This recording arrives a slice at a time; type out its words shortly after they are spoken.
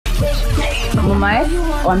Mama,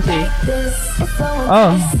 1, 2.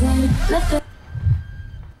 Oh.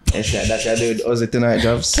 That's how I do Ozzy tonight,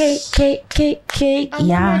 Jobs. Cake.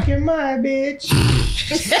 Yeah. Making my bitch.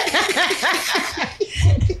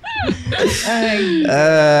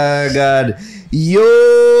 God. Yo,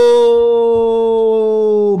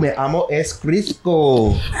 me amo es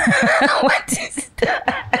Crisco. What is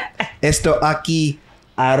that? Esto aquí,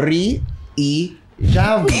 Ari y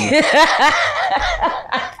Javi.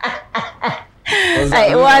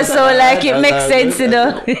 It was so like it makes sense, you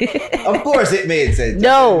know. Of course it made sense.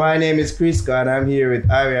 No. My name is Crisco and I'm here with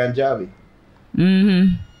Ari and Javi.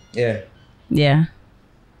 Mm-hmm. Yeah. Yeah.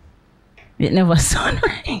 It never sounded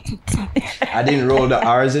right. I didn't roll the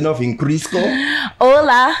R's enough in Crisco.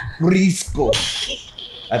 Hola. Crisco.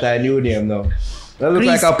 That's a new name now. That looks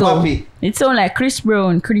like a puppy. It sounds like Chris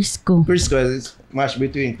Brown, Crisco. Crisco is matched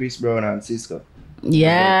between Chris Brown and Cisco.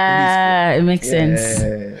 Yeah, it makes sense.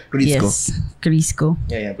 Crisco. Yes, Crisco.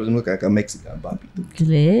 Yeah, because it looks like a Mexican puppy too.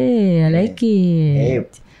 I like it. Hey,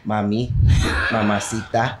 mami,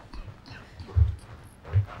 mamacita.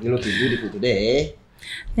 You're looking beautiful today, eh?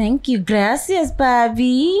 Thank you. Gracias,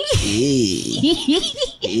 Bobby.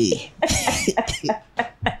 Hey.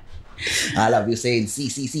 I love you saying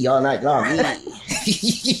C all night long.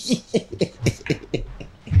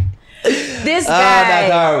 This guy.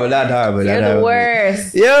 Not horrible. You're the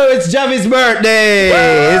worst. Yo, it's Javi's birthday. Woo!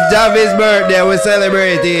 It's Javi's birthday. We're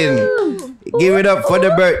celebrating. Woo! Give it up for the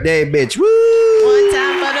birthday, bitch. Woo! One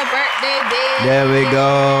time for the birthday, bitch. There we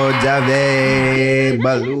go, Javi.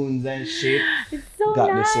 Balloons and shit. So Got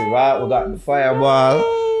nice. the syrup. We got the fireball.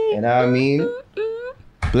 You know what I mean?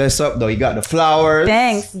 Bless up though. You got the flowers.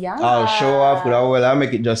 Thanks. Yeah. I'll show off. But I'll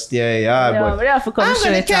make it just stay. Yeah, No, we have to come show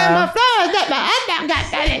it off.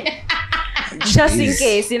 Just in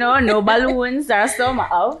case, you know, no balloons or some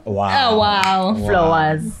out. Wow. Oh, wow.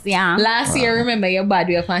 Flowers. Yeah. Last year, remember your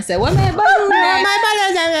body up and said, "What my balloon?" I'm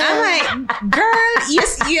like, girl,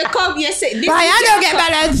 you come, you say, this Why week I don't you get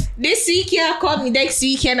come. balance? This week you come, next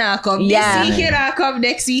week you not come. Yeah. This week you not come,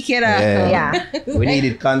 next week you not come. Yeah. We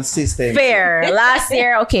needed consistency. Fair. Last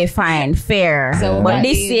year, okay, fine. Fair. So But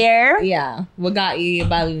this year, yeah, we got you your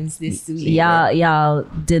balloons this week. y'all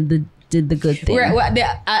did the good thing.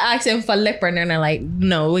 I asked him for leopard and I'm like,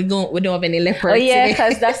 no, we don't have any leopard. Oh yeah, today.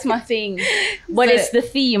 because that's my thing. But So, it's the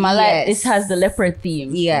theme. I like yes. this has the leopard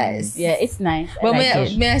theme. Yes. Yeah, it's nice. But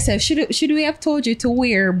I may I say, should we have told you to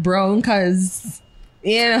wear brown? Cause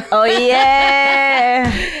you know. Oh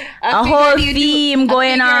yeah, a whole theme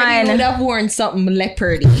going You would on. have worn something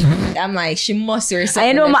leopardy. I'm like, she must wear something.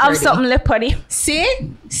 I know I have leopardy. something leopardy,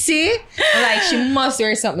 See? I'm like, she must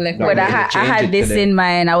wear something leopardy. but I Change had it this today. in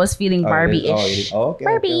mind. I was feeling Barbie-ish. Okay.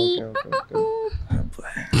 Barbie.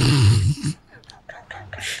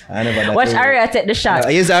 I never that Watch too. Aria take the shot.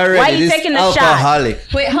 He's already. Why you this taking the shot? alcoholic.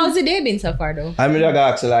 Wait, how's the day been so far though? I'm gonna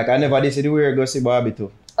ask like I never did see the weird go see Barbie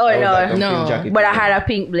too. Oh I was like, no, a no. pink jacket but I too. had a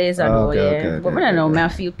pink blazer though. Okay, Yeah, okay, but I don't know. Man, I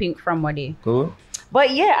feel pink from what day. Cool.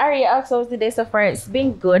 But yeah, Aria asked how was the day so far. It's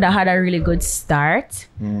been good. I had a really good start.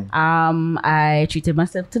 I treated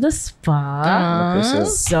myself to the spa. Okay,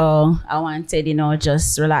 So I wanted, you know,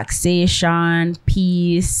 just relaxation,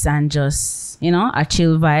 peace, and just, you know, a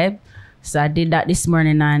chill vibe. So I did that this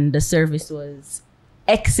morning and the service was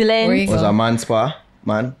excellent. Where you Was go? a man spa,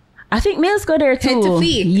 man. I think males go there too. Head to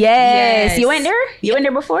feet. Yes. Yes. You went there? You went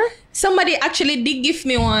there before? Somebody actually did give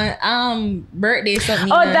me one birthday something.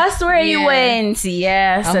 Oh, that's where you went.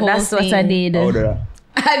 Yeah. So whole that's what I thing. did. How did I?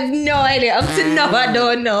 I have no idea. Up to now, I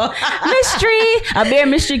don't know. Mystery. A bare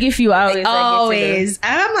mystery gift you always. Always.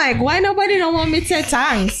 And I'm like, why nobody don't want me to say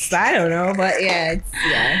thanks? I don't know, but yeah,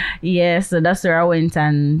 Yeah, so that's where I went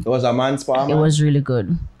and It was a man spa, man. it was really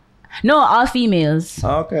good. No, all females.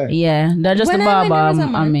 Okay. Yeah, they're just When a I went, barber, there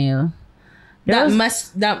was a a man. male. There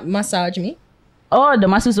that massage me. Oh, the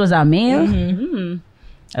masseuse was a male?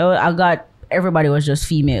 Oh, I got, everybody was just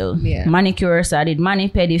female. Yeah. Manicure, so I did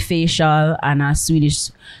mani-pedi, facial, and a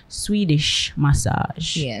Swedish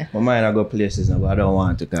massage. Yeah. My mind I go places now, but I don't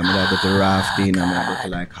want to come. I go to rafting, I'm gonna go to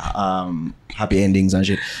like happy endings and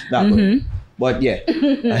shit. That good. But yeah.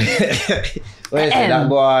 Well, so that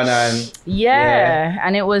go on and Yeah,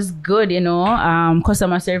 and it was good, you know.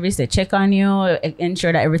 Customer service, they check on you,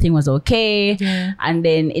 ensure that everything was okay. Yeah. And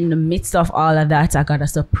then in the midst of all of that, I got a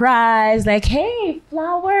surprise, like, hey,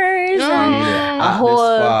 flowers and at a the whole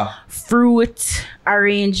spa. fruit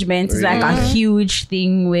arrangement. It's like a huge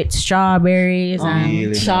thing with strawberries and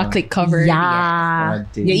Really Chocolate covered. yeah.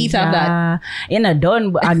 Yeah. You eat of that. You know,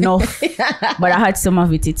 done but enough. But I had some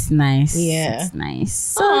of it. It's nice. Yeah. It's nice.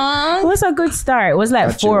 So Aw. it was a good start. It was like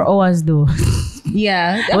Got 4 you. hours though.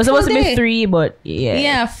 Yeah. It was supposed to be 3, but yeah.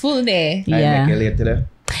 Yeah, full day. I Yeah. make it late today.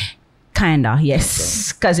 Kinda,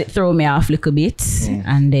 yes. Because it threw me off a little bit.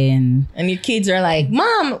 And then And your kids are like,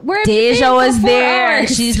 Mom, where Deja was there. And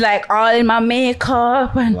she's like all in my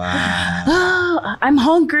makeup. And Wow. oh, I'm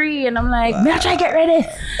hungry. And I'm like, may I try to get ready?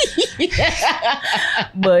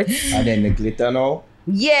 But And then the glitter now.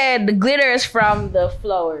 yeah, the glitter is from the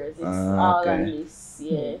flowers. It's all okay. on this.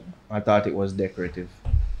 Yeah. I thought it was decorative.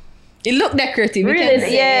 It looked decorative. you can Really,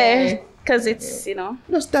 say. yeah. Because it's, you know.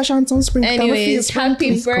 Just dash on some sprinkle. Anyways, happy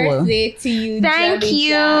It's cool. birthday to you, Thank Javi you.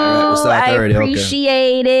 Chan. we start I already, okay.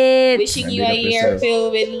 appreciate it. Wishing you And a big up year yourself.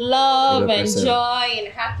 filled with love Big up and yourself. joy and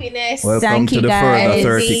happiness. Welcome Thank to you, the guys.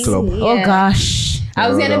 further 30 club. Yeah. Oh gosh. I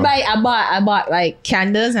was gonna Hold on. I bought like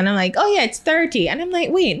candles and I'm like, oh yeah, it's 30. And I'm like,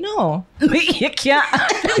 wait, no. You can't.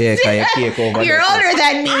 Yeah, can you cake over You're there? older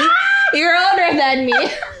than me. You're older than me.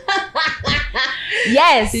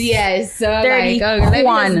 Yes. Yes. So I'm 30 like, oh, let me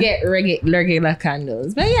Kwan. just get regular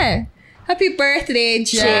candles. But yeah. Happy birthday,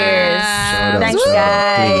 Jazz. Cheers. Shout out. Thanks, Woo!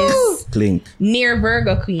 guys. Clink. Near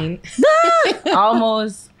Virgo Queen.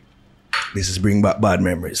 Almost. This is bring back bad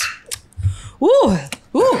memories. Ooh.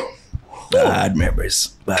 Ooh. Bad memories.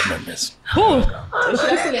 Bad memories. Ooh.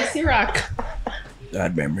 Should I sing a Ciroc?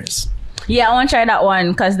 Bad memories. Yeah, I want to try that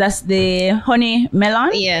one because that's the honey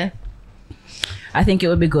melon. Yeah. I think it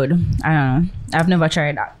would be good. I don't know. I've never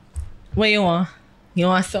tried that. What you want? You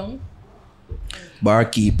want some?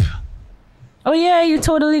 Barkeep. Oh yeah, you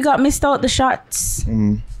totally got missed out the shots.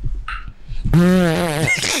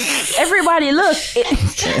 Everybody, look.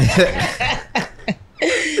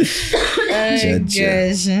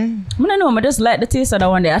 Judge. I don't know. I just like the taste of that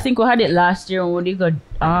one day. I think we had it last year when we got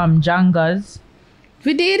Jangas.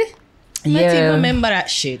 We did? I don't even remember that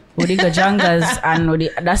shit. We did got Jangas and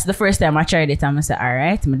that's the first time I tried it and I said,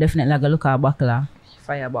 alright, I'm definitely gonna look at a buckler.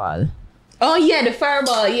 Fireball. Oh yeah, the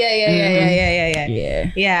fireball. Yeah.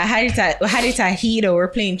 Yeah, I had it at Hito. We're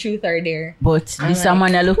playing Truth or Dare. But this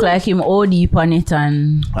someone that look like him OD on it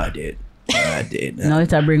and I did. now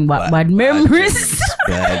it'll bring back bad memories.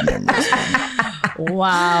 Bad memories.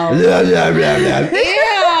 Wow. Blah, blah, blah, blah.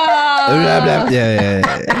 Blah, blah. Yeah.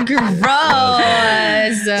 Gross.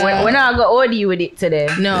 We're not gonna OD with it today.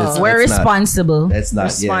 No. We're Let's not. responsible. That's not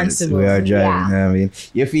Responsible. Yes, we are driving. Yeah. You know what I mean,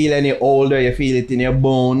 you feel any older, you feel it in your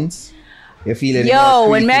bones. You feel it. Yo,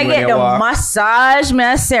 when me I get the massage, me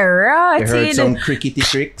I say, you heard rotted. some crickety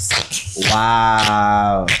cricks.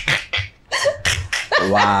 Wow.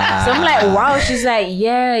 Wow. So I'm like, wow. She's like,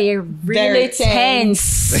 yeah, you're really Very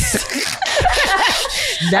tense.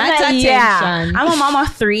 I'm That's like, attention. yeah. I'm a mama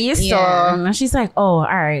 3, so Yeah. and she's like, oh, all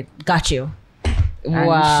right, got you. And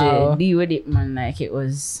Wow. she deal with it, man. Like it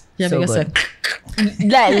was Yeah, so because good.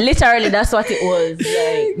 Like literally, that's what it was.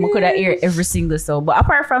 Like I could have hear every single song. But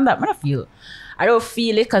apart from that, I don't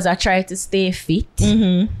feel it because I try to stay fit.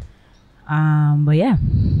 But yeah,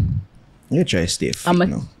 You try to stay fit, I'm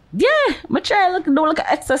no? I try look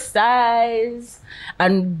at exercise.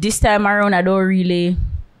 And this time around, I don't really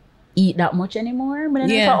eat that much anymore. But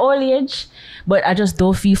Yeah. for old age, but I just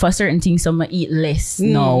don't feel for certain things, so I eat less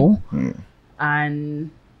now.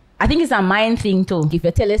 And I think it's a mind thing too. If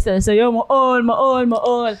you tell yourself, so you're my all,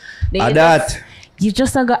 then you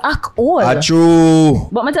just got act old. True.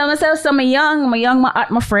 But I tell myself, so I'm young, my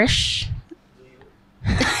heart, my fresh.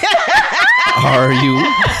 Are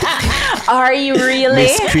you? Are you really?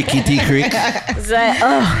 Miss Crickety Crick? It's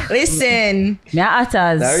like, Listen, my heart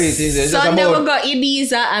Sunday we got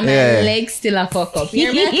Ibiza and my legs still a fuck up.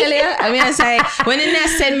 You hear me? I tell you? I mean, I say, when they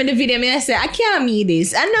send me the video, I say, I can't meet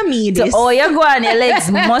this. I don't meet this. So, you go on, your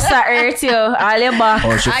legs must have hurt you. All your back.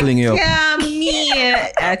 Oh, she fling you I up. can't meet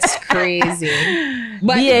it. That's crazy.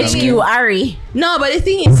 But BHQ, Ari. no, but the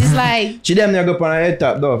thing is, it's like, She them never go up on her head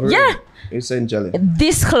top though. for Yeah. real. Essentially.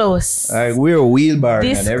 This close. Like we're a wheelbarrow.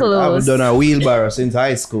 This man. close. I've done a wheelbarrow since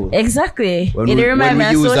high school. Exactly. When It we reminds me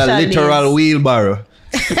of use a social literal days. wheelbarrow.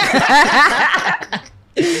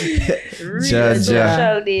 Real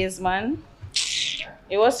social days, man.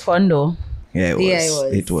 It was fun though. Yeah, Yeah, it it was.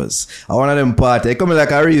 was. It was. I one of them party. It come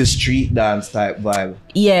like a real street dance type vibe.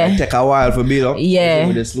 Yeah. It take a while for build up. Yeah.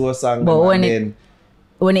 With the slow song. But them, when and it then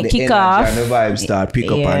When it the kick energy off, and the vibe start pick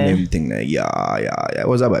up Yeah. and everything. Like, yeah. It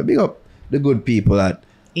was about big up the good people at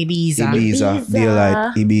Ibiza. Ibiza.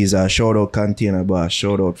 Daylight Ibiza. Shout out Container Bar.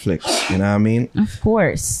 Shout out Flex. You know what I mean? of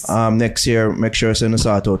course. Next year, make sure send us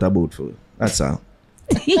out a boot for you. That's all.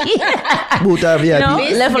 Boot our VIP. No,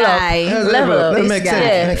 This level guy. up. Yeah, Level up. That This makes guy. sense.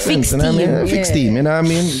 Yeah, Makes fixed sense. You know what I mean? team. Fixed team. You know what I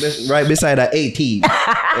mean? That's right beside the A team.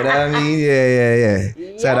 You know what I mean? Yeah.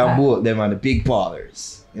 Beside that boat, them on the big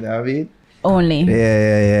ballers. You know what I mean? only.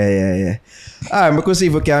 Yeah. Alright, because see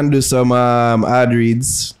if we can do some ad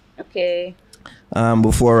reads. Okay.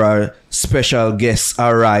 Before our special guest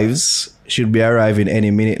arrives. Should be arriving any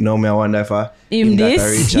minute now. I wonder if In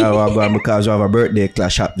this? reach out because we have a birthday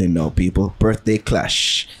clash happening now, people. Birthday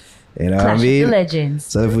clash. You know Clash what I mean? of the Legends.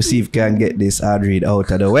 So if we see if we can get this ad read out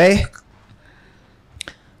of the way.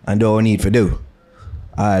 And don't need to do.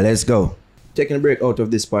 Alright, let's go. Taking a break out of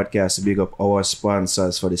this podcast to big up our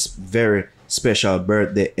sponsors for this very special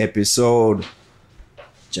birthday episode.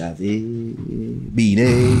 Javi,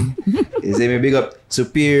 Beenie. Is me big up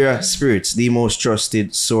Superior Spirits, the most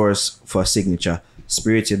trusted source for signature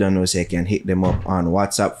spirits. You don't know, so you can hit them up on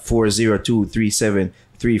WhatsApp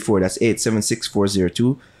 402-3734. That's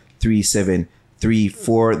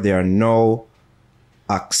 876-402-3734. They are now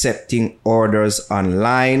accepting orders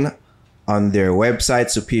online on their website,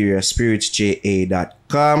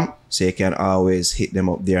 superiorspiritsja.com. So you can always hit them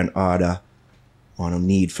up there and order on a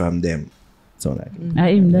need from them. So like,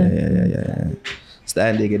 yeah.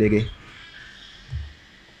 Stand diggy.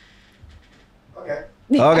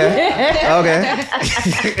 Okay.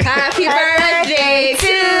 Happy birthday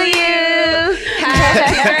to you.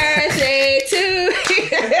 Happy birthday to you.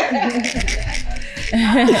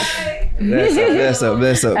 Bless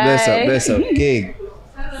up, King.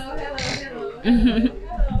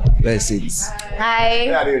 Blessings. Hi.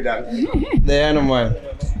 There, no man.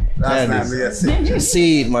 Last night we had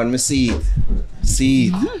See it, man. Me see it.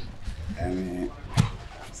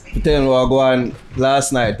 Tell me what go on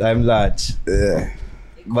last night. I'm large. Yeah.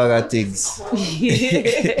 Bag of things.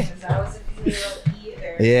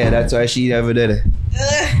 Yeah, that's why she never did it.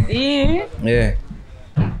 Yeah.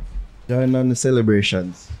 Join on the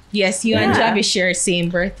celebrations. Yes, you and Javi share same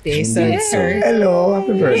birthday, so it's her. Hello,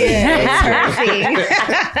 happy birthday.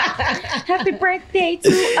 Happy birthday to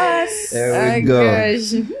us. There we go.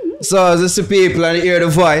 Gosh. So as I see people and hear the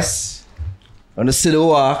voice, and I see the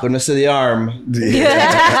walk, and I see the arm.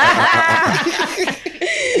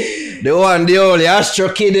 The one, the only Astro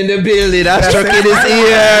Kid in the building. Astro Kid is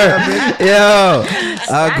here. Yo,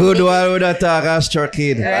 a good one with a talk, Astro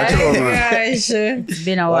Kid. Gosh. It's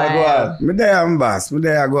been a while. Me there, I'm boss. Me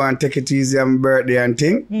there, go and take it easy on birthday and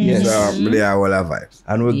thing. Yes. So, me there, all our vibes.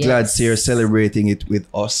 And we're glad to you're celebrating it with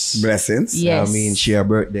us. Blessings. Yes. I mean, share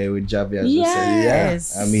birthday with Javi, as we said.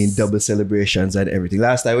 Yes. I mean, double celebrations and everything.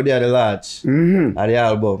 Last time we did the large at the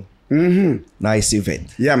album. Nice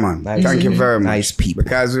event. Yeah, man. Nice. Thank you very much. Nice people.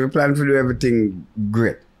 Because we plan to do everything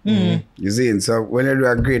great. You see, and so when you do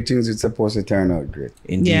a great things, it's supposed to turn out great.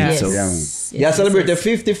 Indeed. Yes. So, Yeah, man. you celebrate the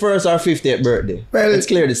 51st or 50th birthday. Well, let's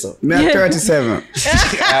clear this up. Me at 37.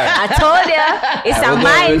 I told you, it's a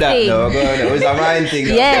mind thing. It's a mind thing.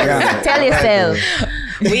 Yes, Yeah. tell yourself.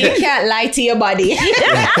 We can't lie to your body.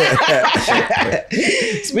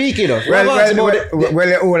 Speaking of, well,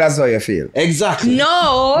 you're old as how you feel. exactly.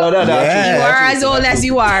 No. No. Yeah. You are as old as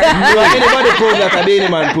you are. Anybody prove that? A Beenie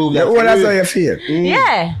Man prove that? You're old as how you feel.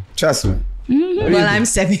 Yeah, Trust me. Well, I'm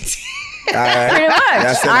 70. Alright. pretty much.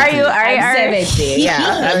 That's Are you? I'm 70.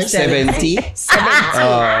 Yeah. I'm 70.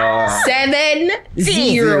 70.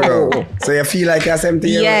 So you feel like you're 70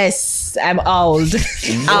 years old? Yes, I'm old.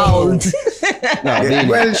 Old. No, Yeah,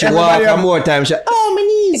 well, she walk one more time. She, oh, my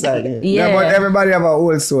knees. Like, Yeah, but Yeah, everybody have a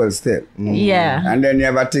old soul still. yeah. And then you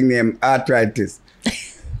have a thing named arthritis.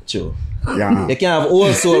 True. Yeah. You can have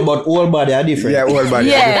old soul, but old body are different. Yeah, old body.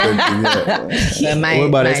 Yeah. Yeah.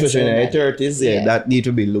 Old body, especially in your 30s, that need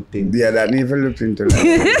to be looked in. Yeah, that need to look into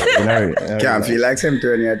that. Can't feel like 70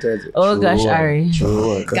 when you're 30. Oh gosh, Ari,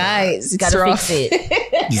 True. Guys, it's gotta rough. fix it.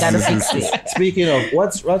 Gotta fix it. Speaking of,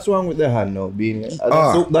 what's wrong with the hand now, Beenie?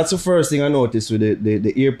 That's the first thing I noticed with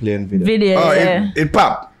the airplane video. Video. Oh, Yeah. it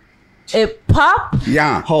popped. It pop.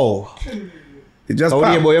 Yeah. How? It just I was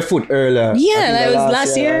popped. about your foot earlier. Yeah, I think that was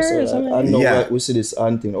last year or so something. I know Yeah. we see this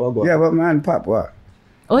hand thing. Oh, go on. Yeah, but man, pop what?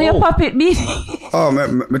 Oh, you pop it, B. Oh,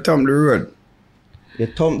 me thump the road. You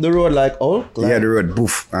thump the road like all? Yeah, the road,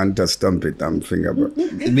 boof, and just stump it and finger bro.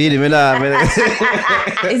 Beenie, me nah.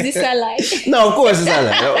 Is this a lie? No, of course it's not a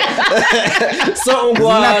lie. Something go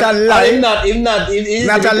on. not a lie. It's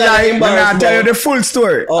not Not a lie, but I tell you the full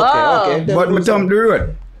story. Okay. But me thump the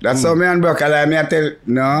road. That's how me and Brock, I lie, me I tell,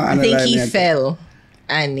 no, I think he fell.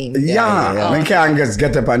 And he, Yeah, I can't just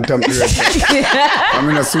get up and thump the road. I'm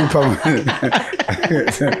in a Superman.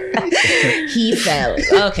 he fell.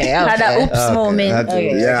 Okay. Had a oops moment.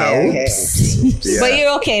 Okay, Yeah, okay. oops. Yeah. But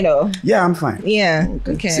you're okay though. Yeah, I'm fine. Yeah.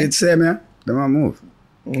 Okay. See it same, yeah? The man move.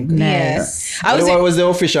 Nice. What was the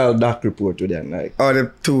official doc report to them? Like, Oh,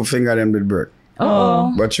 the two finger them did break.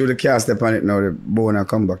 Oh. But through the cast upon it now, the bone will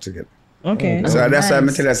come back together. Okay. So that's why I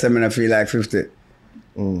nice. tell you, I feel like 50.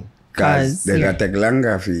 Cause they're gonna take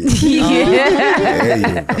longer for you. There you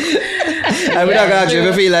go. I mean, actually,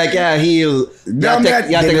 if feel like heal. You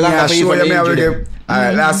take longer for you for the injury.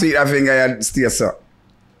 Last week I think I had stay so.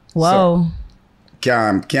 Wow.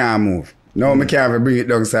 So, can't move. No, I can't even bring it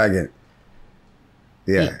down so again.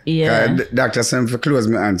 Yeah. Yeah. Doctor said to close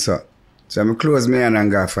my hand so. So I close my hand and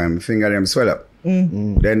go for him. Finger them swell up.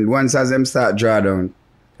 Then once as them start draw down,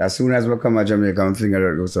 as soon as we come to Jamaica, my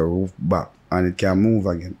finger goes so back and it can move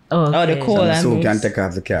again. Oh, the cold So can take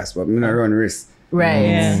off the cast, but I'm not run risk.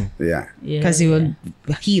 Right. Yeah. Because he will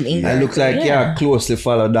heal in I look like closely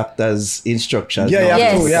follow doctor's instructions. Yeah,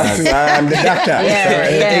 now. you have to. I'm the doctor.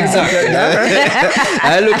 Exactly.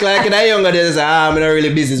 I look like in a younger days, I'm not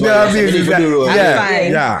really business.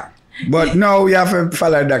 Yeah. But now you have to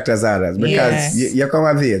follow doctor's orders because you come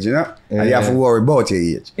of age, you know? And you have to worry about your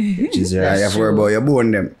age. You have to worry about your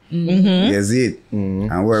bone them. You see it?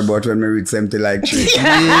 And worry about when we reach 70 like 3.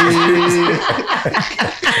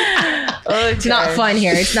 It's not fun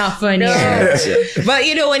here. It's not fun here. But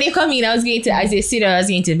you know, when you come in, as a sitter, I was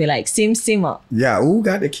going to be like, Simma. Yeah, who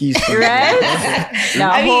got the keys? Right?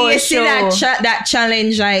 I mean, you see that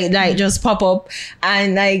challenge like just pop up,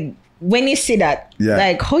 and like when you see that,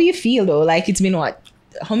 like how you feel though? Like it's been what?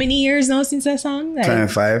 How many years now since that song? Like,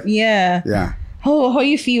 25. Yeah. Yeah. How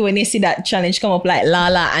you feel when you see that challenge come up? Like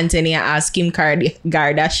Lala Antonia asked Kim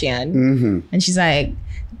Kardashian, and she's like,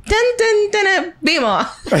 dun dun dun, Bimo.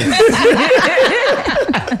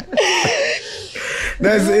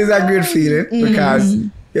 It's a great feeling because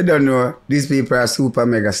you don't know, these people are super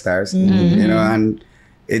mega stars, you know, and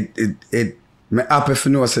it me happy for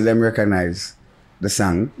know so them recognize the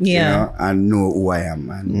song, you know, and know who I am,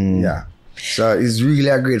 and so it's really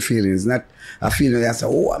a great feeling. It's not a feeling that say,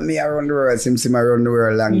 oh, me around the world, Simma around the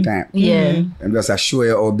world a long time. Yeah. And just show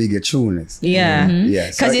you how big a tune is. Yeah. Yeah.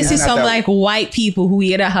 Because you see some like white people who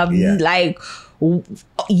either have like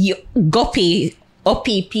guppy,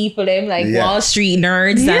 uppy people, them like Wall Street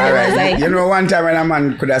nerds. And I was like, you know, one time when a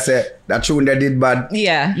man could have said that tune they did bad.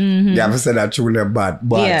 Yeah. You have to say that tune they bad.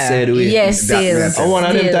 Say the way. Yes, I want one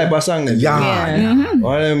of them type of song.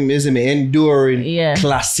 One of them is enduring,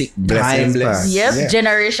 classic, timeless. Yep,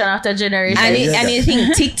 generation after generation. And you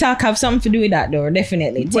think TikTok have something to do with that though?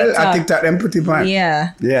 Definitely. TikTok. Well, I TikTok them put it on.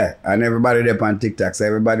 Yeah. Yeah, and everybody there on TikTok, so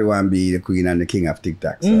everybody want to be the queen and the king of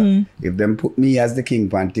TikTok. So if them put me as the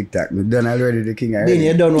king on TikTok, me done already the king already. Then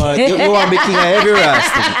you don't want you want to be king of every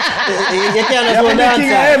rasta. You can't go dance.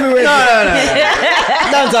 No.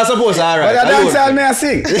 Dance are supposed to alright. But I dance all me I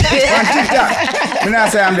sing on TikTok. Me not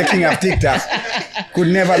say I'm the king of TikTok. Could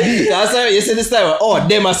never be. That's why you see this time. Oh,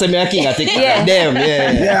 them are saying me a king of TikTok. Them,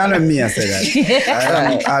 Yeah, I know me I say that.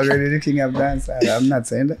 I'm already the king of dance. I'm not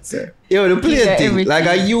saying that, sir. Yo, the play thing.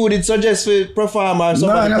 Like you did suggest for perform or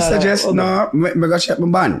something. No, not suggest. No, me go check my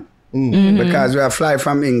band. Because we are fly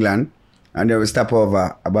from England and then we stop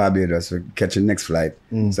over at Barbados to catch the next flight.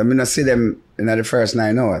 So I not see them in the first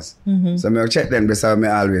 9 hours. So I check them, that's how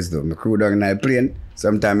I always do. I crew down in the plane.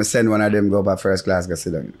 Sometimes I send one of them go up at first class, go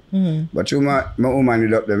sit down. But you my woman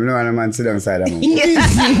need up them, you know, and a man sit down side of me.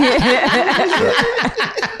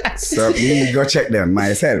 So me go check them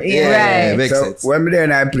myself. Right. Makes So sense. when me there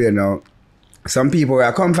in I play now, some people where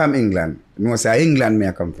I come from England, you know, say England me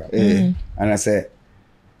I come from. And I say,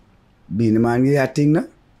 Beenie Man, you hear that thing now?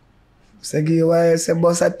 Say, give you why? Say,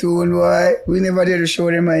 boss a tune, why? We never did a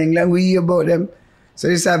show them in England. We hear about them. So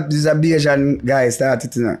this is a Bayesian guy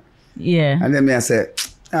started, you know. Yeah. And then me I say,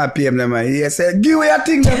 I pay him them. He say, give me a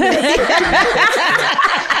thing. So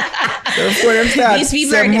before them start, These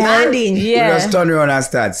people are demanding. we just turn around and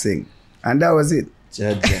start sing. And that was it.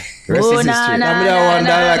 Rest is history.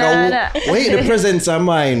 Wait, the presence of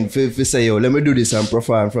mind for say, yo, let me do this and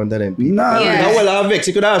perform in front of them people. No, Now, well, I vex.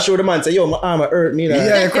 You could have show the man say, yo, my arm hurt me. Like.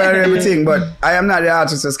 Yeah, you can everything, but I am not the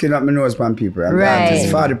artist to skin up my nose from people. I'm the artist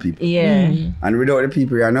for the people. Yeah. And without the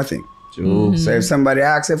people, you are nothing. True. So if somebody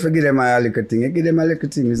asks you to give them a little thing, you give them a little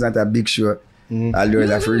thing. It's not a big show. Although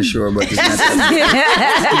it's a free show, but it's not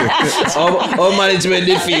How management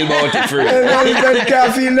did feel about it for you? They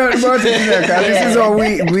can't feel nothing about it because this is how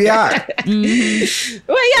we are.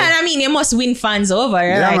 Well, yeah, I mean, you must win fans over.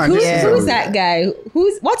 Yeah, Like, man, who's that guy?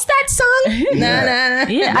 What's that song? Nah.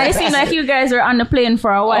 Yeah, I seem like you guys were on the plane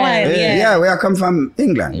for a while. Yeah, we are come from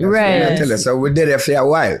England. Right. Tell us. So we did it for a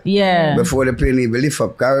while. Yeah. Before the plane even lift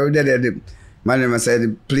up. Because we did it, my name said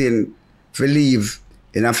the plane for leave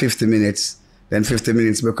in a 50 minutes. Then 50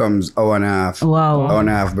 minutes becomes hour and a half. Wow. Hour and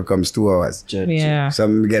a half becomes 2 hours. Yeah. So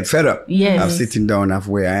I get fed up Yes. of sitting down of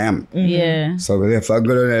where I am. Yeah. So if I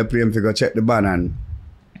go down the plane to go check the band and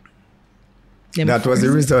That was the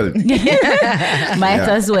result. Might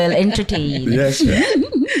as well entertain. Yes, sir.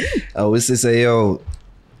 I would say, yo,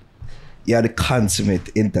 you're the consummate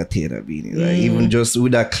entertainer, Beenie. Like, even just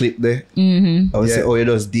with that clip there, I would say, oh, you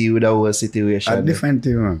just deal with that whole situation. A different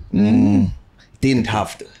thing, man. Didn't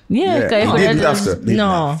have to. Yeah, You didn't have to.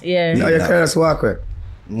 No. Yeah. No, you can't just walk away.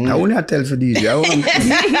 I wouldn't tell for DJ.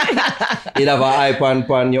 You'd have an eye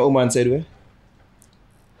pan your woman said, where?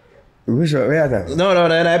 Which one? Where are that? No,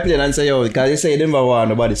 and I play and say, yo, because you say you didn't want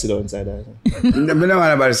nobody sit down inside that. I don't want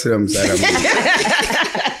nobody to sit inside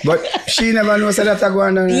that. But she never knows that I go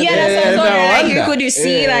on down there. Yeah, that's what I was no wondering. Like, wonder. could you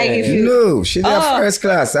see, like, if you... No, she did first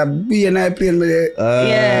class. I be in I plane with the...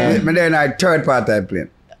 Yeah. Me there in I third part I plane.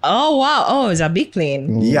 Oh, wow. Oh, it's a big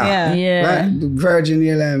plane. Yeah. Yeah. Right? The Virgin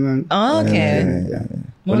Airline, man. Oh, okay. Yeah.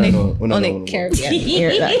 Only Caribbean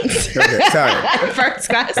Airlines. Okay, sorry. First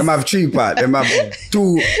class. Them have 3 parts. Them have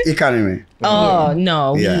 2 economy. Oh,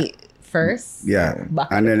 no. Yeah. We first? Yeah. Back.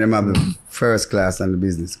 And then them have the first class and the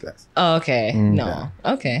business class. Oh, okay. No.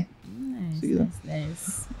 Okay.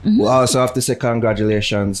 Nice. We also have to say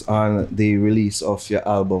congratulations on the release of your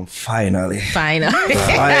album, finally. Fine.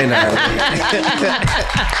 Finally.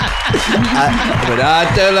 But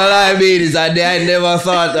I tell a lie, is that I never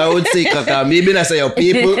thought I would see Kaka. Maybe I say, yo,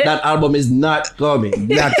 people, that album is not coming.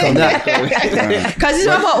 Not coming. Because it's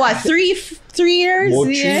about what, 3 years? About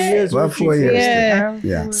 3 years. About 4 years. Yeah.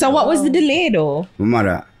 Yeah. So what was the delay though? My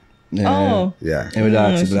mother. Oh. Yeah. And we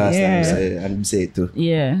asked you last time, Yeah. you say, and say it too.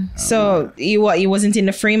 Yeah. So you wasn't in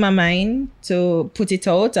the frame of mind to put it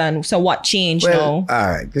out, and so what changed Well, now?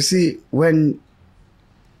 all right. You see, when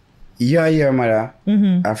you're your mother,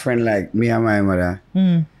 a friend like me and my mother,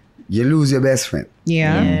 you lose your best friend.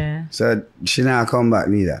 Yeah. Yeah. So she not come back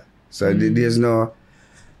neither. So there's no,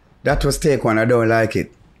 that was take 1, I don't like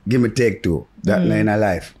it. Give me take 2. That not in a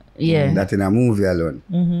life. Yeah. That in a movie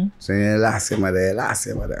alone. So you lost your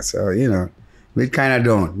mother. So, you know, we kind of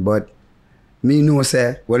don't. But me know,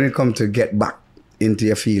 say, when it comes to get back into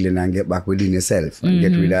your feeling and get back within yourself and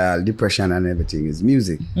get rid of all depression and everything is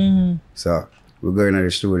music. So we go into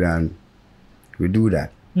the studio and we do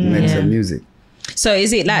that. We make some music. So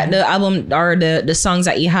is it like the album or the songs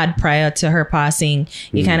that you had prior to her passing?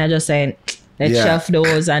 You kind of just saying, let's shelf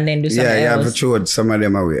those and then do something Yeah, you have to else. throw some of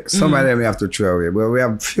them away. Some of them you have to throw away. But we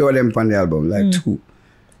have few of them on the album, like 2.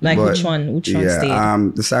 Like But, which one? Which one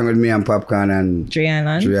stayed? the song with me and Popcorn and Dre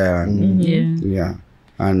Island? Dre Island. Yeah. Yeah.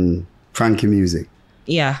 And Frankie Music.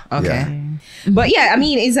 Yeah. Okay. Yeah. But yeah, I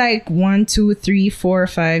mean, it's like 1, 2, 3, 4,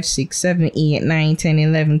 5, 6, 7, 8, 9, 10,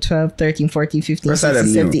 11, 12, 13, 14, 15, Rest of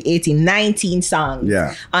 16, them new. 17, 18, 19 songs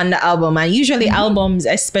Yeah. on the album. And usually albums,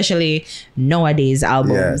 especially nowadays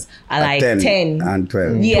albums, are like 10. and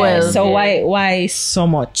 12. Yeah. 12, So yeah. why so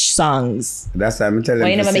much songs? That's why I'm telling Why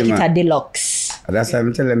you them never for make it Simma. a deluxe? That's why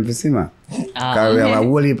I'm telling them for Simma. Because we have a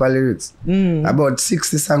whole heap of lyrics. About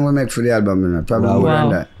 60 songs we make for the album, you know, probably more Wow.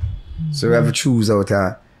 than that. So we have to choose out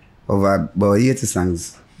of about 80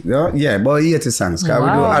 songs. Yeah, about 80 songs. Because we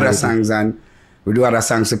do Wow. other songs and we do other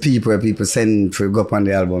songs to people send for go up on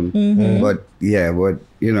the album. But yeah, but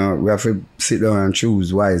you know, we have to sit down and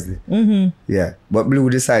choose wisely. Yeah. But Blue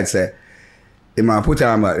decides say, he might put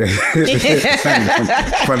on for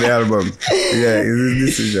the album. Yeah, it's a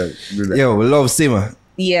decision. Do that. Yo, we love Simma.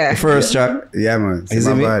 Yeah. First track. Yeah, man. Is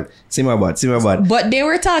it me? Simma bad. But they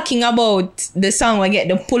were talking about the song I get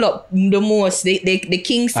them pull up the most, the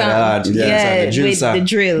King song. The drill with song. the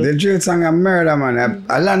drill. The drill song a murder, man.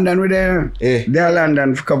 I London with them. Eh. They are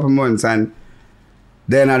London for a couple months and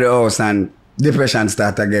then at the house and depression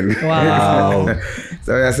start again. Wow.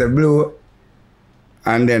 So I said Blue.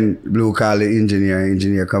 And then Blue call the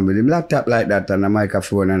engineer come with him laptop like that and a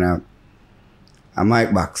microphone and a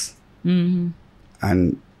mic box.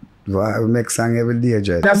 And we make song every day,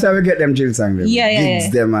 Jay. That's how we get them drill songs.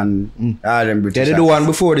 Gigs them and all them British. They did the one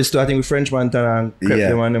before this too, I think with French Montana and crept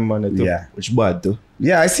them on them on it too. Yeah. Which bad too.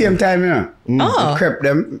 Yeah, at the same time, you know. Oh. We crept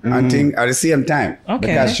them and thing at the same time. Okay.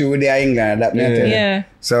 Because she was there in England at that minute. Yeah.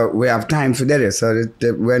 So we have time for that. So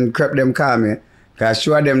when crept them call me, because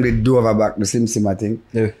show them the Dover back, the Simma thing.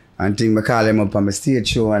 Yeah. And thing, I call them up on my stage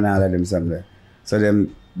show and all of them somewhere. So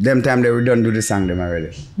them time they were done do the song them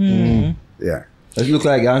already. Yeah. It look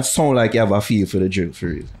like and sound like you have a feel for the drill for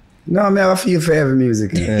real. No, I have a feel for every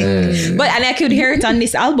music. But and I could hear it on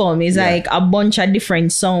this album. It's like a bunch of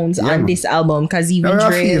different sounds on man. this album because even No,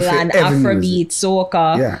 I feel drill for and every Afrobeat,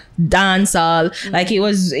 soca, dancehall, like it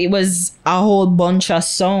was a whole bunch of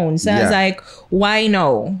sounds. So I was like, why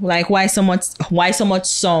no? Like why so much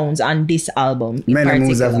sounds on this album? In Many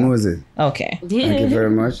moves particular? of music. Okay. Thank you very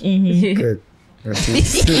much. Good. Was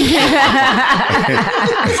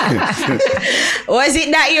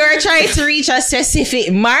it that you were trying to reach a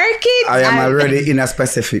specific market? I am already in a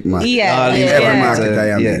specific market. Yeah. In every market I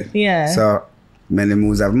am in. Yeah. So many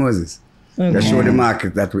moves have Moses. They show the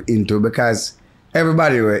market that we're into because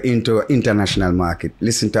everybody were into international market.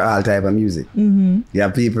 Listen to all type of music. You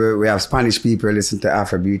have people, we have Spanish people listen to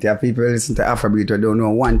Afrobeat. You have people listen to Afrobeat who don't know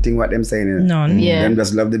one thing what them saying. None. Yeah. Them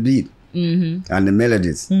just love the beat. And the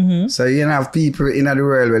melodies. So you have people in the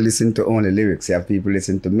world who listen to only lyrics. You have people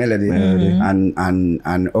listen to melody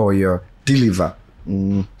and how you deliver.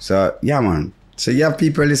 So yeah, man. So you have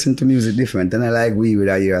people listen to music different. And I like we with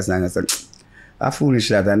our ear song. I said, I foolish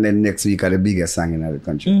that, and then next week are the biggest song in the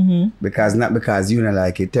country. Because not because you don't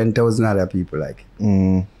like it, 10,000 other people like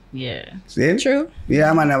it. Yeah. See? True.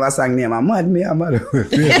 Yeah, man, have a song name. I'm mad. No,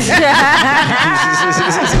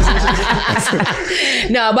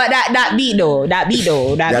 but that beat though. That me I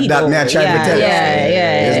try to tell you.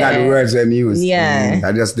 It's not the words I'm using. Yeah.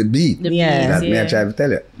 That's just the beat. The Yeah. That me I try to tell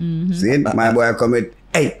you. See? My boy come with,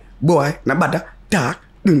 hey, boy, na bada, talk,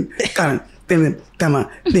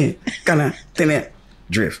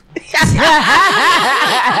 drift.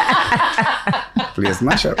 Please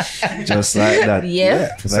smash up. Just like that.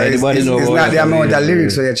 Yeah. So So anybody know it's what not the amount of is.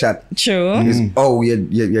 lyrics for your chat. True. It's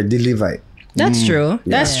you deliver it. That's true.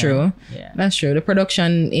 That's true. Yeah. That's true. The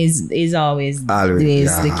production is always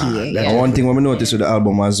Always. the key. And one thing we noticed with the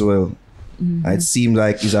album as well, it seems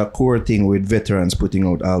like it's a core thing with veterans putting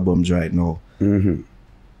out albums right now. Want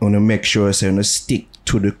to make sure so you stick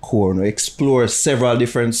to the core, you explore several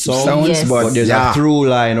different sounds, Yes. but there's a through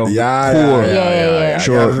line of core. Yeah.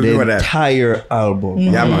 Sure, You the have to know that. entire album.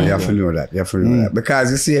 Yeah, man, you have to know that. You have to know that. Because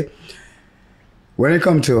you see, when it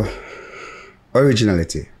comes to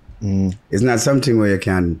originality, it's not something where you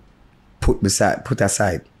can put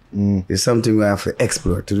aside. It's something we have to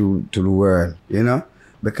explore to the world, you know?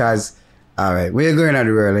 Because, all right, we're going at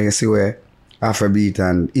the world and you see where Afrobeat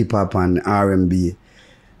and hip-hop and R&B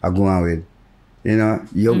are going with. You know,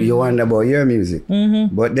 you wonder about your music.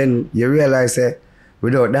 But then you realize that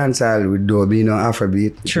without dancehall, without being no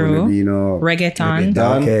Afrobeat, True. be no Reggaeton.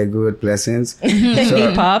 Okay, good, blessings.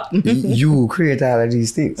 Hip hop. You create all of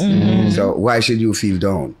these things. So why should you feel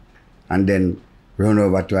down? And then run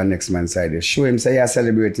over to our next man's side. Show him say you're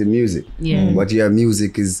celebrating music. Yeah. But your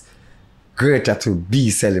music is greater to be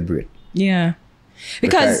celebrated. Yeah.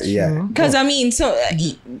 Because I mean, so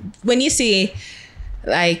when you say,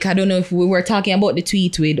 like, I don't know if we were talking about the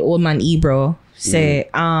tweet with Old Man Ebro, say,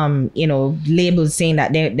 you know, labels saying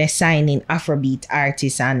that they're signing Afrobeat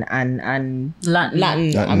artists and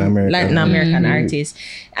Latin American artists.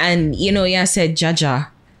 And, you know, yeah, said, Jaja,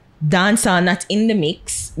 dancehall not in the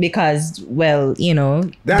mix because, well, you know.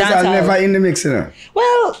 Dancehall never in the mix, you know.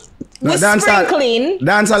 Well, No, we're sprinkling.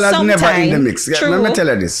 Dancehall is never in the mix. True. Let me tell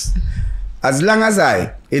you this. As long as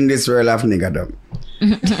I, in this world of niggerdom,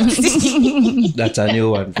 That's a new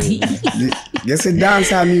one. you see,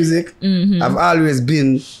 dancehall music have always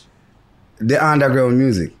been the underground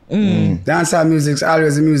music. Dancehall music's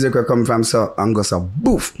always the music will come from so and go so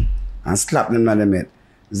boof and slap them on the head.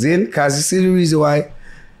 Zin, cause you see the reason why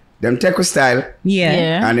them take a style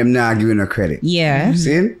Yeah. and them not giving no credit. Yeah.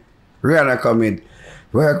 See? Rihanna come in,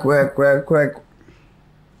 work.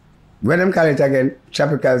 What them call it again?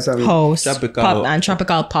 Tropical something. House, Tropical- pop, and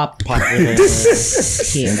tropical pop. Pop.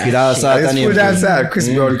 It's full dancehall. Chris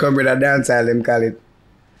Brown come with a dancehall, them call it.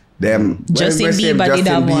 Them. Justin what's him? Bieber did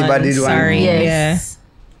that one. did one. Sorry. Yes.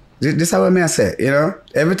 This is what I say, you know?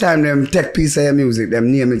 Every time them take piece of your music,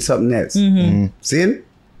 them name it something else. See?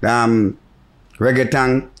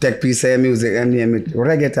 Reggaeton, take piece of your music and name it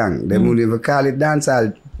reggaeton. They won't even call it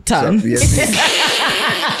dancehall. Tongue. So, yes.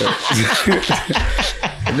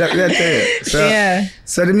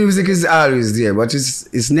 So the music is always there, but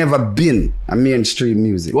it's never been a mainstream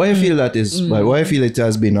music. Why you feel that is? Why you feel it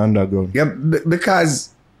has been underground? Yeah, because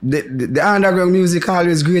the underground music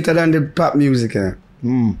always greater than the pop music.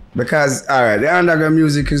 Because alright, the underground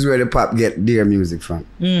music is where the pop get their music from.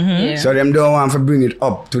 Yeah. So them don't want to bring it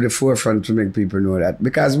up to the forefront to make people know that.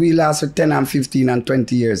 Because we last for 10 and 15 and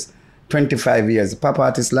 20 years, 25 years. The pop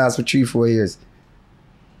artists last for 3-4 years.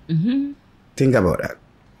 Think about that.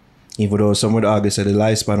 Even though some would argue that the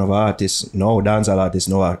lifespan of artists, dancehall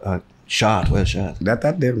artists, are short. That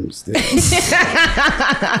at them still.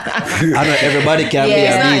 I know everybody can be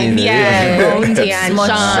a meaning. Bounty and Much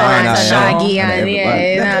Sean shorter and now. Shaggy and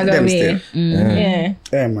That at them still. Yeah.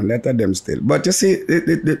 Yeah, man, that at them still. But you see,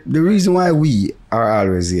 the reason why we are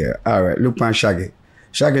always here, alright, look on Shaggy.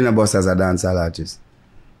 Shaggy no boss as a dancehall artist.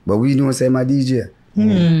 But we don't say my DJ.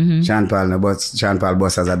 Sean Paul no bus. Sean Paul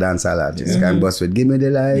bus as a dancehall artist. Can bus with Give Me the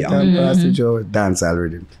Light and Pass the Joe, dancehall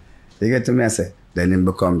rhythm. You get to me, I say, then him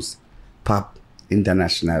becomes pop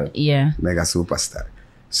international mega superstar.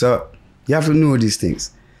 So you have to know these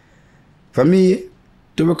things. For me,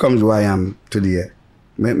 to become who I am today,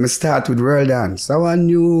 me start with world dance. I want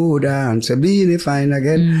new dance. So Beenie fine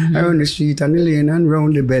again. Around the street and the lane and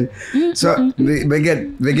round the bend. So we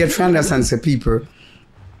get friends and say people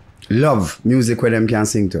love music where them can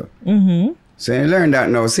sing to. So you learn that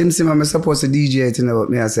now. Simma, I'm supposed to DJ it about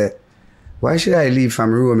me. I say, why should I leave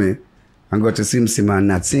from Rome and go to Simma and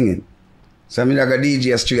not singing? So I'm like a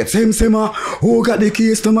DJ straight. Simma, who got the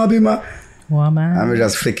keys to my bima? Woman. And we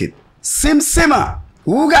just flick it. Simma,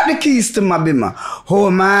 who got the keys to my bima? Oh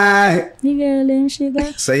my.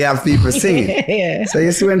 So you have people singing. So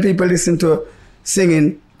you see when people listen to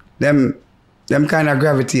singing, them kind of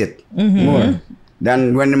gravitate more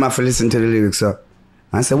than when them have to listen to the lyrics. So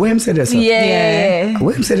I say, where him say this? Yeah.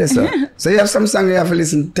 Where him say this? So you have some song you have to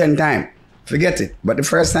listen 10 times. Forget it. But the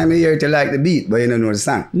first time you hear it, you like the beat, but you don't know the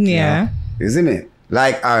song. Yeah. You see me?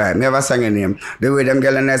 Like, alright, me have a song in name. The way them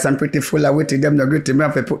girl are nice and pretty, full of witty, them no gritty, me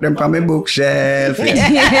have to put them on my bookshelf.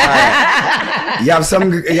 You have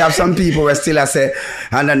some people who still say,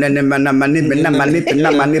 and then them my nip, me have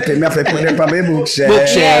to put them on my bookshelf.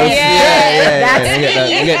 Bookshelf. You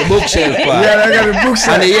get the bookshelf part. Yeah, I got the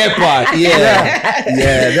bookshelf. And the ear part.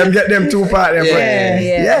 Yeah, them get them two part.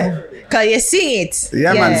 Yeah. Cause you sing it.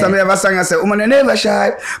 Yeah, man. Some have a song I say, woman, you never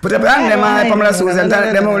shy. Put up your hand, them eye, Pamela Susan,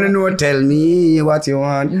 them only know, tell me what you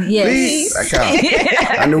want. Yes. Please. I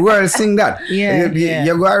can't. And the world sing that. Yeah,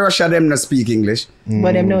 You go to Russia, them not speak English.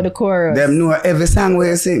 But them know the chorus. Them know every song where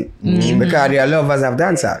you sing. Because they are lovers of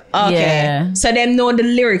dancehall. Okay. Yeah. So them know the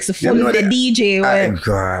lyrics, the full the DJ.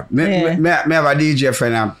 God. Me have a DJ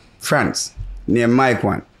friend in France named Mike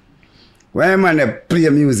one. When man they play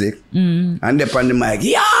music and they on the mic,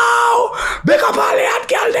 yo, big up all the hot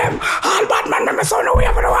girl them, all bad man, me son away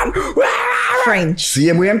for the one. French. See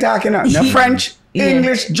him, we am talking now. No French,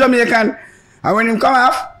 English, Jamaican. And when him come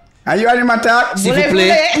off, and you and him attack, S'il vous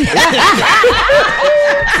plaît. S'il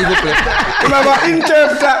vous plaît. Remember,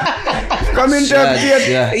 interpreter. Come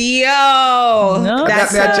interpret. Yo. No?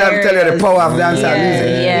 That's That's trying to tell you the power of dancehall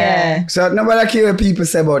music. Yeah. So nobody care what people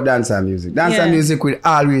say about dancehall music. Dancehall music will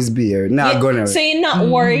always be here. Not gonna. So you're not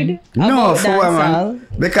worried No, about for what, dancehall? man?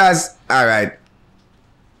 Because, alright,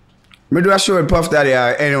 me do a show with Puff Daddy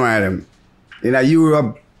or any one of them. In a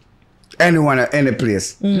Europe, anyone at any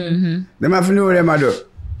place. Them have to know what them a do.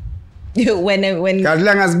 when As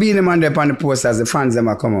long as Beenie Man there on the posters, the fans them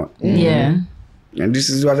a come out. Yeah. And this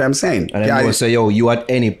is what I'm saying. And then go say, yo, you at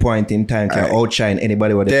any point in time can outshine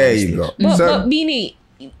anybody with the There you go. But Beenie,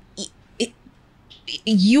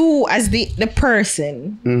 you as the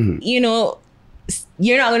person, you know,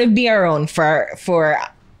 you're not gonna be around for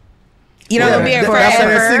you're not gonna be around forever. That's why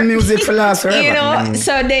they sing music for last forever. You know,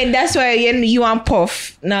 so then that's why you and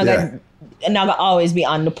Puff not gonna always be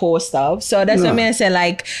on the poster. So that's what I say.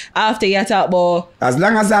 Like after you talk about, as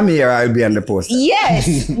long as I'm here, I'll be on the poster.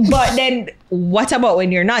 yes, but then what about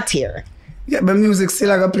when you're not here? Yeah, but music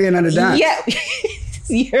still I got playing on the dance. Yeah,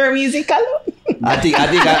 you're musical. I think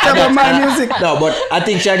about my music. No, but I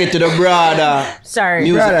think she get to the broader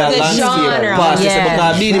musical Brother. The landscape. genre. Past Yeah.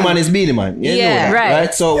 because Beenie Man is Beenie Man. You know that,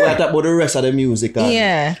 right. So we talk about the rest of the music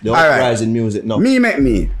and the Alright. uprising music. No. Me make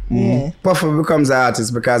me. Puffy becomes an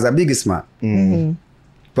artist because of Biggest Man.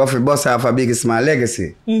 Puffy bust off a Biggest Man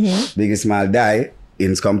legacy. Biggest Man die,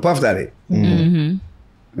 in come Puff Daddy.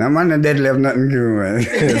 Now man and dead left nothing to do, man.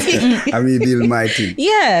 I mean build my team.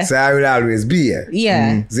 Yeah. So I will always be here.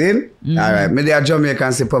 Yeah. See? Alright. Me there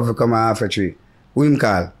Jamaican say Puffy come and half a tree. Who him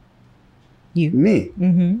call? You. Me.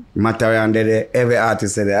 Matter around there, every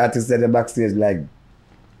artist said the artist said the backstage like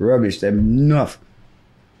rubbish, them enough.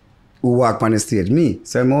 Who walk on the stage? Me.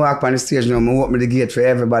 So when I walk on the stage now, I open the gate for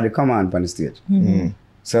everybody come on the stage.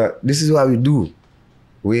 So this is what we do.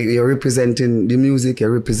 You're representing the music, you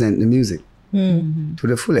represent the music to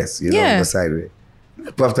the fullest, you know, the side way.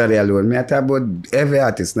 Puff Daddy alone. Me I talk about every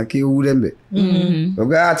artist, not care who them be. We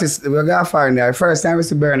got artists, we got foreign there. First time we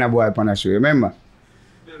see Burna Boy upon a show, remember?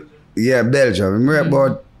 Yeah, Belgium. Remember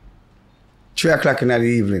about 3 o'clock in the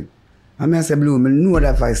evening. And I say, Blue, I know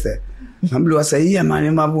that voice there. And Blue I say, yeah man,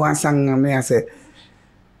 you have one song. And I say,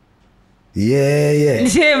 yeah. Yeah.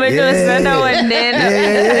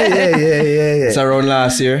 It's around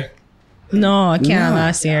last year. No, I can't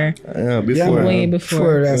last year. Before. Way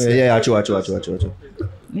before. Yeah, true.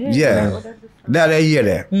 Yeah. That a year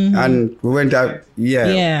there. And we went out,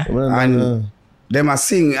 and them a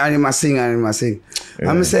sing, and him a sing. And I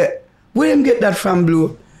say, where them get that from,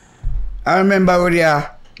 Blue? I remember with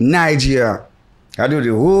Nigeria. I do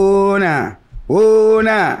the Ona.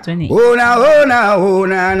 I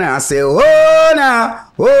say Ona.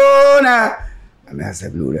 And I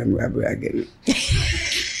said, Blue, them grab again.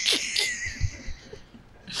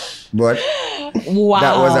 But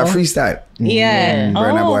that was a freestyle. Yeah.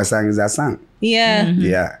 Burna Boy song is a song. Yeah.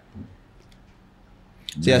 Yeah.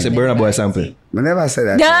 See, I said Burna Boy sample. I never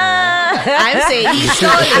said that. I'm saying he stole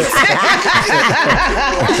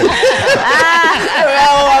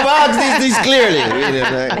I've asked this clearly.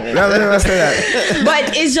 No, I never said that.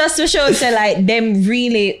 But it's just to show say like them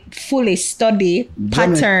really fully study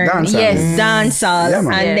pattern, dancehall. dancehall, Yeah,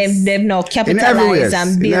 man. and they've now In capitalized every ways.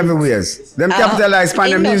 and In built every ways. Them capitalize on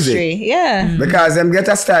the music. industry. Yeah. Because them get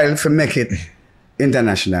a style to make it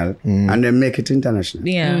international and then make it international.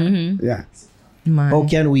 Yeah. Yeah. Man. How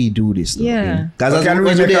can we do this? Though? Yeah. How can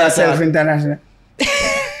we make ourselves international?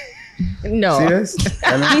 No. Serious?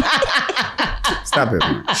 Stop it,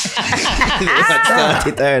 man.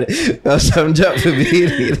 Some job to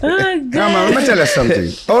be. Come on, let me tell you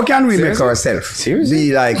something. How can we make ourselves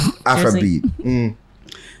be like Afrobeat?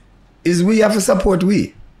 Is we have to support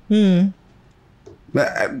we.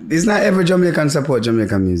 But it's not every Jamaican support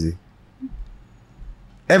Jamaican music.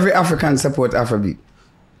 Every African support Afrobeat.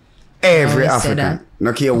 Every African.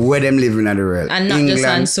 No care where them living in the world. And not England. just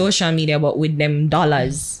on social media, but with them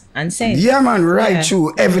dollars and cents. Yeah, man, right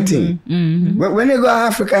through everything. But when you go to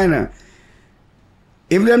Africa, you know,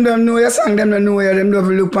 if them don't know your song, them don't know you, them don't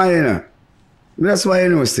look on you know. That's why you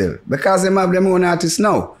know still. Because them have them own artists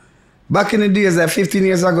now. Back in the days, like 15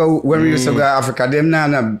 years ago, when we used to go to Africa, them now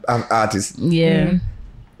have artists. Yeah.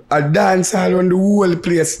 A dance all around the whole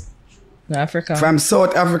place. Africa. From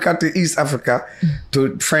South Africa to East Africa,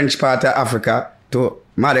 to French part of Africa, to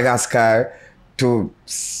Madagascar, to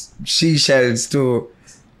Seychelles, to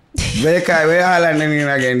where Ireland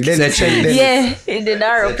again. Then Yeah, in the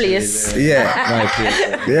narrow place. Yeah.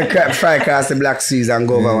 They fly across the Black Seas and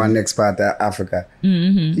go over one next part of Africa.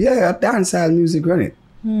 Yeah, dancehall music run it.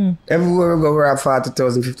 Everywhere we go, we have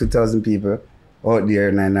 40,000, 50,000 people out there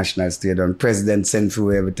in our national stadium. President sent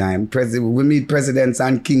through every time. We meet presidents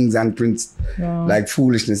and kings and prince like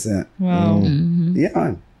foolishness. Wow. Yeah,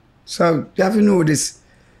 man. So you have to know this.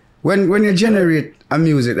 When you generate a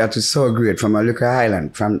music that is so great from a little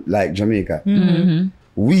island, from like Jamaica,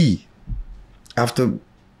 we have to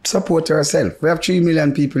support ourselves. We have 3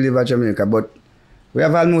 million people live in Jamaica, but we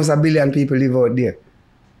have almost 1 billion people live out there.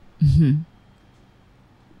 You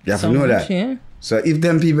have to know that. Yeah. So if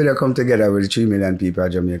them people that come together with the 3 million people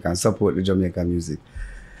in Jamaica and support the Jamaican music,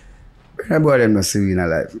 about them not see in a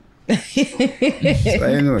life. So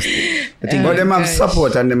you know, but them have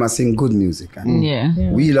support and them are sing good music. And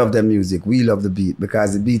we love the music, we love the beat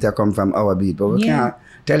because the beat come from our beat. But we can't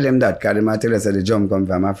tell them that because they might tell us that the drum come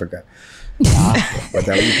from Africa. But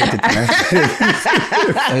I will put it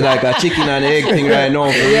It's like a chicken and egg thing right now.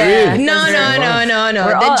 For real. No.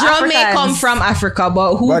 The drum may come from Africa,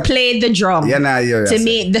 but who played the drum to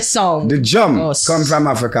make the song? The drum come from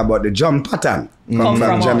Africa, but the drum pattern come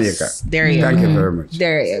from Jamaica. There you go. Thank you very much.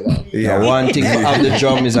 There you go. Yeah, one thing for have the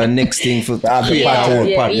drum is a next thing for have the pattern.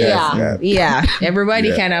 Yeah.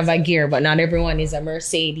 Everybody can have a gear, but not everyone is a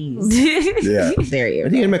Mercedes. Yeah. There you I go.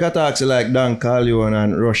 think you make a talk so like Dan Carleon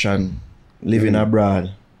and Russian living abroad.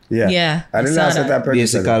 Yeah. I didn't ask that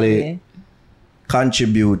basically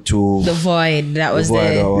contribute to The Void. That was the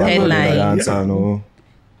headline.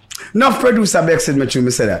 Enough producer back said me to me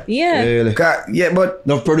say that. Yeah. But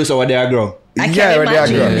enough producer what they are grow. I can't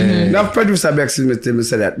imagine. Enough producer back said me to me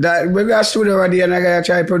say that. We got a studio over there and I got to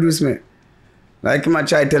try to produce me. Like him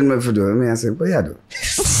try to tell me to do it. I say, but yeah, do.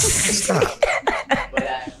 Stop.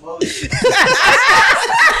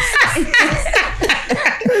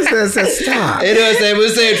 Stop. It was we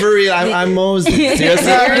say it for real. I'm Moses. Seriously.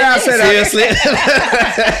 Seriously.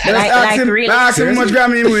 Ask him how much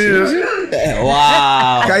Grammy he win.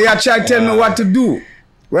 Wow. Because you try to tell me what to do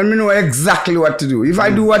when me know exactly what to do. If I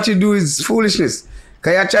do what you do, it's foolishness.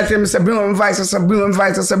 Because you try to tell me, say, bring on vice, bring on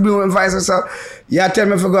vice, bring on vice. You tell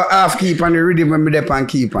me if I go half keep on the rhythm when me dip and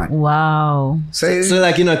keep on. Wow. So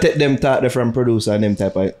like, you know, take them talk from producer and them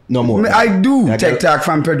type of, no more. I do take talk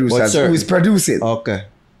from producers who is producing. Okay.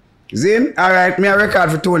 Zin, alright, me a record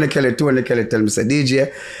for Tony Kelly. Tony Kelly tell me, say, DJ,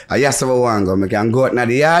 I just have a one go. I can go out in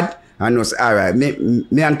the yard and know, say, alright, me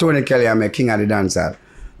and Tony Kelly are my king of the dancehall.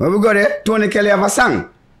 When we go there, Tony Kelly have a song.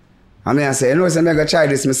 And me I say, you know, so I'm going to try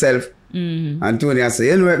this myself. And Tony I say,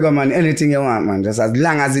 you know what, go man, anything you want, man, just as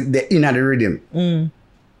long as it's the inner the rhythm.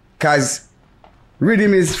 Because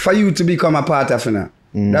rhythm is for you to become a part of it.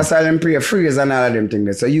 That's why them play phrase and all of them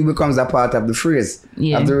things. So you becomes a part of the phrase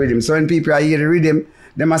of the rhythm. So when people hear the rhythm,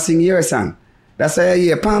 them a sing your song. That's why you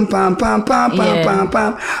hear pam pam pam pam pam pam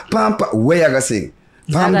pam pam pam. Where you gonna sing?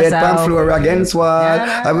 Pam bed, pam floor against wall.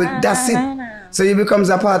 That's it. So it becomes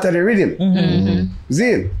a part of the rhythm.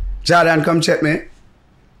 Zin, Jordan come check me.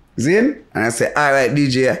 Zin, and I say, all right,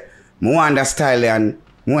 DJ, I want that style and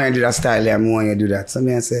I want you to do that style and I want you to do that. So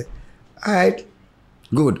me I say, all right,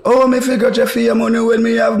 good. Oh, me figure you for your money when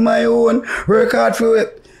me have my own. Work hard for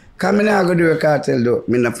it. Cause me not go do a cartel though.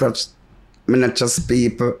 Me not trust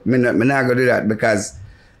people. Me not go do that because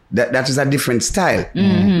that is a different style.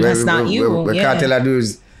 That's not you. What cartel I do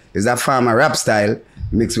is a farmer rap style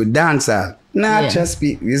mixed with dancehall. Not just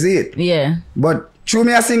people. You see it? Yeah. But through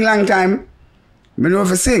me I sing long time, me know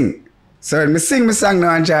if I sing. So when I sing my song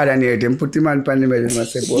now and Jordan hear it, and put him on the bed and I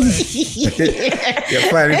say, boy, you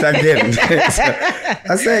find it again. So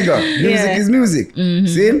I say, go, music is music.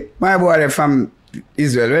 See? My boy from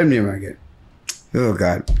Israel, what name again? Oh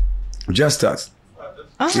God. Just Us.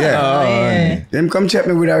 Yeah. Them come check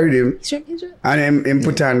me with a rhythm. And him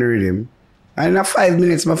put on the rhythm. And in 5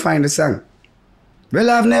 minutes I find the song. Well,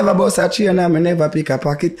 I've never bust a chain and I never pick a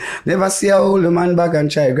pocket. Never see a hold the man bag and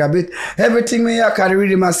try grab it. Everything me I carry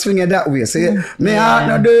rhythm and swing it that way. So me heart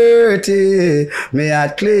not dirty, me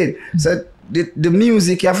heart clean. So the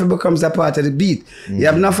music have to becomes a part of the beat. You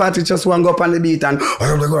have no fault to just one go up on the beat and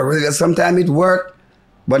sometimes it work,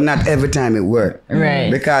 but not every time it work. Right.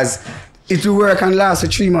 Because it will work and last for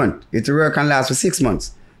 3 months. It will work and last for 6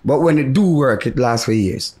 months. But when it do work, it lasts for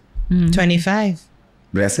years. 25.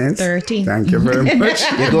 Blessings. 30. Thank you very much.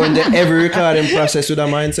 You go into every recording process with a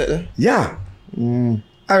mindset there? Yeah. All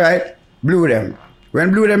right. Blue them.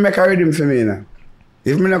 When Blue them make a rhythm for me now.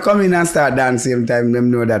 If me not come in and start dance same time,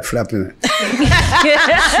 them know that flapping.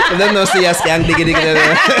 If them not see a skank diggy.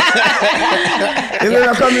 If they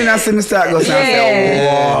not come in and see me start go and say,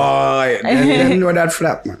 oh, them know that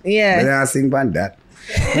flap, man. Yeah. But then I sing about that.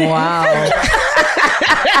 Wow.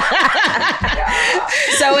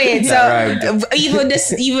 So wait, even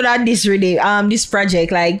at this rhythm, this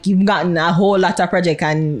project, like you've gotten a whole lot of project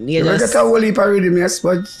and you just get a whole heap of rhythm, yes,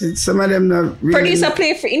 but some of them not really. Producer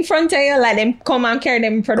play in front of you, like them come and carry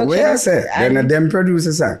them production. What I say? Then them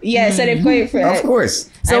produce song. Yeah, so they play for of course.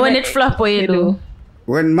 So when it flop, what you do?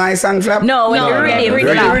 When my song flap? No, when the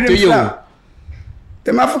rhythm flop. To you.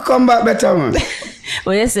 Them have to come back better, man.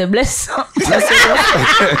 Well, you say bless. Yeah,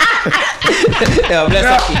 bless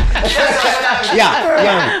up.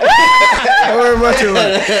 Yeah. Don't worry about you,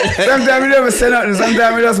 man. Sometimes we never say nothing,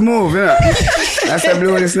 sometimes we just move, you know. That's the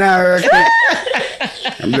Blue, it's not working.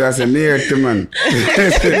 I'm just a mirror to man.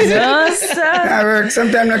 No, sir. I work.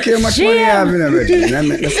 Sometimes I care much money I have, you know, but that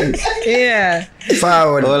makes no sense. Yeah.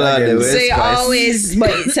 Forward. So you always,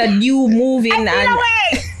 but so you moving and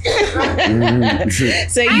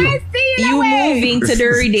so you moving to the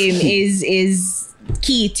rhythm is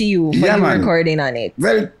key to you for you recording on it.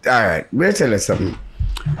 Well, all right. We'll tell you something.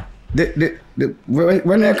 When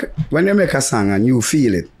you make a song and you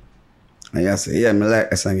feel it, and you say, yeah, I like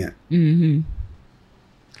the song, yeah.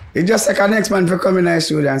 It's just like a next man for coming to the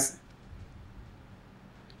studio and say,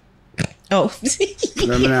 oh.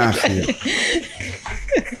 No, I'm not feel.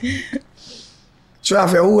 Show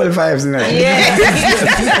off your whole vibes in it. Yeah.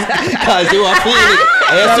 Because you are feeling it.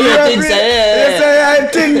 I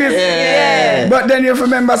think this. Yeah. But then you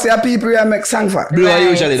remember, say, people you make song for. Blue are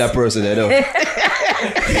usually that person, though.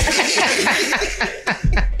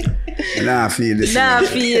 Nah, I feel this. Nah,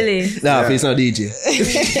 feel it. Nah, it's not DJ.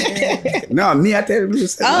 No, me I tell Blue.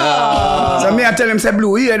 Say, so me I tell him, say,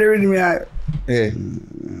 Blue, here the rhythm. Yeah.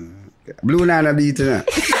 Blue not beat, you know.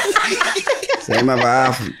 So him have a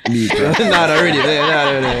half beat. Not already.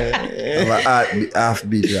 Have a half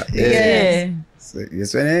beat. Yeah. So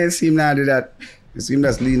yes, when you see him now do that, you see him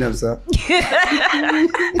just lean up, so. You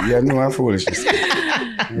have no foolishness.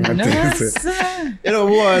 No, sir. You know,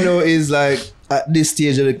 what I know is like, at this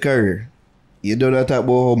stage of the career, you don't talk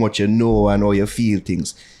about how much you know and how you feel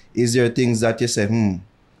things. Is there things that you say,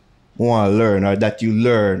 want to learn or that you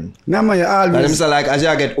learn? No, man, you always. And like, as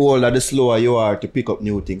you get older, the slower you are to pick up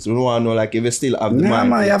new things. You don't want to know, like, if you still have the mind.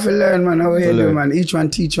 Man, you have to learn, man, how you do, man. Each one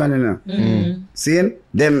teach one, you know. See?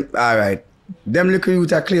 Them, all right. Them little youth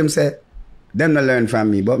that claim, say, them not learn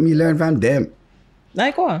from me, but me learn from them.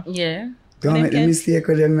 Like what? Yeah. Don't make the mistake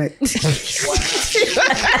with them, make.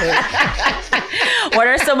 What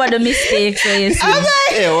are some of the mistakes that you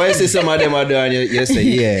see? Yeah, when you see some of them are doing, you say,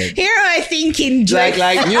 yeah. Here I thinking like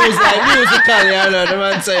musical, you know, the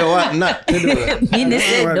man say what not to do. Me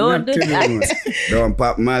say don't do that. Don't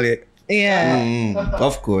pop Molly. Yeah.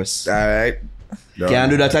 Of course. All right.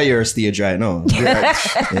 Can't do that at your stage right now.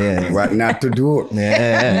 Yeah. What not to do.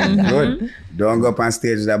 Yeah. Good. Don't go up on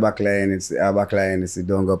stage with a backline. It's a backline. It's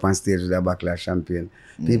don't go up on stage with a backline champagne.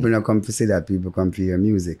 People don't come to see that. People come for your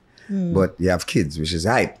music. But you have kids, which is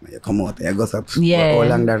hype. You come out, you go up. Yeah. How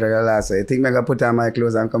long that will last? So you think I can put on my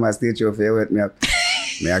clothes and come on stage show for you with me?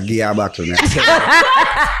 Me a give you a buckle.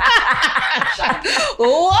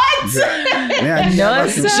 What? No,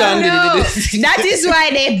 sir. No. That is why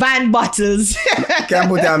they ban bottles. Can't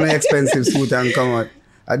put on my expensive suit and come out.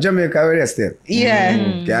 At Jamaica, we still.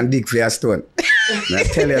 Yeah. Can't dig for a stone. I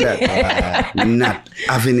tell you that. I'm not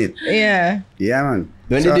having it. Yeah. Yeah, man.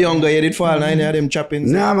 When did the younger you did fall? Any of them choppings?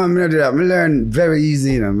 No, man, I do that. I learn very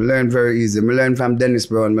easy, you know. I learn from Dennis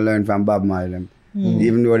Brown. I learn from Bob Marley.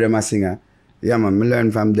 Even though they're a singer. Yeah, man, I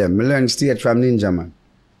learn from them. I learn stage from Ninja, man.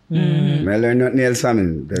 I learn nothing else from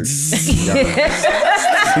him.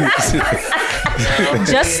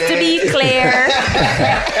 Just to be clear.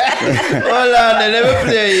 Hold on, they never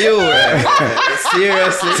play you.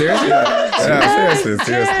 Seriously. Seriously.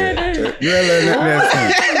 You learn nothing else from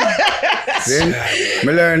him. See?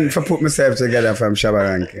 I learn to put myself together from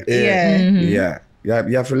Shabaranki. Yeah. Yeah.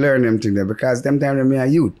 You have to learn them things there because them time when me a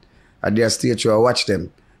youth. At their stage show, I watch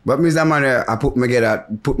them. But me as a man, I put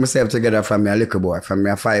myself together from me a little boy, from me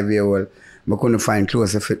a 5-year-old. I couldn't find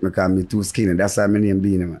clothes to fit me because I'm too skinny. That's why my name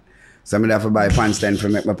Beenie Man. So I have to buy pants then to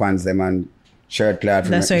make my pants them and shirt cloth.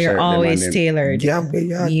 That's why you're always tailored. Yeah.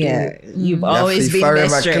 You've always been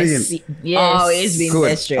best dressed. Yes. Always been Good.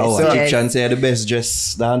 best dressed. Oh, So- Egyptian say the best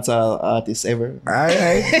dressed dancehall artist ever. Alright.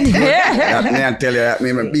 That me I tell you that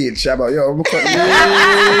me beat Shabba. Yo, I'm cutting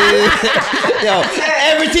Yo,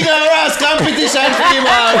 everything around competition for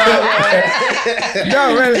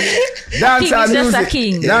No, well, dancehall King is just a music.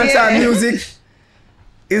 king. Dancehall music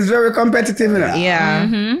is very competitive, you know. Yeah.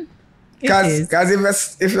 Because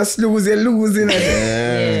if you lose, you lose, you know.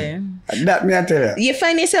 Yeah. That me I tell you. You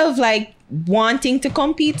find yourself like wanting to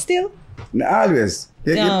compete still? No, always.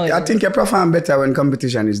 No. I think you perform better when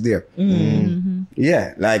competition is there.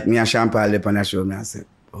 Yeah, like me and Sean Paul up on the show, me I said,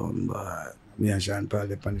 oh boy, me and Sean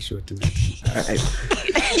Paul up on the show tonight.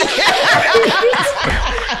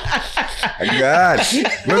 God.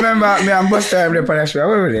 Remember me and Buster up on the show.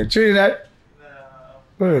 Where were they? Trinidad?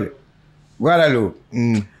 Where were they? Guadalupe.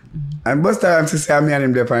 And Buster used to say me and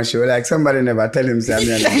him there on the show. Like somebody never tell him say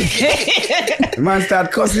me and him. The man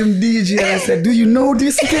started cussing DJ and I said, do you know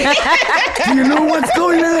this thing? Do you know what's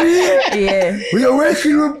going on here? Yeah. We are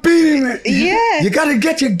working with Beenie Man. Yeah. You gotta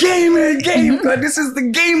get your game in the game because this is the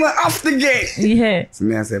game off the game. Yeah. So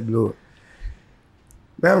me I said, blow.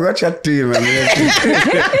 Man, I'm gonna chat to you, man.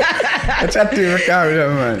 I chat to you,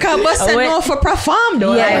 man. Cause Buster know for perform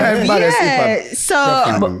though. Yeah. Like,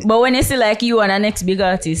 So But when you see like you and the next big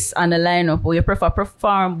artist on the lineup, will you prefer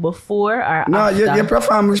perform before or No, after? you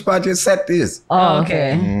perform which part your set is. Oh,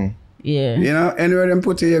 okay. Yeah. You know, anywhere them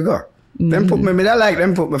put you go. Them put me, I like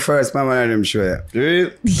them put me first, man, and them show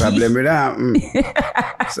you. Problem with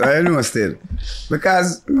that. So I know still.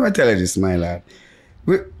 Because, I tell you this, my lad.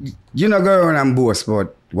 You know, go around and boast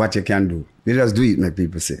about what you can do. You just do it, make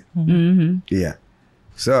people say. Yeah.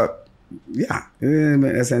 So, yeah. In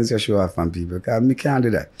a sense, you show off on people. Because me can't do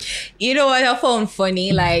that. you know what I found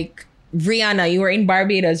funny? Like Rihanna, you were in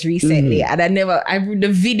Barbados recently, and I read the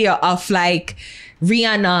video of like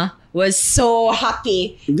Rihanna was so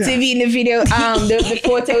happy to be in the video. The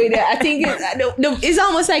photo with her. I think it's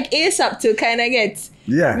almost like ASAP to kind of get.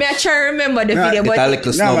 Yeah. Me I try to remember the video, but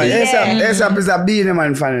No, man, ASAP is a Beenie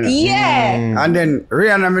Man fan. yeah, And then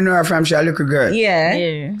Rihanna, me know her from she a little girl. yeah,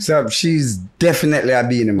 Yeah. So she's definitely a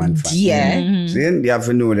Beenie Man fan. yeah. See, you have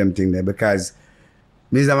to know them thing there because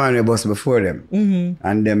me is the man who boss before them.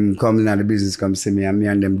 And them coming out of the business come see me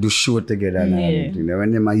and them do show together and all them thing there.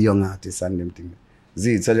 When them are young artists and them thing.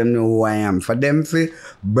 See, so them know who I am. For them to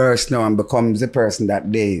burst now and become the person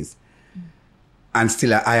that they is and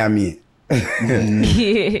still I am me.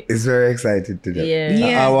 It's very excited to them.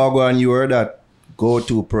 Yeah. I walk on you heard that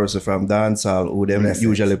go-to person from dancehall who them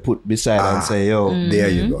usually put beside and say, yo, There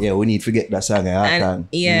you go. yeah, we need to get that song. And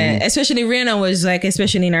especially Rihanna was like,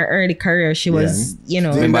 especially in her early career, she was, you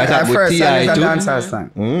know, Remember that with first song is a T.I. too? dancehall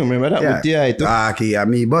song. Remember that with T.I. too? Okay,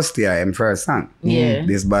 me bust T.I. him first song. Yeah.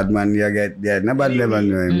 This bad man, nobody never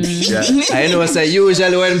know him. Yeah. I know, say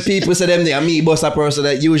usually when people say them, they are me boss a person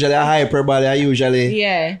that usually a hyperbole, I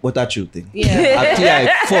usually what a true thing. Yeah. A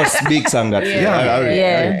T.I. first big song that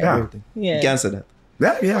Yeah. You can't say that.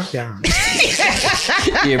 Yeah.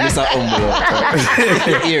 Here, Mr. Humble.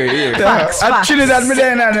 Here. At Trinidad, me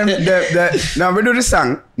there now. Now we do the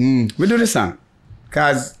song. We do the song.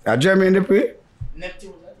 Cause Jeremy in the pre.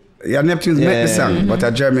 Yeah, Neptunes make the song,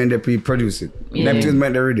 but Jeremy and Dupree produce it. Neptunes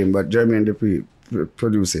make the rhythm, but Jeremy and Dupree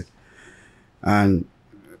produce it. And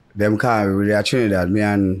them call me with Trinidad, me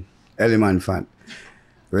and Ellie Man fan.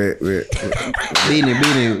 Beenie.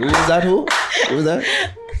 Who was that? Who was that?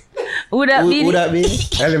 Who that be? Who that be?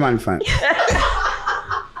 Ellie Man fan.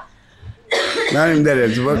 Now him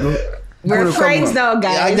dead. We're friends now,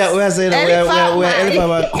 guys. Yeah, we're saying we're Elephant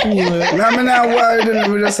Man cool. No, I'm not worried.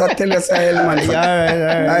 We just tell us Ellie Man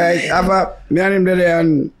fan. Alright. Me and him dead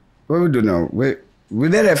and what we do now? We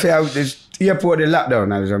did a fair the airport the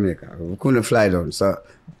lockdown in Jamaica. We couldn't fly down. So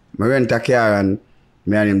I rent a car and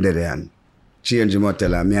me and him did it and change the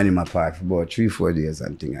motel and me and him apart for about 3-4 days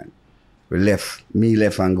and thing. And we left. Me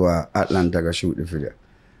left and go to Atlanta to shoot the video.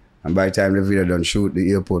 And by the time the video done shoot,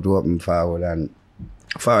 the airport open forward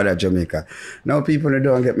at Jamaica. Now people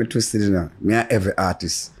don't get me twisted, you know. Me and every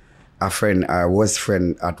artist, a friend or was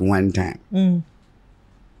friend at one time.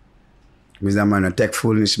 Me say, man, I take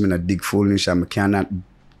foolish, me not dig foolish, and me don't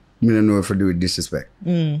know if I do with disrespect.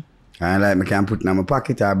 And like, me can put it in my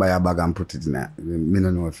pocket or buy a bag and put it in there. Me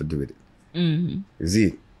don't know if I do with it. You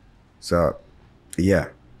see? So, yeah.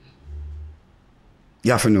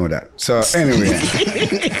 You have to know that. So, anyway.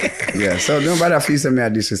 Yeah, so don't bother feel say me a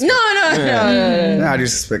disrespect. No. I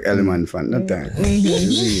disrespect Element fan, not time. I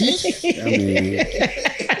mean,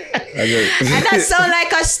 and that sound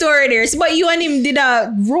like a story there. But you and him did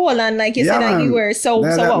a role and like you said that you were. So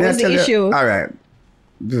what was the issue? Alright.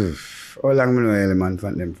 How long me know Element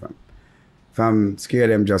fan them from? From scare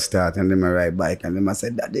them just start and them a ride bike and them I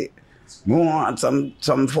said, Daddy, we want some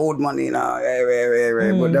food money now.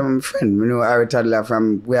 But them friend, you know, Harry Toddler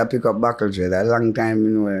from where I pick up buckle trade. A long time, you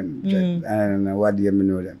know them. I don't know what year, you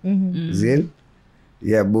know them. Zin?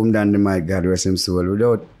 Yeah, Boom Down the Mic, God rest him soul.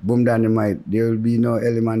 Without Boom Down the Mic, there will be no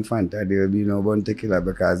Element Fanta, there will be no Bounty Killer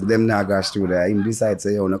because them not go through there. Him decide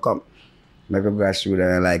say, yo, no come. Make a go through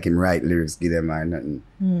there and like him write lyrics, give them or nothing.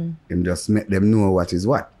 Him just make them know what is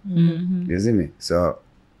what. You see me? So,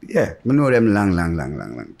 yeah, I know them long time.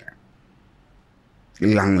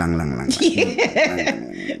 Long.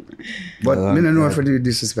 But I don't know if I do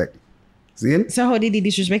disrespect. See? So how did he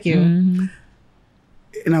disrespect you?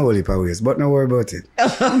 In a whole heap of ways, but don't worry about it.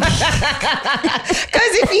 Because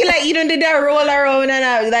you feel like you don't did that roll around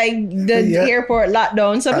and like the airport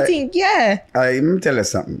lockdown. So I think, let me tell you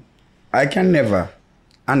something. I can never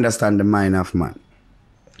understand the mind of man.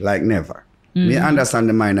 Like never. Me understand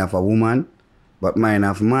the mind of a woman, but mind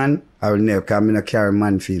of man, I will never, because I not carry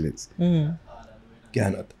man feelings.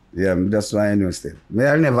 Cannot. Yeah, that's why I know still.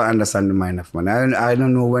 I'll never understand the mind of man. I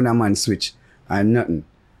don't know when a man switch. I'm nothing.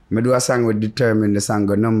 I do a song with determine the song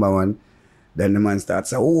go number 1. Then the man starts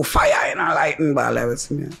say, oh, fire in a lightning ball. I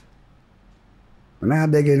was me. When I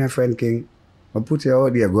beg in a friend king, I put you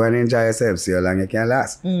out there, go and enjoy yourself, see how long you can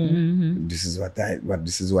last. This is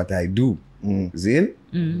what I do. See?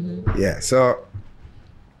 Yeah, so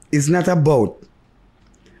it's not about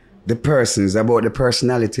the person, it's about the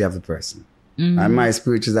personality of the person. And my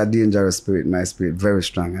spirit is a dangerous spirit. My spirit very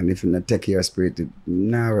strong. And if you not take care of spirit, it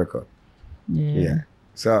not work out. Yeah.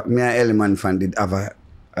 So me and Element fan did have a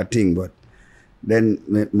thing, but then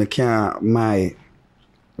me can't what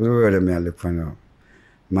word am I look for now?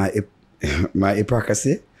 My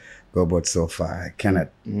hypocrisy go about so far. I cannot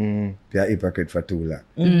be a hypocrite for too long.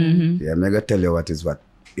 Yeah, I'm gonna tell you what is what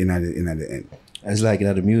in the end. It's like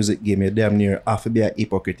in the music game, you damn near have to be a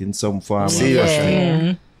hypocrite in some form.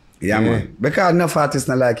 Seriously. Yeah, man. Because enough artists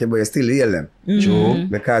not like you, but you still hear them. True.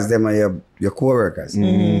 Because them are your co-workers.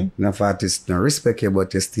 Enough artists don't respect you,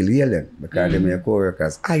 but you still hear them. Because them are your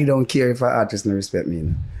co-workers. I don't care if an artist don't respect me.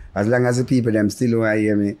 No. As long as the people them still want to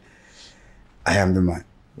hear me, I am the man.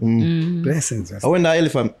 Blessings. I wonder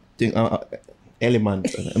elephant thing.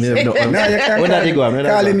 Element. I mean, no, you can't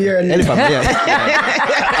call him here. Elephant,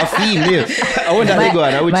 yeah. A female. I wonder they go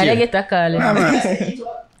on. But I get a call.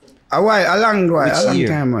 A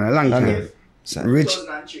long time. Rich.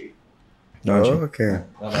 Oh, okay.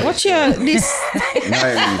 What's your this?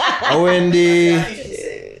 I went the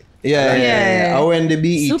I went the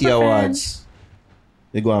BET Super Awards.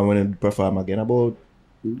 They go on when they perform again about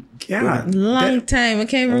long time. I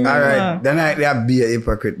can't remember. Alright, then I be a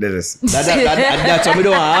hypocrite. That's what we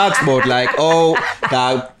don't ask about. Like,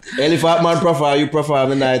 Elephant Man perform, you perform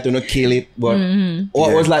the night to not kill it. But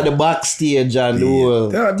what was like the backstage and the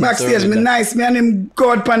whole backstage, me nice. Me and him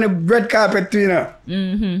go out on the red carpet, you know.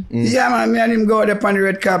 Yeah, man, me and him go out upon the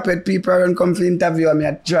red carpet. People run come for interview me.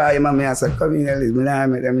 I try him and me I say, come in, Ellis. Me nah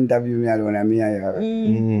make them interview me alone and me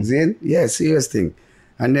and see? Yeah, serious thing.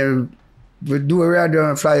 And then we do a radio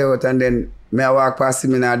and fly out and then me I walk past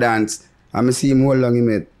him in a dance and me see him hold long him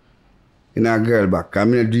head. in a girl back. I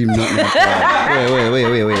mean, I dream nothing like that.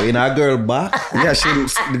 Wait. In a girl back? Yeah,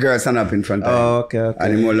 the girl stand up in front of him. Oh, okay.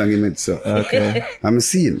 And he more long him so. Okay. I'm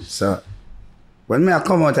seeing him. So when I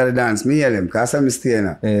come out of the dance, me yell him, because I'm staying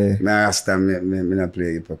up. I rasta, me not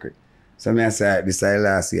play hypocrite. So I say, this is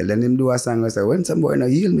last year. Then him do a song, I say, when some boy no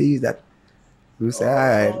heal me, use that. I say,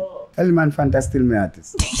 alright. Element Fanta still my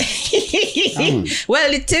artist. Well,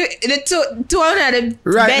 the two of the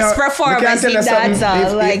best performers in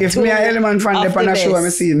dancehall. Like if me and Element Fanta on a show, I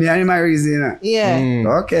see me and him are reason. Yeah.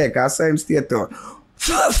 Okay, because I saw him stay too.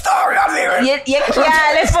 Story on there. You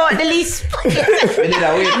can't lift out the least. I did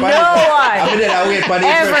a wait for the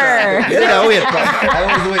Ever. I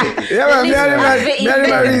was waiting. Yeah, man, me and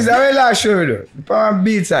him are reason. I will last show you. The power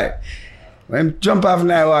beat side. When him jump off in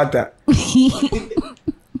the water.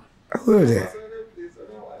 Who is that?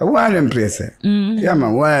 One of them places. Yeah,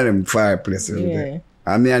 man, one of them fireplaces. Yeah.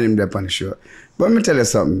 And me and him there on the show. But let me tell you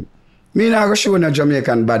something. Me not go show no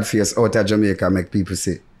Jamaican bad face out of Jamaica make people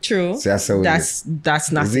say. True. So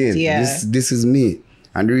that's not it. Yeah. This is me.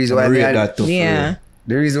 And the reason why me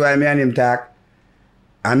and him talk,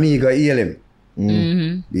 and me go heal him.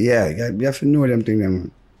 Yeah, you have to know them things,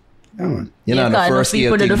 man. Yeah, man. You know, the first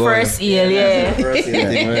year thing, the first year,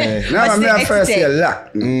 yeah. No, I'm not first year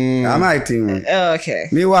lock. I might think, man. Okay.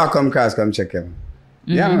 Me walk come class, come check him.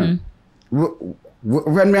 Yeah, man.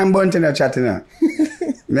 When me and Bunting chatting, me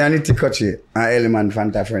and Nitty Kochi and Element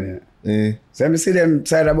Fanta friend. So I see them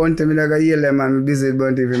side of Bunting, I go heal them and busy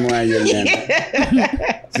Bunting if you want to heal them.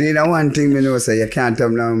 See, that one thing me know, say you can't tell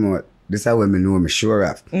me no more. This is how me know, me sure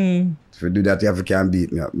of. If you do that, you can't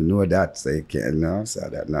beat me up. Me know that, so you can't know. So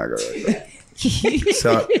that not go right.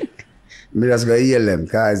 So, me just go heal them,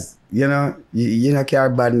 because, you know, you don't care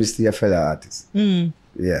badness to your fellow artists.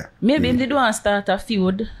 Yeah. Maybe if they don't start a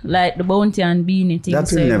feud, like the Bounty and Beenie thing.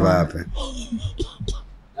 That will never happen.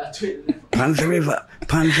 Panther River.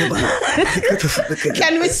 Can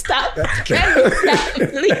we stop? Please?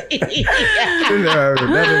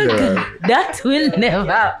 That will never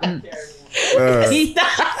happen.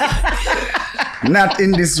 Not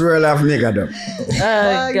in this world of Megadom.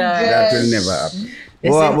 Oh, God. That will never happen.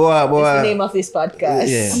 Boy. That's the name of this podcast.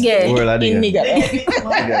 Yeah. In Megadom.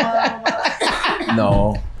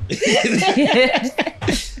 No.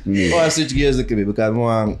 I switch gears a little bit because I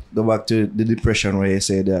want to go back to the depression where you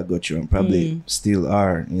said that I got you and probably still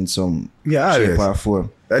are in some shape or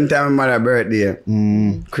form. Anytime my mother's birthday,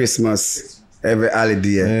 Christmas, every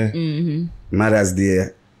holiday, Mother's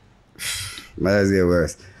Day. Mother's Day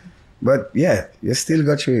worse. But yeah, you still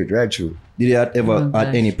got through it, right through. Did you ever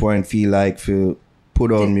at any point feel like to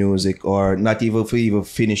put on music or not even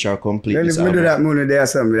finish or complete then this if we do album? that money there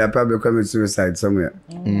somewhere, I probably commit suicide somewhere.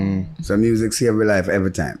 So music saved my life every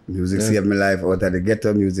time. Music saved my life out of the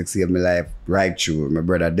ghetto. Music saved my life right through. My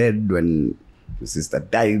brother dead, when my sister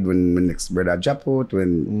died, when my next brother dropped out,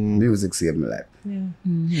 when music saved my life.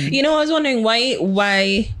 You know, I was wondering why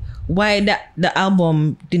the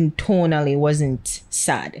album tonally wasn't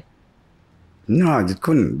sad. No, it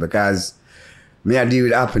couldn't, because me I deal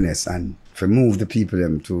with happiness and to move the people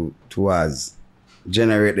them towards,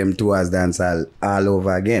 generate them towards dancehall all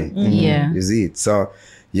over again. Yeah. You see it? So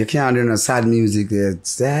you can't do no sad music.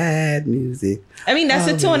 Sad music. I mean, that's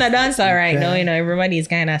the tone of dancehall right now. You know, everybody's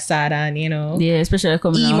kind of sad and, you know. Yeah, especially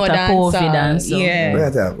coming emo out of COVID and so. Yeah.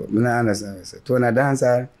 What I don't understand. Tone of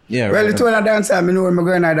dancehall. Yeah, well, right. the tone of dancehall, I know when I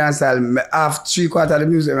go in a dancehall, half 3/4 of the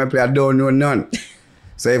music I play, I don't know none.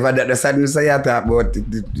 So if I the sadness I talk about,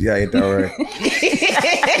 it's alright.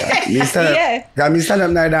 Me stand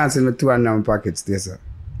up now dancing with 2 and 9 pockets there, sir.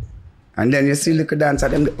 And then you see little dance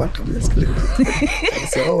at them, what come let's click.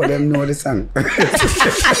 So them know the song.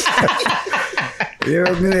 You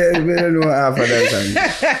don't know half of that song.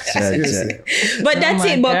 But that's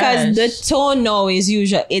it, because the tone now is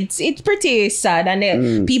usual. It's pretty sad, and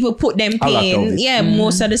then people put them pain. Yeah,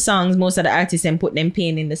 most of the songs, most of the artists, and put them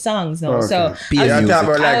pain in the songs now. Okay. So you talk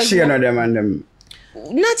about like Shane or them and them.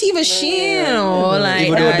 Not even Shane, like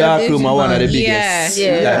even though Dark Room are one of the biggest.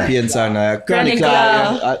 Yeah. Pain song. Chronic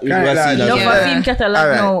Law. No for film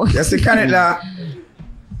catalog now. You see Chronic Law,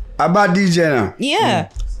 a bad DJ now. Yeah.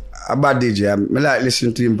 A bad DJ. I like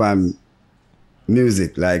listen to him on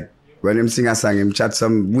music. Like when him sing a song, him chat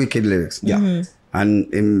some wicked lyrics. Yeah. And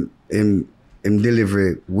him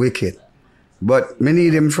deliver wicked. But me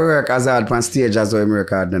need him for work as hard on stage as well him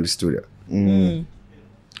record in the studio.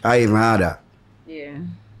 I even harder. Yeah.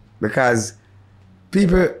 Because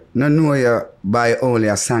people don't know you by only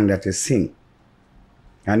a song that you sing.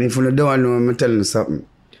 And if you don't know him, I'm telling you something.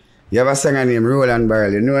 You have a singer named Roland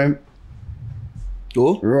Barrel, you know him?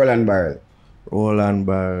 Who? Roland Barrel. Roland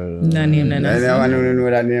Barrel. No name, no. Anyone know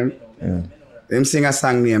that name? Him sing a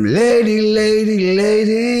song named Lady, Lady,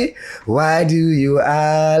 Lady, why do you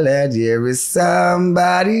holler? There is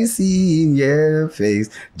somebody seeing your face.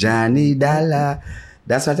 Johnny Dollar.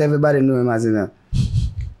 That's what everybody know him as, you know.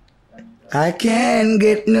 I can't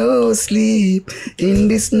get no sleep in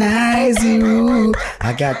this noisy room.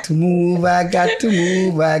 I got to move, I got to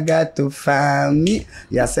move, I got to find me.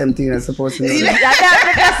 Yeah, same thing I'm supposed to know. Yeah,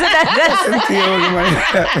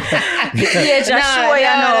 just show you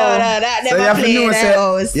know. So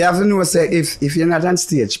you have to know, say, if you're not on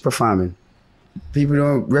stage performing, people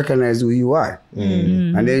don't recognize who you are.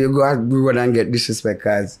 And then you go out and get disrespect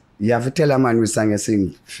because you have to tell a man which song you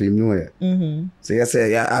sing for him know you. So you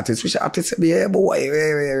say, yeah, artist, which artist say, yeah, boy,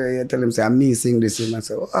 you tell him, say, I'm me sing this. And I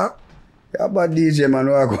say, oh, you're about DJ, man.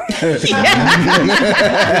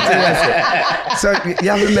 So you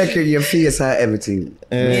have to make your face and everything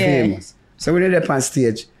famous. So when you're up on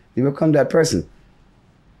stage, you become that person.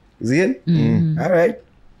 See it? All right.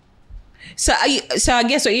 So I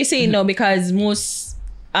guess what you're saying now, because most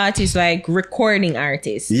artists like recording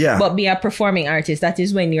artists, but be a performing artist, that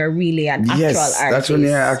is when you're really an actual artist. Yes, that's when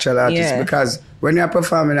you're an actual artist. Because when you're a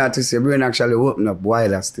performing artist, your brain actually open up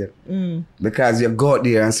wider still. Because you go out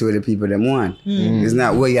there and see what the people them want. It's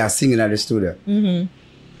not where you're singing at the studio. Them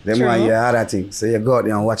want your other things. So you go out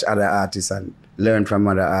there and watch other artists and learn from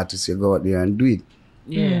other artists. You go out there and do it.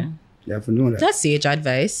 Yeah. You have to know that. That's sage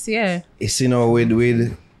advice, It's, you know,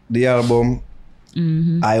 with the album,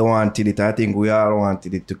 I wanted it. I think we all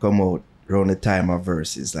wanted it to come out around the time of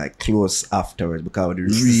verses, like close afterwards, because we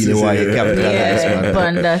really want to capitalize.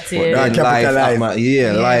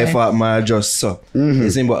 Life at my just so.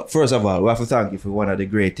 But first of all, we have to thank you for one of the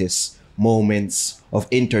greatest moments of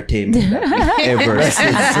entertainment that we ever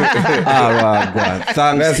seen.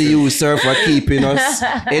 Thanks to you, sir, for keeping us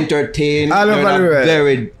entertained during a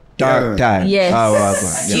very dark time.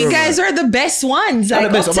 Yes. You guys are the best ones.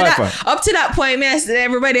 Like, up to that point,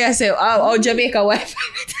 everybody I say, oh, Jamaica Wi-Fi.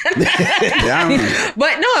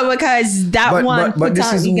 But no, because but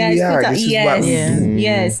this is who we are. This is what we do.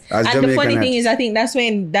 Yes. And the funny thing is, I think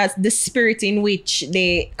that's the spirit in which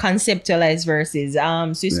they conceptualize verses.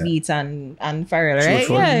 Swiss Beats and Pharrell, right?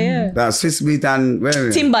 Yeah. That's Swiss Beat and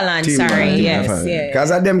Timbaland. Sorry, yes.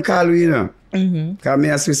 Because of them call we, you know. Because me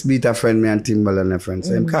a Swiss Beat a friend, me and Timbaland a friend.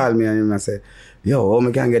 So him call me and him and say, yo, how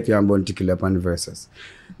me can get you on Bounty Killer up on the verses?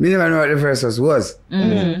 Me never know what the verses was.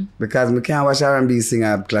 Because me can't watch R&B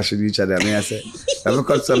singer clash with each other. Me I say, I have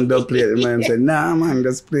cut some dub plate. Me I say, nah man,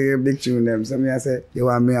 just play a big tune them. So me I say, you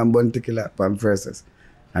want me on Bounty Killer up on verses?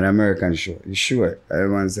 An American show. You sure? I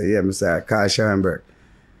want to say, yeah, me say, call Sharonberg.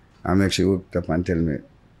 I make sure hooked up and tell me.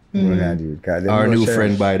 Our new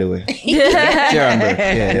friend, by the way. Sharonberg.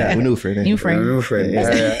 Yeah, new friend. New friend.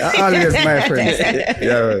 Always my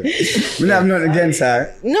friend. We have nothing against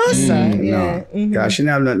her. No, sir. No. Because she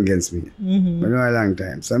have nothing against me. We know a long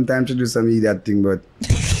time. Sometimes she do some idiot thing, but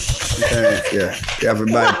you have to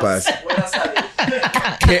bypass.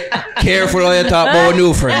 Careful how you talk about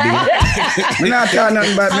new friend. I'm not talking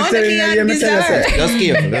nothing about me telling you. Just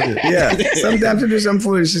careful. Yeah. Sometimes you do some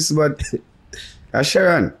foolishness, but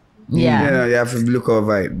Sharon. Yeah. You know, you have to look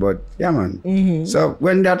over it. But yeah, man. So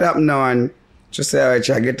when that happen now and just say, all right,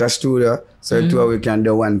 I get a studio so two we can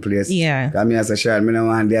do one place. Yeah. Because me as a Sharon, I don't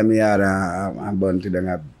want to me and Bounty down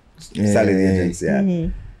a selling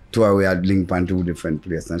agency. Two we had linked on two different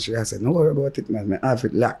places. And she said, no worry about it, man. I have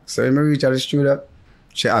it locked. So when I reach out the studio,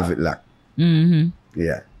 she have it locked.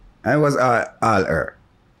 Yeah. And it was all her.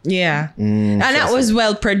 Yeah. And that was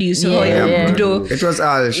well produced. It was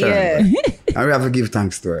all Sharon. And we have to give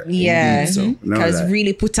thanks to her. Yeah. Because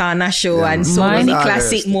really put on a show and so many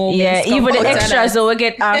classic moments. Yeah, even the extras that we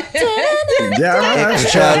get up.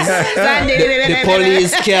 The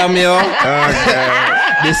police cameo.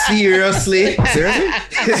 Seriously?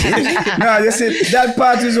 No, you see, that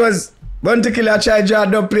part was Bounty Killer try to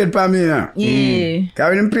dub plate for me now.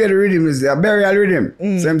 Because when he play the rhythm, it's a burial rhythm.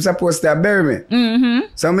 So I'm supposed to bury me.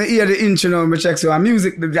 So I hear the inch, you know, I check so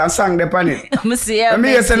music, the song they on it. I hear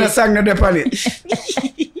the song they on it.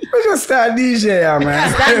 We just start DJ,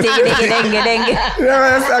 man. Start ding.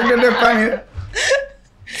 Yeah, the song they on it.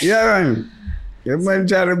 Yeah, man. You might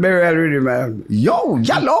try to bury that rhythm, man. Yo,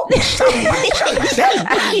 yellow.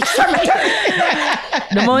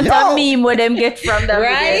 The amount of meme where them get from that.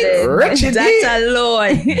 Right? Richard That's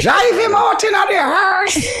alone. Drive him out in the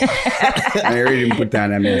hearse. I really put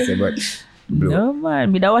on a message, but no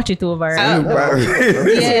man, we don't watch it over.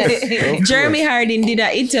 Yes. Jeremy Harding did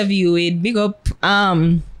an interview with Big Up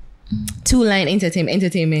Two Line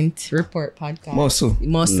Entertainment Report podcast.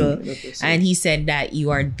 Muscle. And he said that you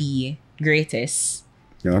are the greatest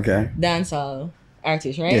okay. dancehall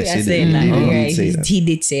artist, right? Yes, I said that. Right? He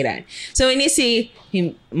did say that. So when you say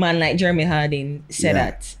him, man like Jeremy Harding said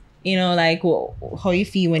that, you know, like how you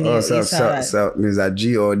feel when you saw that? So means a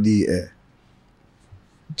G-O-D-A.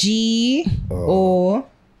 G-O-A.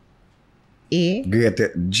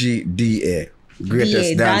 Greatest G-D-A.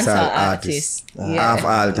 Greatest dancehall artist of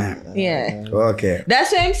all time. Yeah. Okay.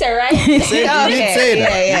 That's what I'm saying, right? Say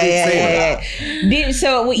that. Yeah.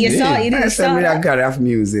 So what you saw, you didn't saw I that? got off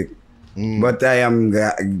music, but I am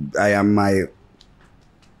my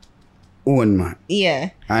own man. Yeah.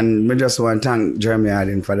 And I just want to thank Jeremy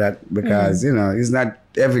Harding for that because, you know, it's not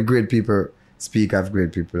every great people speak of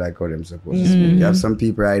great people like how them supposed to speak. You have some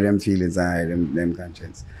people hide them feelings and hide them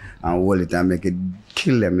conscience and hold it and make it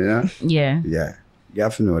kill them, you know? Yeah. Yeah. You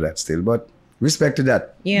have to know that still. But respect to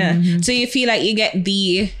that. Yeah. So you feel like you get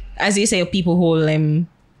as you say, people hold them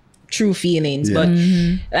true feelings, but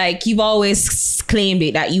like you've always claimed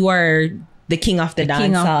it that you are the king of the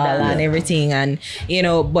dancehall and everything, and you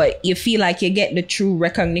know, but you feel like you get the true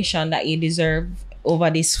recognition that you deserve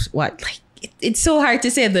over this it's so hard to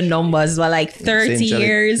say the numbers, but like 30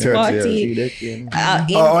 years, 40.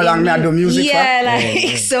 How long I do music for?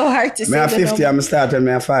 Yeah, so hard to say. Me at 50, I'm starting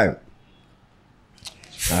me at 5.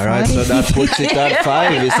 All right, so that puts it at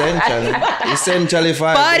 5, essentially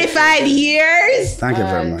 5. 45 years? Thank you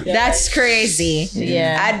very much. That's crazy.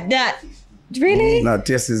 Yeah. Really? No,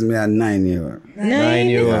 this is me at 9 years. 9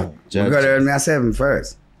 years. We got to me at 7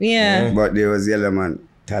 first. Yeah. But there was Yellow Man.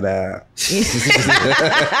 Ta-da.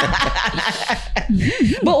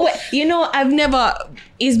 But you know, I've never.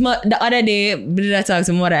 The other day, I talked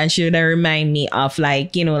to mother and she would remind me of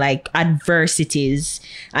like, you know, like adversities.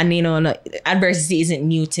 And, you know, adversity isn't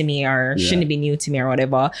new to me or shouldn't be new to me or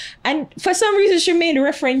whatever. And for some reason, she made a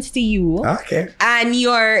reference to you. Okay. And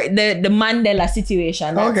the Mandela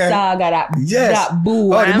situation. That saga, that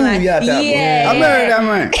boo. Oh, and the boo, like, yeah. I married that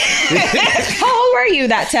man. How old were you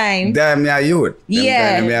that time? Damn, me a youth.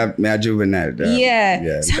 Yeah. Me a juvenile.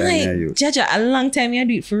 Yeah. So I'm like, Jaja, a long time you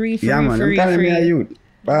do it for real, for real. I'm telling me a youth.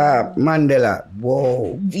 Mandela,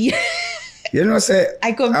 whoa. Yeah. You know,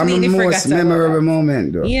 I completely I'm a forgot most memorable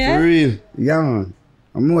moment, though. Yeah. For real. Yeah, man.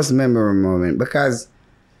 A most memorable moment because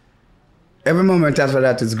every moment after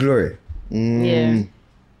that is glory. Yeah.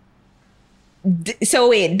 So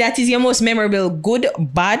wait, that is your most memorable, good,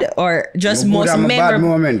 bad, or just most memorable? Bad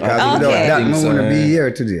moment. Because without that, I want to be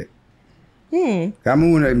here today. Maybe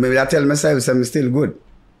I tell myself I'm still good.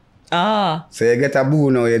 So you get a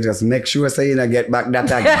boo now, you just make sure so you don't get back that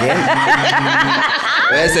again.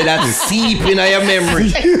 I say that's seep in your memory.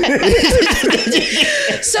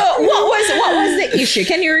 So what was the issue?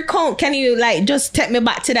 Can you recall? Can you like just take me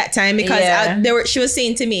back to that time? Because she was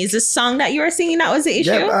saying to me, is the song that you were singing that was the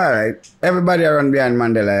issue? Yeah, all right. Everybody around behind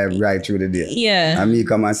Mandela right through the day. Yeah. And me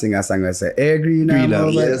come and sing a song and say, hey, green,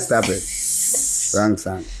 yes. Stop it. Wrong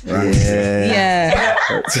song. Yeah.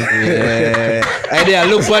 Idea,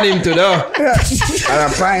 look for him to know. And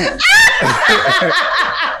I'm fine.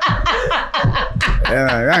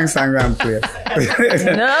 Wrong song, wrong place.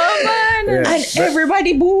 No, man. And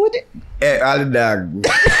everybody booed. Hey, all the dog.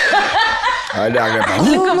 All the dog.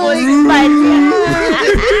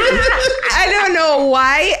 I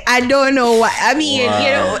don't know why. I mean, you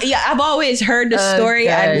know, I've always heard the story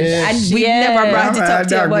and we've never brought it up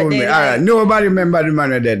to you. But then, all right. Nobody remember the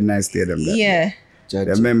man who dead in I stayed them. Yeah. They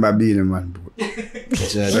remember Beenie Man.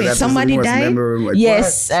 Wait, somebody died?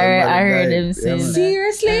 Yes, I heard him say that.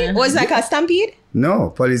 Seriously? Was it like a stampede? No,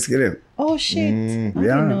 police killed him. Oh shit. I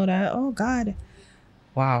didn't know that. Oh God.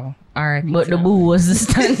 Wow. Alright. But the boo was the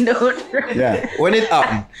standout. Yeah. When it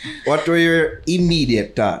happened, what were your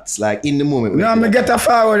immediate thoughts? Like in the moment? No, I'm get a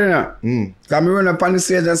forward, you know. Come run up on the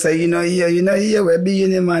stage and say, you know, here, we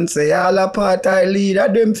Beenie Man say, all apart I lead,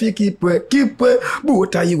 and them fi keep way.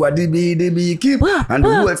 Both of you are the be, keep. And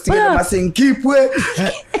the whole stage them a sing, keep way.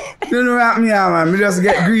 You know what me, man? Me just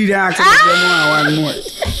get greedy and actually one more.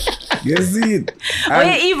 You see it? Oh,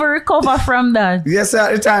 you even recover from that? Yes,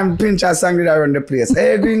 at the time, Pincher sang it around the place.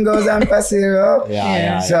 Hey, gringos and Paseo.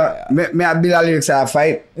 So, me I build a lyrics I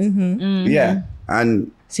fight. Yeah.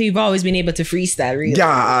 And so you've always been able to freestyle, really?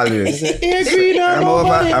 yeah, always. I'm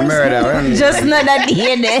over a murder. Just not that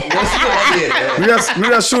day there. Me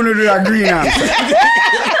just soon do a green answer.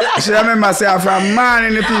 Should I remember say I'm from man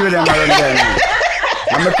in the people them around there.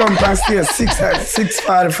 I'm a come and stay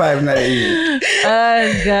 6:45 now.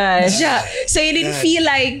 Oh gosh. Yeah. So you didn't feel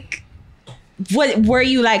like were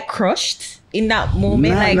you like crushed in that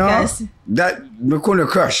moment? That we couldn't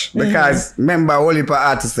crush because remember all the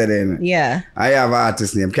artists there. Yeah. I have an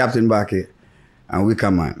artist named Captain Baki and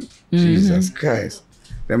Wicker Man. Jesus Christ.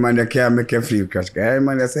 The man that can't make you feel crash. The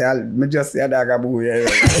man that say, me just see a dog a boo here.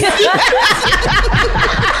 Just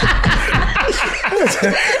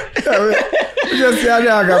see a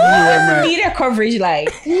dog a boo here, man. Media coverage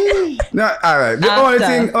like. No, alright. The only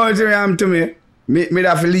thing to me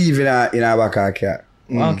have to leave in a back of a car.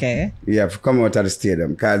 Okay. Yeah, come out of the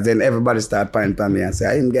stadium. Because then everybody start pointing at me and say,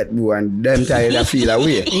 I didn't get boo and them tired I feel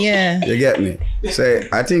away. Yeah. You get me? So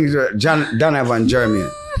I think Donovan Jeremy.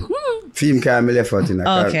 Film car me left out in a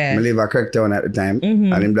car. Okay. I live at Kirktown at the time.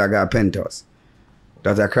 And him black got a penthouse.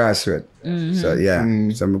 That's a crossroad. So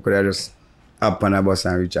yeah. So I could have just up on a bus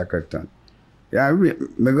and reach a Kirktown. Yeah, me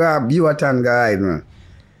go a Beaverton guy, man.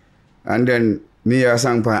 And then me hear a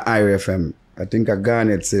song from IRFM. I think a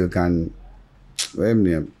Garnet Silk and what him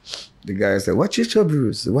name? The guy said, watch your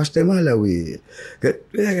troubles, wash them all away.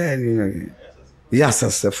 Yes,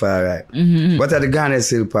 Safari. But at the Garnet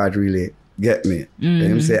Silk part really get me. And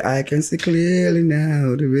him say, I can see clearly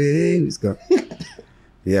now the rain is gone.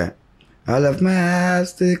 Yeah. All of my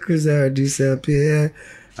obstacles are disappear.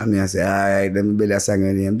 I mean, I say, alright, them build a song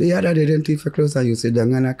in him. The other day, them teeth for close and you sit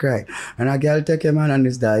down and I cry. And a girl take a man and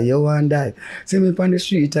this die, you want die. See me on the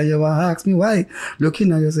street and you want ask me why.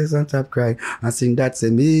 Looking at you say some top cry. And sing that say,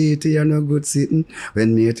 me, you no good sitting.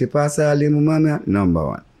 When me to pass all him, mama, number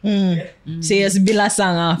one. So you just build a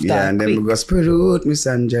song after. Yeah, and then we go spread out, Miss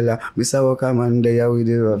Angela. Miss Walker man there with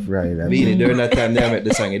the rough rider. Beenie, during that time they met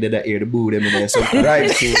the song, he did that hear the boo them in there. So right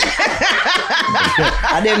soon.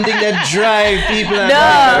 I didn't think that drive people and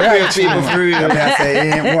Right, people for real. I say,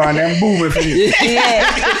 ain't one them booming for you.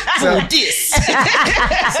 So this.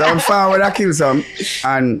 So I'm forward I kill some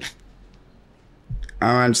and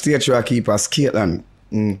I'm stage show I keep a Scotland.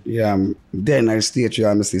 Yeah, then I stage show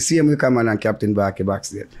I see me come on and Captain Barker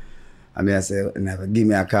backstage. I mean I say, never give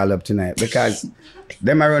me a call up tonight because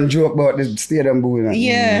them I run joke about the stadium boo.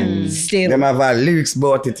 Yeah, still. Them have a lyrics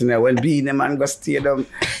about it tonight when Beenie Man go stadium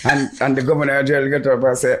and the governor general get up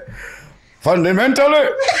and say, fundamentally,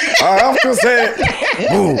 I have to say,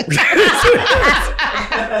 boo.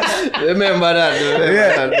 Remember that, dude.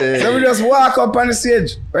 Yeah. So we just walk up on the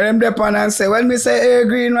stage when them there on and say, when me say, hey,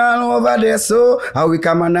 green man over there, so how we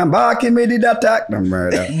come on and back him, me did attack the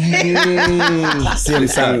murder. Same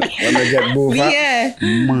song when we get boo. Yeah.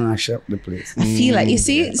 Mash up the place. I feel like, you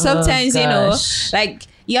see, sometimes, you know, like,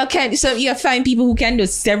 you find people who can do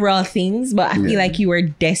several things, but I feel like you were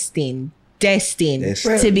destined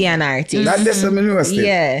to be an artist. That's what I know still.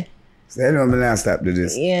 Yeah. So I know me not stop to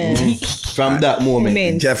this. Yeah. From that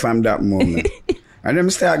moment. Yeah, from that moment. And then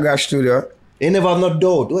start go studio. You never have no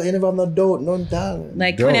doubt. You never have no doubt. None time.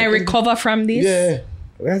 Like when I recover from this. Yeah.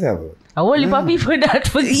 What's that? I only for people that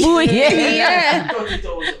for boo, yeah.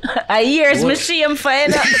 A year's my shame for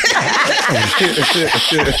it.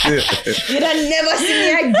 You don't never see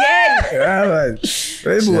me again. Yeah, man.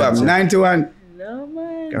 Where you am? 91. No,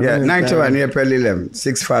 man. Yeah, 91 April 11,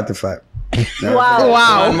 6:45.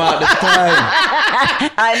 Wow. Man, at the time.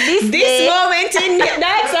 At This moment in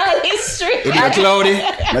dancehall history. It was cloudy.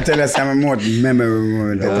 I tell you some more memory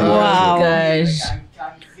moment. Wow. Gosh.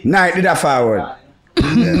 Night did I forward.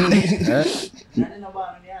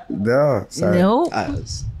 No, sorry. No.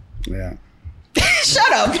 Yeah.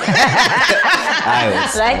 Shut up.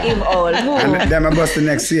 Like him all. And then I bust the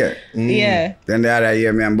next year. Yeah. Then the other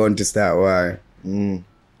year, me I'm born to start why. And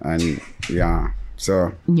yeah.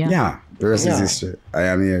 So yeah. The rest is history. I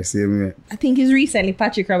am here. See me. I think it's recently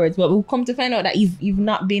Patrick Roberts, but we'll come to find out that you've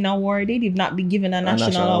not been awarded, you've not been given a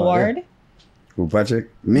national award. Yeah. Who,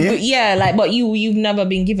 Patrick? Me? Yeah, like, but you've never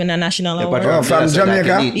been given a national award. Oh, from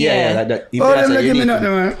Jamaica? Yeah, like that. Oh, them not give me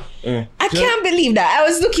nothing, man. I can't believe that. I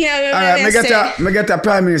was looking at it. Alright, me get a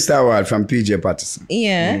Prime Minister award from PJ Patterson.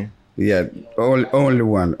 Yeah. Yeah, only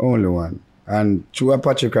one. And through a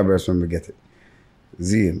Patrick Roberts when we get it.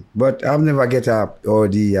 Zine. But I've never get a OD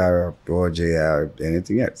or a OJ or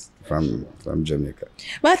anything else from Jamaica.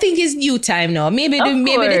 But I think it's new time now. Maybe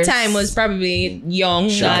the time was probably young.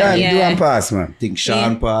 Can't do and pass, man. I think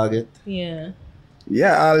Sean Paul get. Yeah.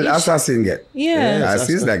 Yeah, all assassin get. Yeah.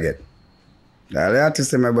 Assassin that get. All the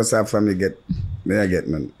artists in my bus have family get. I get,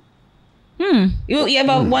 man. You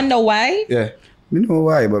ever wonder why? Yeah. Me know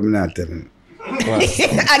why, but me not telling.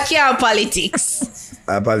 I can't politics.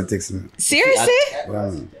 Politics, man. Seriously?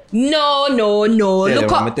 Yeah. No.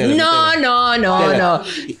 Look how no.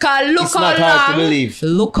 Cause look It's how not hard to long. believe.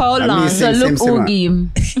 Look how I long. mean, So look Sim, who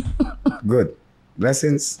game. Good.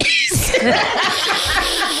 Blessings.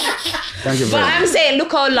 Thank you But very much. I'm saying,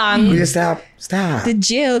 look how long Will you stop? the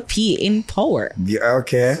JLP in power. Yeah,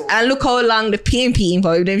 okay. And look how long the PNP in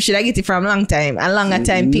power. Them should I get it from a long time? A longer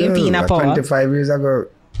time PNP in a power. 25 years ago,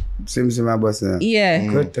 Simma boss. Yeah.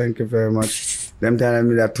 Good, thank you very much. Them time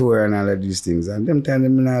me that tour and all of these things. And them time me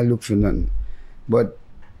not look for nothing. But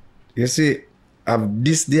you see, of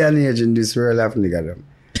this day and age in this world of nigga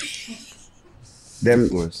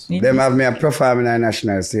them have me a perform in a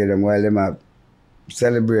national stadium while them a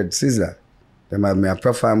celebrate Sizzler. Them have me a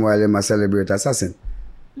perform while them a celebrate Assassin.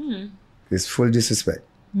 It's full disrespect.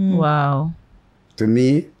 Wow. To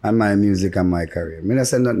me and my music and my career. Me not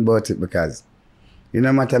say nothing about it because you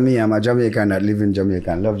know matter me, I'm a Jamaican that live in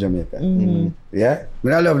Jamaica and love Jamaica. Yeah?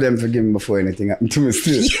 I love them for giving me before anything happened to me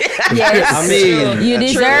still. Yes. I mean, you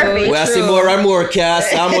deserve it. We are seeing more and more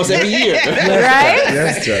cast almost every year. Right?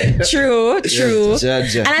 Yes, sir. True.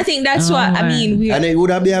 Yes, And I think that's what I mean. and it would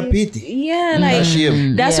have been a pity. Yeah, like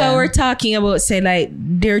shame. that's Yeah. why we're talking about. Say like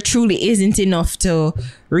there truly isn't enough to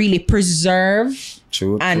really preserve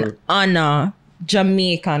True. and honor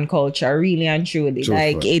Jamaican culture, really and truly. True,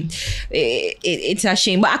 like it's a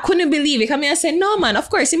shame. But I couldn't believe it. Come here and say, no man, of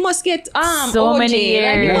course he must get So OJ. many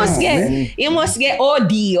years. Like, he must get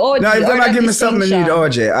OD. Now if order they give me something I need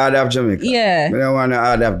distinction. OJ, I'd have Jamaica. Yeah. I don't want to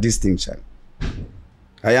add have distinction.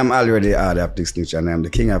 I am already out of distinction. I am the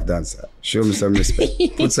king of dancer. Show me some respect.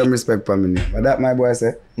 Put some respect for me. But that my boy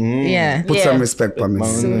say. Yeah. Put some respect for me.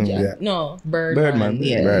 Yeah. No, Birdman.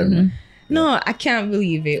 Yeah. Birdman. No, I can't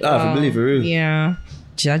believe it. I believe it, really. Yeah.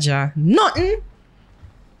 Jaja. Nothing.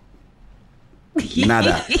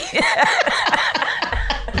 Nada.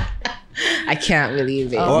 I can't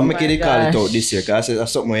believe it. I want my to call it gosh. out this year because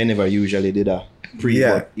that's something I never usually did. Yeah.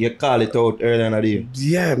 But you call it out earlier in the day.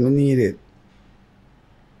 Yeah, me need it.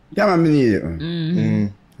 Yeah, man, me need it.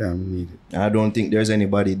 Man. Yeah, me need it. I don't think there's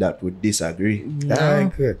anybody that would disagree. Yeah,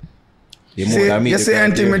 good. The more that meet You the see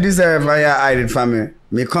anything criteria. me deserve and you hide it from me.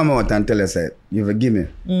 Me come out and tell you say, you forgive me.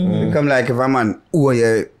 You come like if a man owe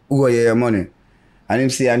you your money. And him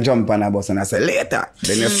see and jump on a bus and I say, later.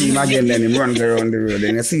 Then you see him again, then him runs around the road.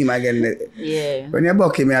 Then you see him again. Yeah. When you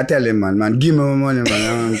buck him, I tell him, man, give me my money, man.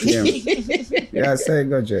 I want to him. Yeah, say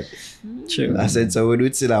good, Jay. True. I said, so we do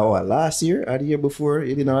it still last year or the year before,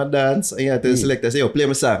 you didn't have a dance, and you had to select, I say, play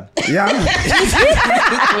my song. Yeah.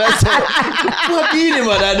 What Beenie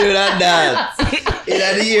Man I do that dance?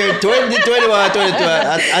 In the year 2021, 22,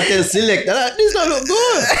 I tell select, this don't look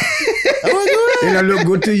good. It don't look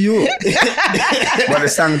good to you. But the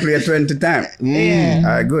song play 20 times. Yeah.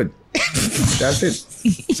 Alright, good. That's it.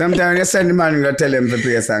 Sometimes you send the man and you tell him to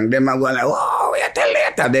play a song. Then man go like, whoa, you tell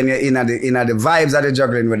later. Then you're in the vibes of the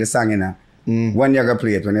juggling with the song in. When you go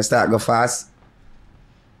play it, when you start go fast,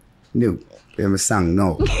 no, play my song,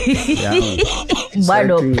 no. Yeah.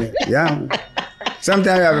 Bad up. Yeah.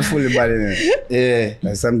 Sometimes you have a fully body in it. Yeah.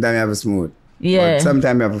 Like sometimes you have a smooth. Yeah. But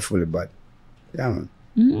sometimes you have a fully body. Yeah,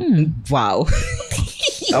 man. Wow.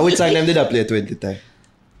 And which song them did I play 20 times?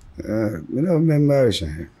 I don't remember which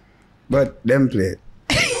one. But them play it.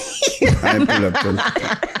 And I pull up 20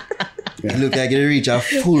 times. It look like you reach a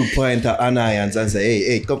full point of annoyance and say,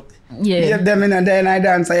 hey, come. Yeah. Give them in and then I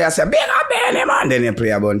dance and you say, big up Beenie Man. Then you play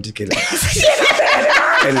a Bounty Killer. Big up Beenie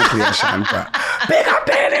Man. Then you play a Shampa. Big up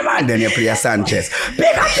Beenie Man. Then you play a Sanchez.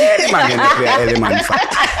 Big up Beenie Man. Then you play a Element Fat.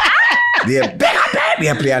 Then big up Beenie.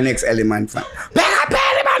 You play a next Element Fat. Big up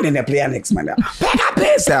Beenie Man. Then you play a next man. Big up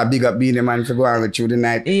Beenie. Say, big up Beenie Man for going with you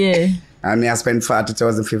tonight. Yeah. And me I spend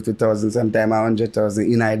 40,000, 50,000, sometimes 100,000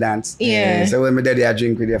 in I dance. Yeah. So when me daddy I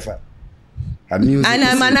drink with you for. Music. And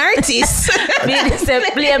I'm an artist. Me say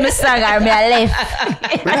play my song or me a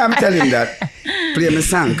left. When I'm telling that, play my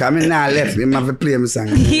song, because I'm not left, I'm have to play my song.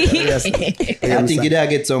 Yes, I think you dare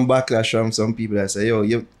get some backlash from some people that say, yo,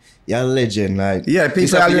 you're a legend. Like, Yeah, people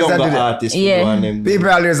it's like a always younger do that. artist. Yeah. Yeah. Them, People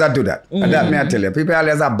always do that. And that me I tell you. People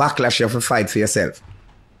always have backlash you have to fight for yourself.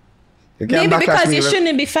 You can't Maybe backlash because me you with-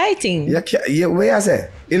 shouldn't be fighting. You can't, where I say?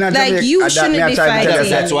 In a Like, Jamaica, you that shouldn't me I be try to tell fighting. you.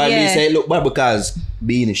 That's why we Yeah. say, look, but because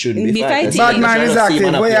Beenie shouldn't be fighting. Bad man is active. See,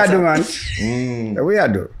 What you do, man? Mm. What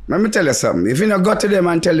you do? Let me tell you something. If you not go to them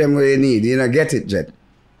and tell them what you need, you not get it, Jet.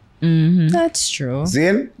 That's true.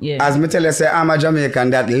 See? Yeah. As me tell you, say, I'm a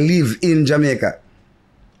Jamaican that live in Jamaica.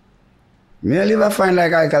 Me I live a fine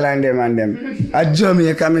like Alkaline them and them. A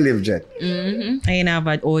Jamaica me live, Jet. I ain't have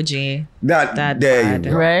an OJ. That That there bad.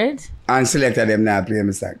 you go. Right? And selected them now play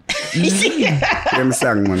me song. Play me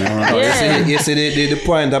song, man. Yeah. You see the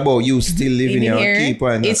point about you still living Even here, here, key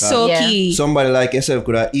point. it's because so Yeah. key. somebody like yourself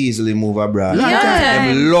could have easily moved abroad. Long time.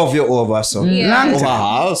 Them love you over so. Yeah. Over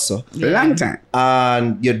also. Long time.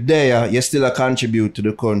 And you're there, you still a contribute to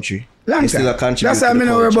the country. Long You still a time. contribute That's to why the I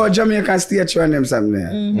know culture. about Jamaican state show and them something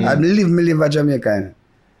there. I live a Jamaica. You know.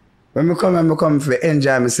 When I come for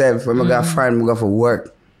enjoy myself. When I go find, I go for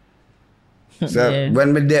work. So Yeah.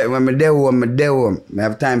 when me there home, I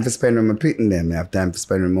have time to spend with my picking them. I have time to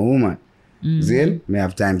spend with my woman. See? Me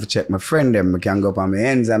have time to check my friend them. I can go up on my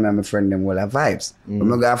ends and my friend them will have vibes.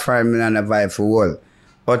 But I got 5 million a vibe for all.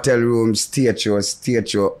 Hotel room, stage show,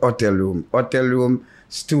 hotel room,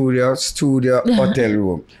 studio, hotel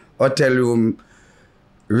room,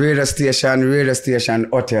 radio station,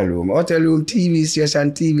 hotel room, TV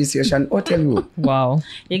station, hotel room. Wow.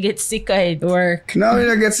 You get sick of it. Work. No, I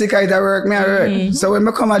don't get sick of it at work, me I work. So when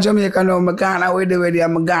I come to Jamaica now, I'm gone away the way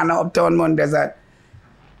I'm gone uptown Mondays.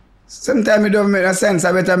 Sometimes it don't make no sense.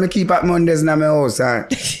 I better me keep at Mondays in my house and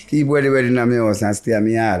keep wedding in my house and stay at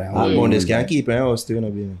my yard. Mondays can't keep in my house too,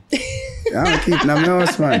 baby. I don't keep in my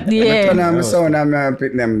house, man. Yeah. I turn on my sound and I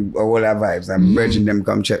pick them all the vibes and virgin them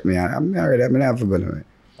come check me out. I'm married, I'm not forgetting.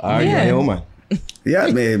 Are you a woman? Yeah,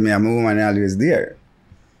 me, I'm a woman always there.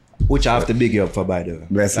 Which I have to big you up for, by the way.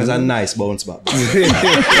 Bless That's you. a nice bounce back. I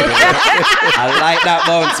like that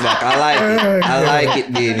bounce back. I like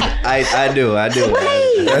it, Beenie. I do.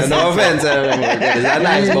 No offense. It's a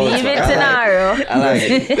nice bounce Leave it back. tomorrow. I like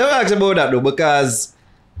it. Let me ask about that though, because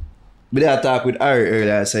we did talk with Ari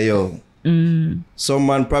earlier. I say, yo, some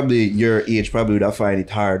man probably your age probably would have find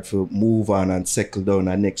it hard to move on and settle down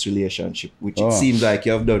a next relationship, which it seems like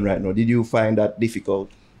you have done right now. Did you find that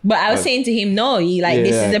difficult? But I was saying to him, no,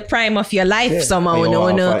 this is the prime of your life somehow.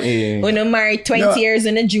 When you married 20 years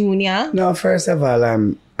in a junior. No, first of all, I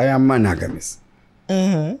am monogamous.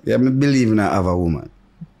 Yeah, I believe in have a woman.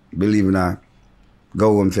 Believe in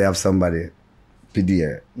go home to have somebody be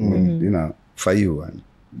there, you know, for you. And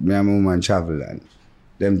me and my woman travel and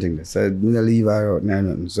them things. So I don't leave her out,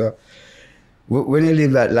 nothing. So when you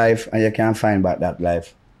live that life and you can't find back that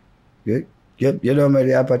life, you don't make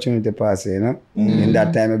the opportunity pass, you know? In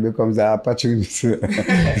that time, it becomes an opportunity.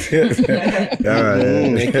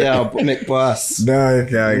 Make pass. No, you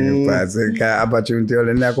can't pass. You can't opportunity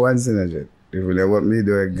only like once in a jet. If you want me to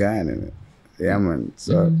do it, gone. Yeah, man.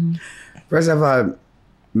 So, first of all, I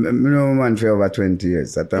know man for over 20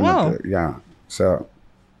 years. Wow. Yeah.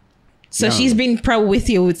 So she's been proud with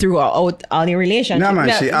you throughout all your relationships. No, man,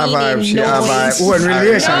 she have her own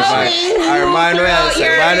relationship. I remind her else.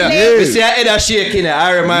 You see her head shaking.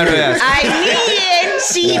 I remind her else. I mean,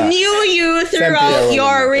 she knew you throughout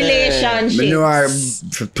your relationship. I knew her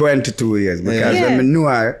for 22 years because when I knew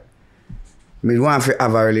her, I want to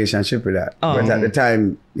have a relationship with her. But at the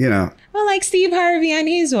time, you know. Well, like Steve Harvey and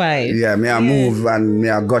his wife. Yeah, me I move and me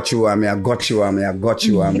I got you and me I got you and me I got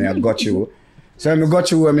you and me I got you. So when I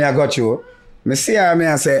got you and me I got you, I see her and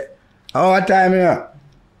I say, how what time you know?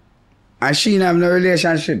 And she didn't have no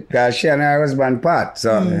relationship because she and her husband part.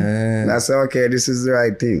 So I said, okay, this is the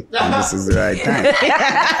right thing. And this is the right time.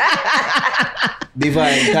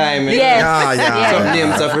 Divine timing. Yeah. Some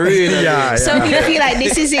names are for real. Yeah. So do you feel like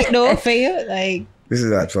this is it though for you? Like This is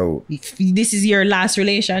that for who? this is your last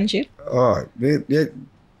relationship? Oh, well,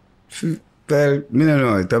 me don't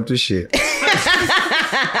know. It's up to she.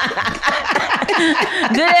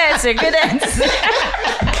 Good answer.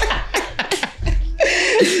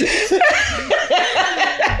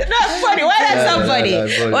 Not funny. Why that's so funny?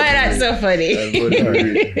 Why that's so funny?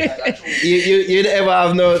 You ever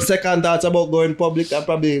have no second thoughts about going public? And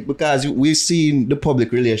probably because we've seen the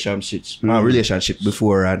public relationship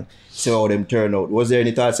before and see how them turn out. Was there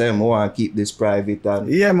any thoughts saying, I want to keep this private? And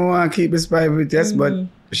Yeah, I want to keep this private, yes, but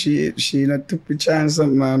she not took the chance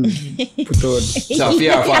something put out. so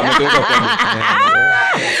fear for me to go public.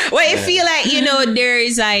 Well, I feel like, you know, there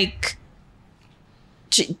is like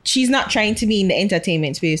she's not trying to be in the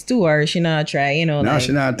entertainment space too, or she not try, you know. No, like,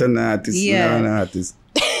 she not an artist. Yeah. No, an artist.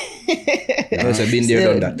 I said, been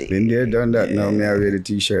there, done that. Been there, done that. Now me I wear the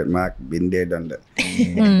t-shirt mark. Been there, done that.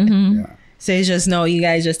 Yeah. So it's just no, you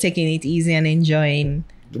guys just taking it easy and enjoying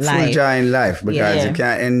life. Full joy in life because Yeah. you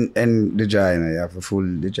can't end the joy. You have to full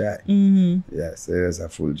the joy. Yeah, so there's a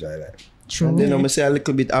full joy life. True. And then I'm say a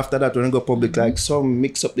little bit after that when I go public, like some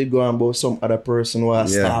mix up they go on about some other person who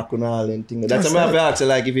has stalk and all and things. That's why I have to ask,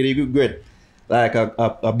 like, if you do great, like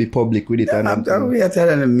I'll be public with it. Yeah, and we are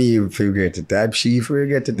telling me if you get it type, she if you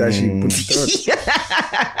get it and she put it out.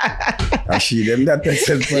 And she them that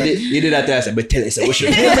herself. You did that, I said, but tell us what you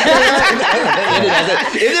I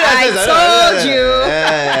told you.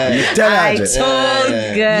 I told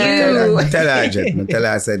you. Tell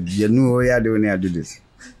her, I said, you know what you're doing here, do this.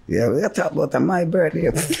 Yeah, we're talking about my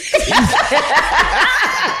birthday.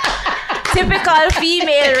 Typical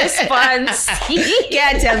female response.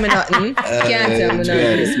 Can't tell me nothing. Can't tell me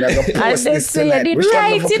nothing. I just say I did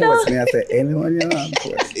right, you know. I said, anyone you want to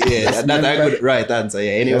post. Yeah, that's a good right answer.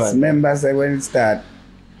 Yeah, Just anyone. remember, say when it start,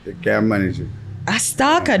 you can't manage it. A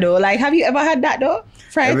stalker though. Like, have you ever had that though?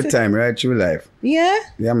 Every time, right through life. Yeah.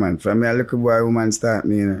 Yeah, man. For me, a little boy, woman start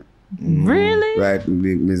me, you know. Really? Right,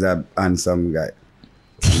 he's a handsome guy.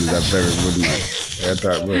 He's a very good man. I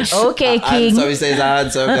thought, well, Okay, King. So he says a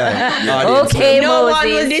handsome guy. Okay, No Moses. one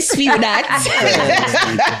will dispute that.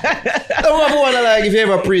 I wonder, like, if you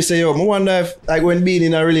ever pray, say, yo, I wonder if, like, when being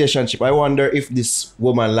in a relationship, I wonder if this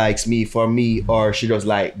woman likes me for me or she just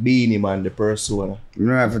like Beenie Man, the persona. you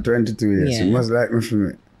know, for 22 years, Yeah. she must like me for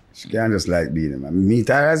me. She can't just like Beenie Man. Meet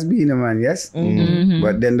her as Beenie Man, yes?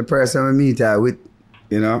 But then the person I meet her with,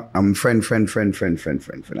 you know, I'm friend.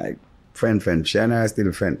 Like, friend. She and I are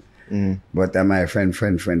still friend. But am I friend.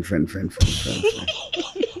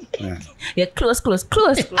 Yeah. Yeah, close. Then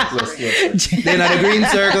at the green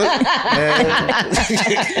circle.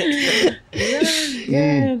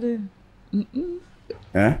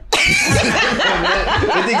 Huh? You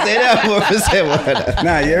think say that more for say what?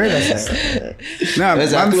 Nah, you heard that? Nah,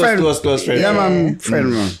 That's a I'm friend. close friend. Yeah, I'm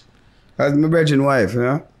friend, man. That's my virgin wife, you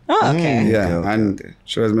know? Oh, okay. Yeah, okay, and okay.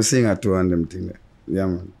 she was my singer too and them thing. Yeah,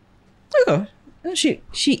 man. Oh, she,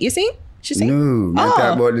 you sing? She sing? No, I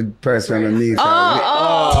talk about the person I meet.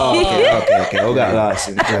 Oh, okay. We got lost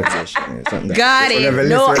in the transition. Yeah, something like Got it.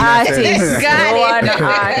 No artist. Got No it.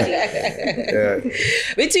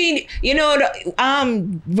 artist. Between, you know,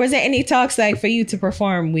 was there any talks like for you to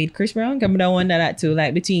perform with Chris Brown? Come I wonder that too.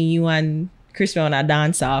 Like between you and Chris Brown, a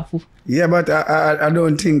dance off. Yeah, but I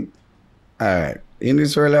don't think. All right, in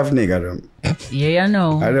this world of nigga, Yeah, I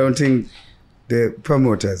know. I don't think the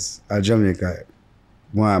promoters at Jamaica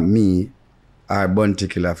want me or Bunty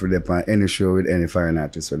Killer for them on any show with any foreign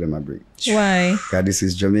artist for them I bring. Why? Because this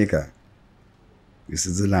is Jamaica. This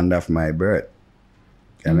is the land of my birth.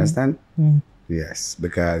 You understand? Yes,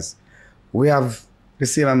 because we have the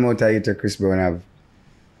same amount of hit Chris Brown have.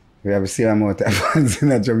 We have the same amount of fans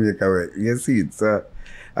in Jamaica. You see it? So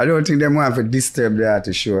I don't think they want to disturb the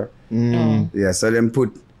artist show. Yeah, so them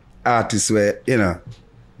put artists where, you know,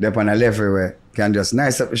 they're on a level where can just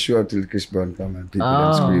nice up the show till Chris Brown come and people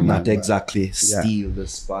them scream. Not out. exactly steal the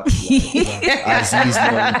spotlight. As he's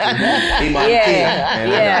known to do. Him and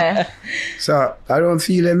Yeah. So I don't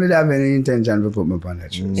feel them will have any intention to put me on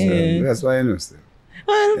that show. So that's why I know still.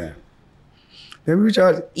 Well, Yeah. They reach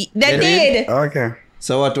out. they did. Okay.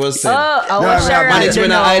 So what was said? I want Sharon to Management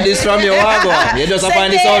know. hide this from your wagon. You just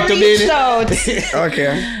find this out to be.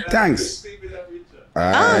 Okay. Thanks.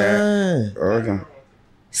 Okay.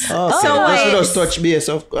 So we just touch base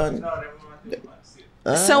of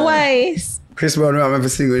So why? Chris Brown want me to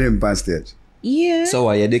sing with him on stage. Yeah. So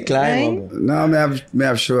why you decline? No, me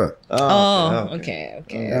have sure.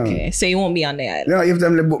 Okay. So you won't be on the island. No, if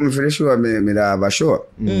them they book me for the show, me have a show.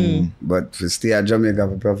 But to stay at Jamaica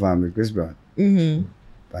to perform with Chris Brown. On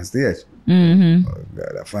stage. Oh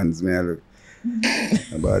God, the fans me I look.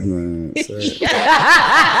 About me. Sorry.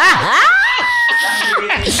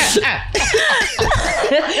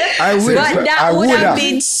 I would. But that would have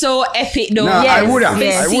been so epic though. No, Yes, I would have.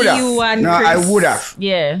 yes. I would have. You and No, Chris. I would have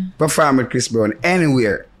Yeah. performed with Chris Brown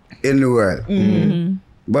anywhere in the world.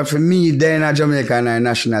 But for me, there in Jamaica and a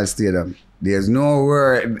national stadium, there's no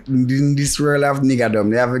word in this world of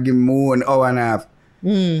niggerdom. They have to give me 1 hour and a half.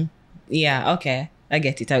 Yeah, okay. I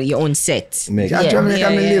get it. Your own set. Yeah, Jamaica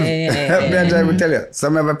me live. I will tell you.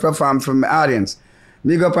 Some ever perform for my audience.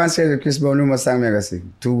 Me go up and say Chris Brown, no more song me go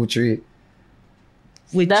sing. 2, 3.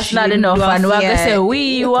 That's not enough. And we're going to say,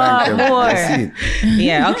 we want more.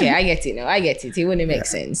 Yeah, okay. I get it now. I get it. It wouldn't make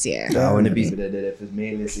sense. Yeah. I want to be there if it's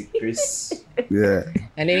mainly sick Chris. Yeah.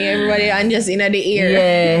 And then everybody and just in the ear.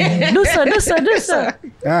 Yeah. Do so. I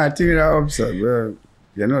think that upset, bro.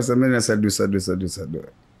 You know, some men say do so.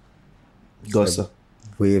 Go so.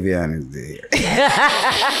 Wavy and is there.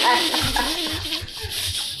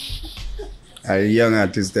 A young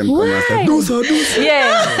artist them come and say, do so.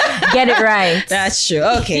 Yeah. Get it right. That's true.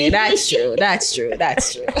 Okay, that's true.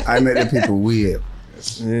 I make the people wave.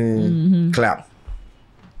 Clap.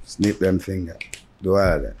 Snip them finger. Do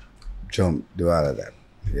all of that. Jump. Do all of that.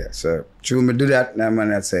 Yeah, so true me do that, now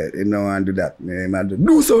man I said, you know and do that. Man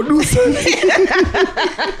do so. And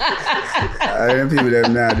then people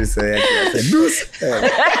them now they say, I say, do so.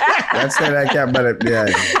 That's why I can't bad up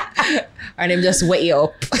behind. And them just wet you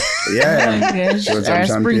up. Yeah. Show some Or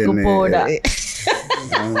sprinkle champagne, powder.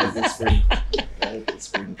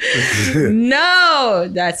 No,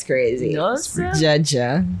 that's crazy. No, sir.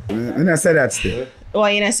 Jaja. I not say that still.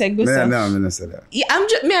 Why you not say good stuff? No, I not say that. Yeah, I'm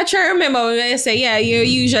just. Me, I try to remember when I say, yeah, you're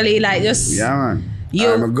usually like just. Yeah, man.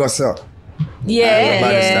 You- I'm a gossip. Yeah.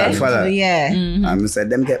 Everybody start follow. Yeah. And I said,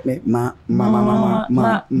 them get me, ma,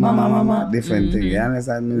 different thing. You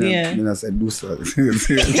understand? Me not say do so.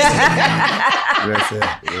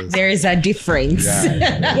 There is a difference.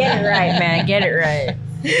 Yeah. Get it right, man. Get it right.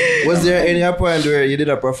 Was there any point where you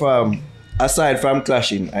didn't perform aside from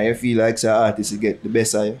clashing and you feel like an artist you get the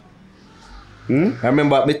best of you? I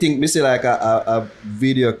remember me see like a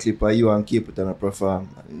video clip of you and Capleton perform.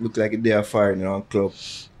 It look like they are firing on club.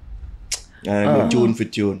 And tune for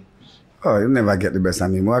tune. Oh, you never get the best of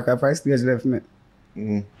me. Walk up, I stage left me.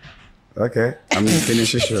 Okay, I'm gonna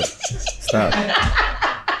finish the show. Stop.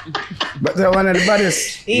 But they're one of the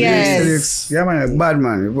baddest. Yes. Yeah, man, bad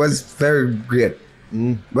man. It was very great.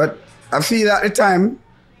 But I feel at the time,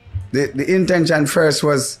 the intention first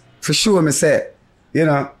was for sure, me say, you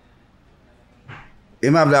know,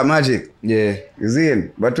 him have that magic. Yeah. You see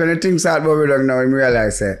him? But when the things start bubbling down now, him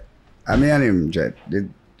realize, say, I mean him, Jet.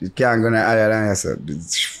 You can't go no higher than yourself.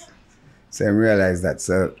 So him realize that.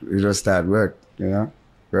 So we just start work, you know?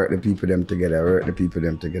 Work the people them together, work the people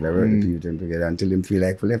them together, work the people them together until them feel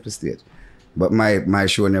like we left the stage. But my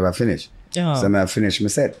show never finished. So I'm going to finish my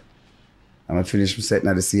set. I'm going to finish my set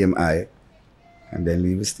now the CMI and then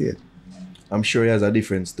leave the stage. I'm sure he has a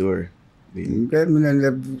different story. Keep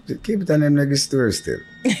it on them like a story still.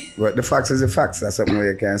 But the facts is the facts. That's something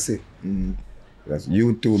you can't see. That's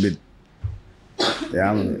YouTube it.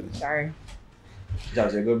 Yeah, Sorry.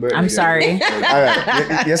 That's a good birthday. I'm sorry.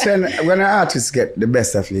 Alright. You saying when an artist get the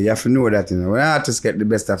best of you have to know that, you know. When an artist get the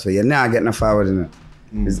best of you're not getting forward, you know.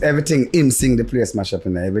 It's everything him sing the place mash up,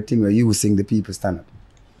 you know. Everything where you sing the people stand up.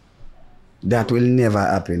 That will never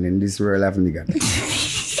happen in this world of nigga.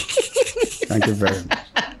 Thank you very much.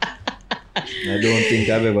 I don't think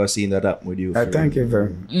I've ever seen that happen with you. Thank you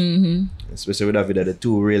very much. Especially with David, the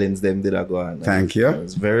two railings them did go on. Thank you.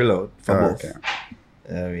 It's very loud for both. Okay.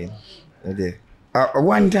 I mean, okay.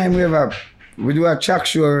 One time we do a track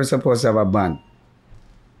show, we were supposed to have a band.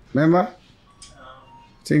 Remember? I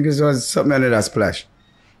think it was something under that Splash.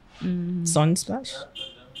 Sunsplash?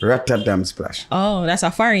 Rotterdam Splash. Oh, that's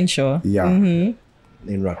a foreign show. Yeah. In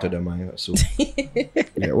Rotterdam, I so.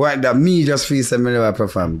 Yeah. Why that me just feel that me never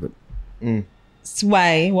perform good.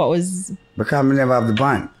 Why? What was... Because we never have the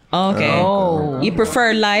band. Okay. Oh. You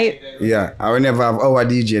prefer live? Yeah. I will never have our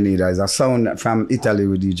DJ neither. It's a sound from Italy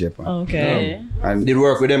with DJ. Okay. And Did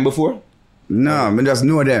work with them before? no, I just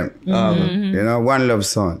know them. You know, One Love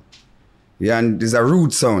sound. Yeah, and there's a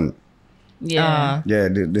root sound. Yeah. Yeah,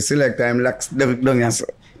 the select time locks down here. So.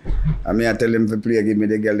 I mean, I tell them to play, give me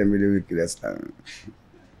the girl, them with the wickedest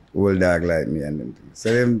old dog like me and them things.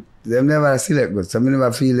 So them never select good. So I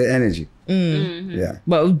never feel the energy. Yeah.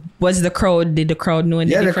 But did the crowd know the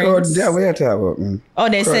Yeah, the difference? crowd, yeah, what you talk about, man? Oh,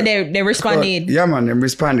 they said they responded. Yeah, man, them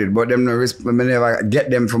responded, but them no I never get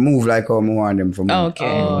them to move like how I want them to move. Okay.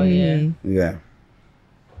 Oh, yeah. Yeah.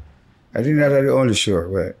 I think that's the only show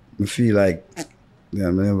where I feel like, yeah,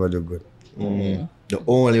 I never do good. The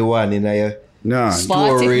only one in a No.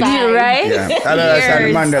 story. Right? Yeah. Other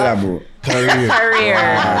than Mandela, bro. Career.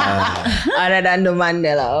 Other than the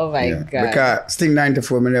Mandela. Oh my Yeah. God. Because Sting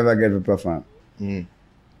 94, I never get to perform.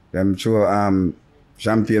 I'm sure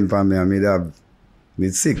champagne for me, I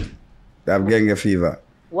need sick. I have dengue fever.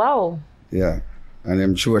 Wow. Yeah. And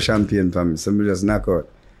I'm sure champagne for me. Somebody just knock out.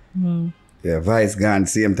 Yeah, Vice gone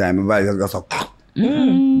same time. Vice just goes so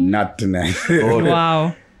not tonight.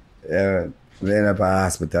 Wow. Yeah. We end up at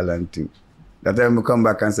hospital and things. That time we come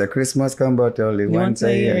back and say Christmas come but only once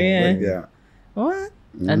a year. yeah. But yeah. What?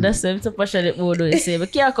 And that's the push that we do. Say,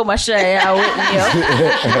 but can't come and share out with me.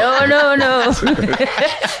 No.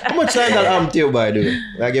 How much time that am to you, by the way?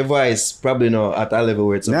 Like your voice probably not at a level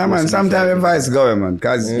where it's Yeah, man. Sometimes the Vice going, man.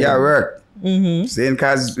 Because you work. Mm-hmm. Saying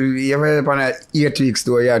because you ever up on an 8 weeks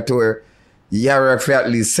tour, you work for at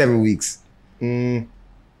least 7 weeks.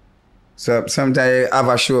 So sometimes you have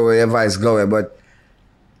a show where your voice going, but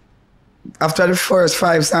after the first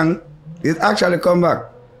 5 songs, it actually come back.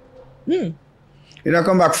 You don't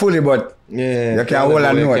come back fully, but yeah, you can hold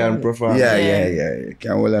a note. Can perform. Yeah, you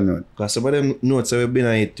can hold a note. Because some of them notes have been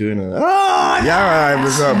on it too, you know. Yeah,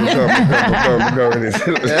 because with it.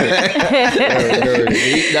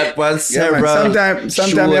 That was several. Sometimes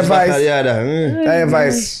your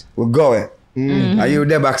voice will go. And you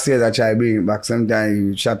there backstage, I try to bring it back. Sometimes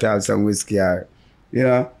you shut out some whiskey, or, you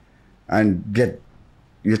know, and get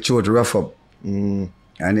your throat rough up. And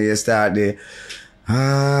then you start the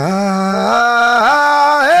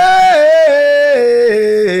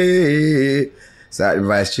start the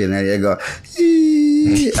voice chain and you go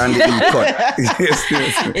and the E cut.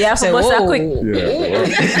 You have to bust that quick.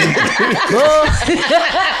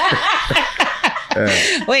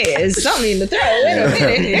 Wait, is something in the throat? Wait a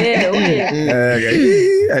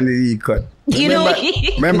minute. And the E cut. You know,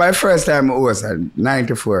 Remember the first time I was at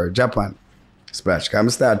 94, Japan. Splash. Because I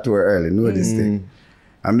start tour early, know this thing.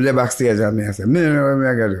 I'm there backstage and I said, I don't know what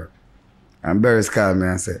I gotta do. And Barry's called me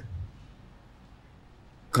and said,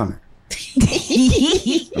 come here.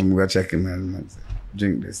 I'm going to check him and say,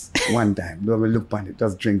 drink this. One time. Don't even look on it.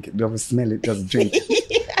 Just drink it. Don't even smell it. Just drink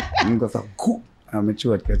it. I'm going to say, cool. And my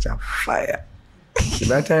throat catch a fire.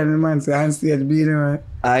 By the time the man say, on stage, Beenie Man.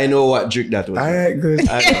 I know what drink that was. Alright, good.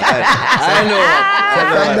 I know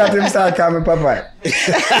From that him start calling me Papa.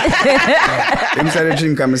 Him said the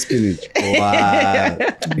drink and me spinach. Wow.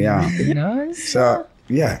 Yeah. Nice. So,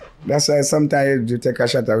 yeah. That's why sometimes you take a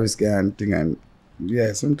shot of whiskey and thing and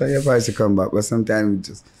yeah, sometimes your voice will come back, but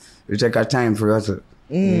sometimes you take a time for us.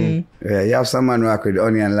 Yeah, you have someone work with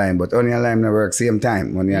onion and lime, but onion and lime never work same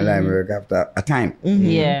time. Onion and lime work after a time.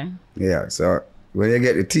 Yeah. Yeah, so when you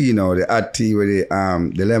get the tea now, the hot tea with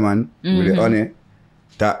the lemon, with the honey,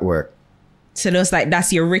 that work. So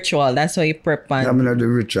that's your ritual. That's how you prep on. I'm not the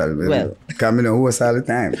ritual, baby. Well. Because I'm host all the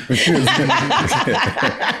time. But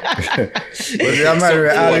I'm not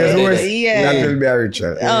always host, Yeah. that will be a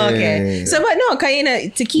ritual. Oh, okay. So, but no, cause you know,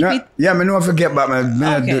 to keep it. Yeah, I don't forget about my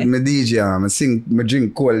Okay. DJ. I sing, I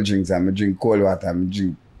drink cold drinks, and I drink cold water, I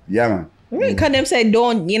drink, yeah, man. Because them say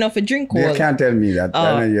don't, for drink cold. They can't tell me that.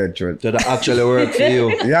 I know your truth. Did that actually work for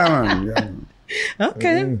you? Yeah, man. Yeah, man.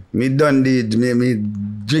 Okay. Me done did, me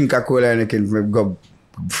drink a cola and I can go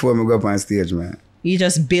before I go up on stage, man. You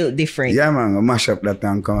just built different. Yeah, man. I mash up that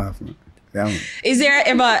and come off, man. Yeah, man. Is there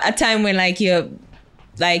ever a time when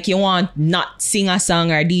you want not sing a song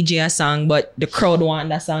or DJ a song, but the crowd want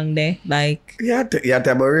that song there? Like, You have to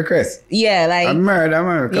have a request. yeah, like I'm murder,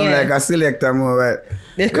 man. Come Yeah. like a selector more. But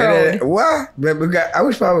the crowd. What? But I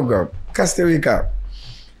wish I would go. Costa Rica.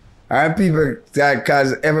 And people,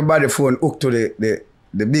 because everybody phone hooked to the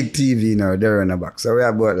big TV now, they're in the back. So we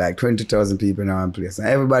have about like 20,000 people in our place. And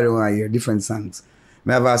everybody want to hear different songs.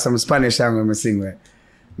 I have some Spanish song when I sing with.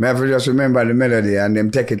 I have to just remember the melody and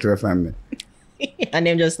them take it to a family. And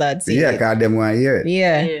them just start singing. Yeah, because them want to hear it.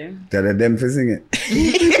 Yeah. Tell them to sing it.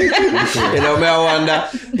 You know, me I wonder,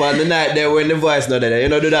 but the night there when the voice not there, you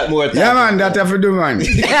know, do that more time. Yeah, man, that have to do, man.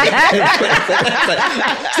 Sing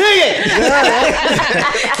it!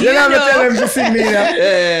 You never tell them to sing me,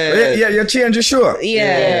 Yeah. you change the show.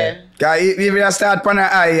 Yeah. Because if you start pan a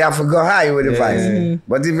high, you have to go high with the voice.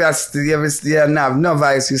 But if you have no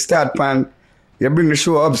voice, you start pan, you bring the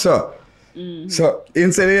show up, so. So,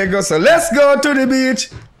 instead you go, so let's go to the beach.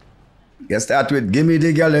 You start with, give me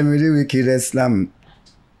the girl, let me the wickedest slam.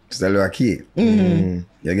 Still a key. You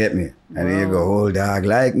get me? And then you go, hold dog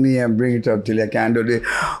like me and bring it up till you can do the,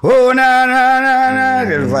 oh, na, na, na, na.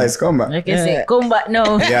 The voice come back. Like I say, come back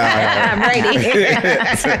now. Yeah. I'm ready.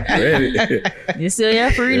 Ready. You still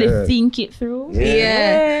have to really think it through.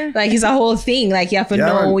 Yeah. Like it's a whole thing. Like you have to Yeah,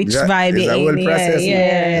 know man. which Yeah, vibe it's it a whole in. process, man. You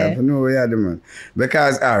Yeah. have to know where you are the man.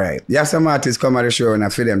 Because, all right, you have some artists come at the show and I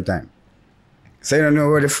feel them time. So you don't know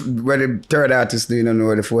where the third artist do, you don't know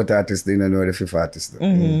where the fourth artist do, you don't know where the fifth artist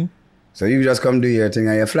do. So you just come do your thing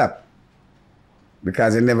and you flap.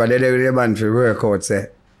 Because you never did with the band for work out, say,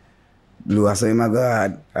 Blue, I say, my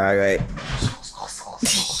God, all right.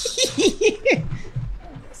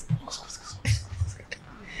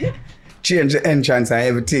 Change the entrance and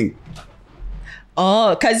everything.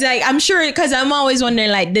 Oh, cause cause I'm always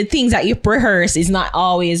wondering like the things that you rehearse is not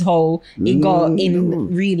always how it go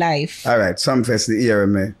in real life. All right, some fest the era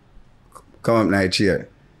me come up night cheer.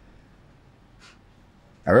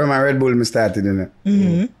 I remember my Red Bull me started in it.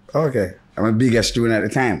 Okay, I'm a biggest tune at the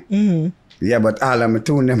time. Yeah, but all of my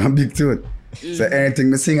tune them a big tune. So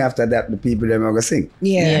anything me sing after that, the people them are gonna sing.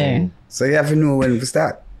 Yeah. So you have to know when to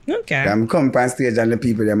start. Okay. I'm come on stage and the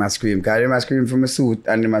people them a scream. Because they must scream from a suit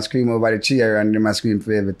and they must scream over the chair and they must scream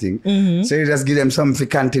for everything. So you just give them something for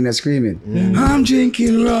continue screaming. I'm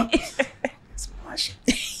drinking rum. So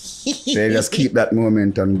you just keep that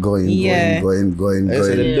momentum going.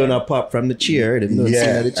 So them done a pop from the chair, them done sing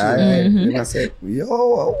at the chair. They must say,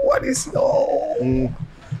 yo, what is yo?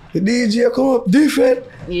 The DJ come up different.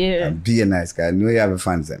 Yeah. And be a nice guy. I know you have a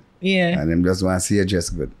fans then. Yeah. And them just want to see you dress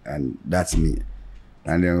good. And that's me.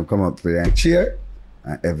 And then we come up with a cheer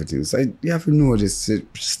and everything. So you have to know this.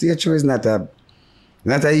 Stage show is not a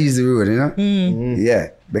easy road, you know? Yeah.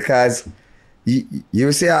 Because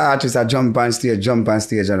you see an artist that jump on stage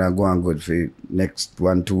and are going good for the next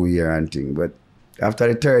 1-2 years and thing. But after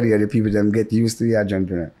the third year, the people them get used to your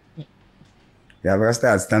jumping. You have to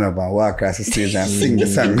start stand up and walk across the stage and sing the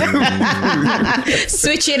song.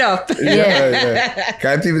 Switch it up. Yeah.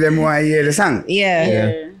 Because people them want to hear the song.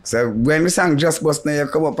 Yeah. So when the song just bust now, you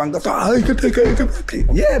come up and go,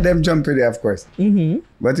 yeah, them jump in there, of course.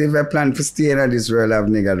 But if I plan to stay in this world of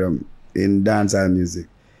niggerdom in dancehall music,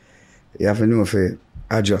 you have to know if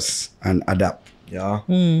adjust and adapt. Yeah.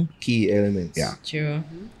 Key elements. Yeah. True.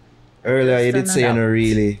 Earlier you did say you know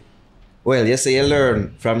really. Well, you say you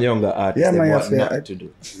learn from the younger artists what not to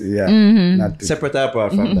do. Yeah. Not to Separate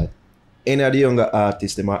apart from that. Any of the younger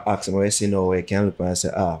artists, they might ask them, I see no way, can look and say,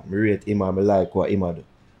 I rate him, I like what him do.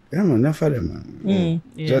 Yeah, man, enough of them, man.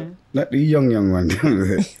 Just not the young one.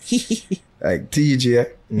 Like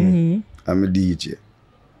TJ, I'm a DJ.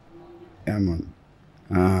 Yeah, man.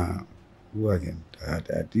 Who again?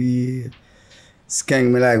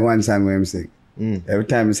 Skank me like one song when I'm sick. Every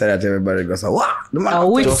time I say that, everybody goes, what?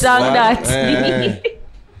 Which song that?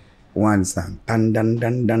 One song. Dun dun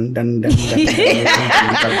dun dun dun dun dun.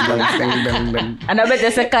 And I bet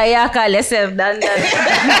there's a kayaka, let's have done that.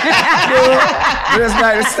 Just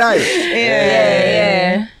like the style.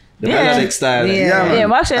 Yeah. The melodic style. Yeah,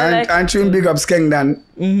 man. Actually, and, like, and tune big up Skeng Dan.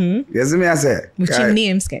 You see me I say? Which your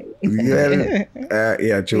name, Skeng? Well,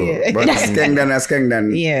 yeah, true. Yeah. But Skeng Dan is Skeng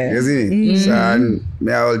Dan. Yeah. You see me? So, and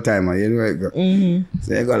me all timer, you know it go.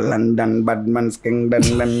 So you go London, Badman, Skeng Dan,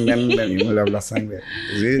 London. You love that song there.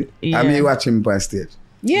 You see? Yeah. I mean, watch him on stage.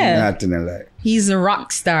 Yeah. Nothing like. He's a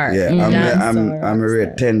rock star. Yeah, I'm a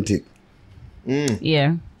authentic.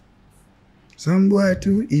 yeah. Some boy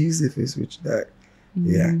too easy if you switch that.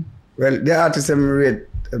 Yeah. Well, the artists I'm rate.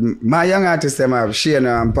 My young artists them have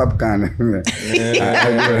Shana and Popcorn.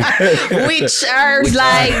 Which are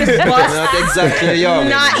like Not exactly young.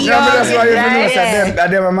 not No, young. but that's why you know right? that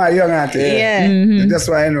them are my young artists. Yeah. That's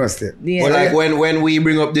why I know it. Yeah. But like when we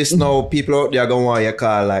bring up this now, people out there gonna want you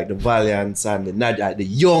call like the Valiants and the not like the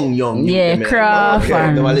young. Yeah, Craft Okay,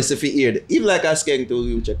 and- they want listen for ear. Even like a Skeng to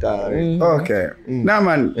you check out. Okay. Nah,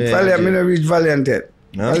 man. Valiant, me no reach Valiant yet.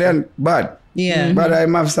 No? Valiant, bad. Yeah. But I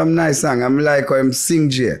have some nice song. I'm like how him sing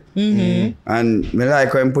J. And me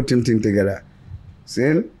like how him put him thing together.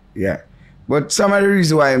 See? Yeah. But some of the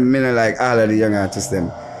reason why me not like all of the young artists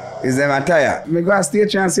them is them attire. Me go to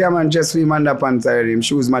stage and see a man just with him underpants already. Him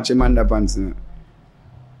shoes match him underpants. You know.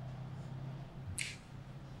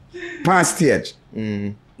 Pan stage.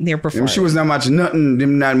 They're Him performing. shoes not match nothing.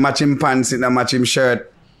 Him not match him pants. It not match him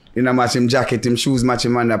shirt. It not match him jacket. Him shoes match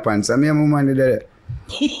him underpants. I mean, I'm did that.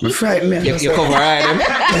 Me frighten me. You cover right them.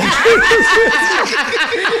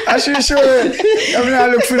 I should show you. I mean, I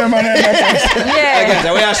look for them on underpants. Yeah. Again,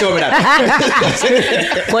 so where you show me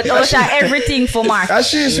that? But also everything for Mark. And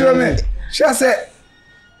she show me. She said,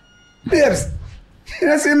 babes, you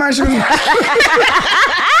don't see my shoes?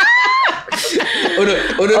 Oh, do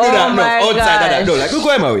that. No, my outside of that. gosh. No, like, look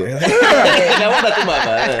where am I?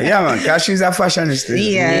 Yeah, man, because she's a fashionista.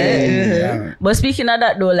 Yeah. Man. But speaking of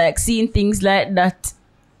that though, like seeing things like that,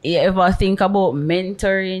 you ever think about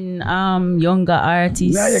mentoring younger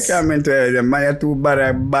artists? No, you can't mentor them. Man, you're too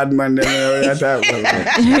bad man.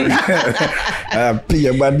 Play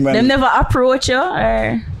a bad man. Them never approach you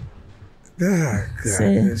or Ah,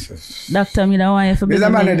 God. Doctor, me don't want you to be There's the a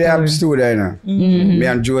man that they mentor. have studio, you know. Me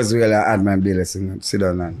and Joe's well had my Bailey sing, sit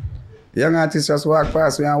down and young artists just walk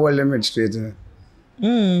past me and hold them head straight. You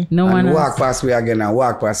know. No one And else. walk past me again and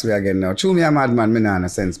walk past me again now. True me a madman, me not in a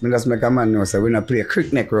sense. Me just make a man know, so we not play a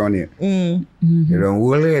crick neck around here. You don't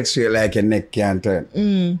hold it straight like your neck can't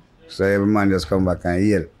turn. So every man just come back and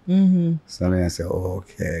yell. So then I say, oh,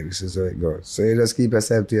 okay, this is how it goes. So you just keep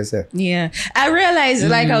yourself to yourself. Yeah. I realized,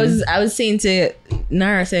 like I was saying to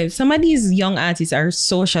Nara, some of these young artists are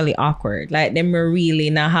socially awkward. Like them really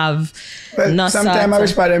not have Well, not sometimes I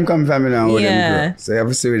wish for them come from me and hold Yeah. them grow. So you have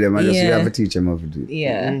to see with them and just you Yeah. have to teach them how to do it.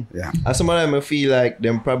 Yeah. Yeah. And some of them I feel like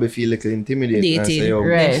them probably feel a little intimidated. And say, Dated. oh,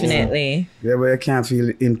 Right. Definitely. Yeah, but you can't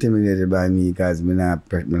feel intimidated by me because me not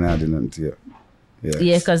do nothing to you.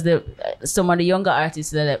 Yeah, because some of the younger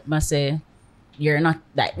artists that must say you're not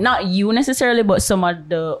like not you necessarily, but some of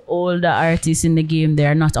the older artists in the game they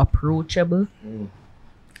are not approachable.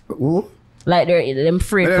 Who? Like they're them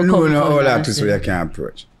afraid I to don't know come. no come all and artists say- where you can't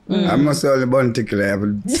approach. I must have only one tickler. I have to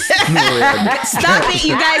know where you Stop it.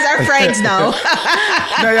 You guys are friends now. do.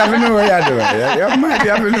 No, you have to know where you do. You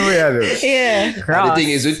have to know where you do. Yeah. And the thing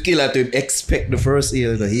is, with Killer to expect the first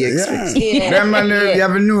year, so he expects. Yeah. Them man, you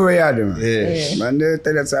have to know where you do. Yeah. Man, they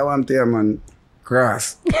tell us I want to hear, man,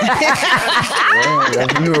 cross. Yeah, you have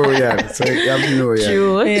to know where you do. So you have to know where you do.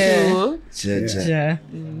 True. Yeah.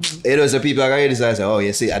 You know, so people are going to say, oh,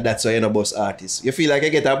 you see, that's why you're not boss artist. You feel like you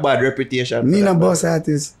get a bad reputation. Me for no that, boss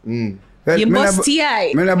artist. Mm. Well, You me no boss bo-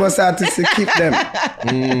 T.I. Me no boss artist to keep them.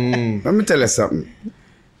 Let me tell you something.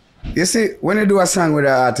 You see, when you do a song with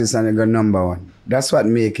an artist and you go number one, that's what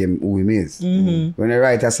make him who he is. When you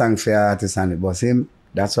write a song for an artist and it boss him,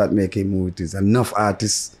 that's what make him who it is. Enough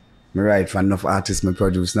artists, me write for enough artists, me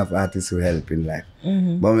produce enough artists who help in life.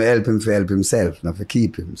 But me help him for help himself, not for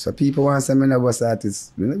keep him. So people want to say me no boss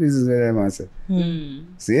artist. You know business with them want to say.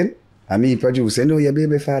 See it? And me produce, you know your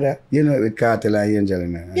baby father? You know it with Cartel and Angel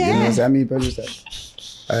in there. Yeah. You know, so me producer.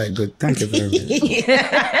 All right, good. Thank you very much.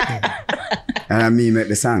 And me make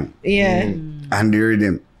the song. Yeah. And the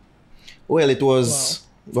rhythm. Well, it was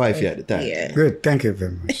Wifey at the time. Yeah. Good. Thank you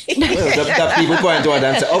very much. Well, the people point to her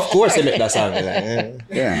and say, of course they make that song.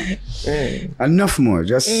 Yeah. Enough more.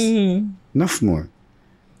 Just enough more.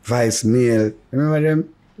 Vice Mail. Remember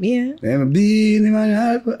them? Yeah. Beenie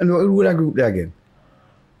Man. And who would that group there again?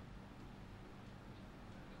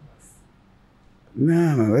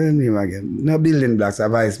 No, what do you mean again? No Building Blocks, a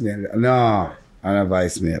Vice Mail. No, I'm a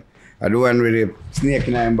Vice Mail. I do one with the snake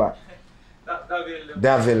in her back.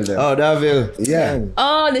 Davil. Oh, Davil. Yeah.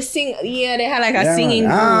 Oh, the sing. Yeah, they had like a singing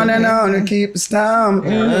group. No, keep stamp.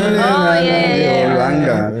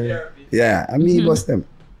 Yeah, I mean bust them.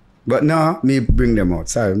 But no, me bring them out.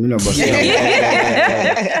 Sorry, me no bust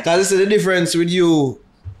them. Because the difference with you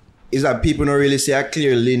is that people don't really see a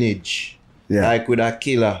clear lineage. Yeah. Like with a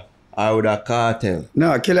Killer or with a Cartel.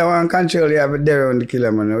 No, Killer one control, you have a there on the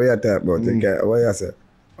Killer, man. What you talk about? What you say?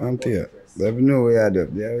 I'm to you. But you know what you do.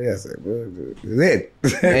 Yeah, what you say?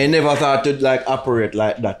 It. I never thought to like operate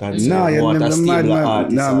like that and No, you want a never mad, stable man.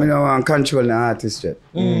 artist. No, me no want control the artist yet.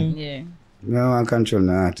 Yeah. No one control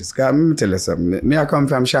the artist. Cause let me tell you something. Me I come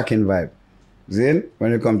from shocking vibe. Then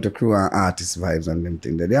when it come to crew and artist vibes and them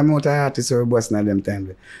things, the amount of artists who are busting at them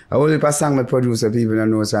time. I only heap of song me produce people don't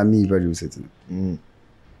know so me produce it.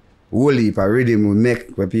 Whole heap of rhythm we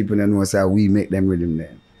make where people don't know so we make them rhythm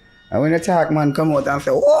then. And when the talk man come out and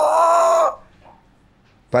say, whoa!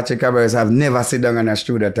 Patrick Cabarrus have never sit down on a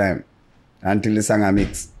studio time until the song are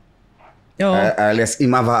mixed. Oh. Unless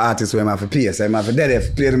him have an artist who him have to pay, so him have to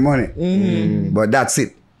pay the money. But that's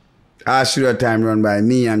it. Our studio time run by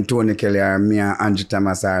me and Tony Kelly or me and Andrew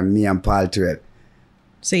Thomas or me and Paul Terrell.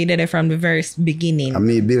 So you did it from the very beginning. And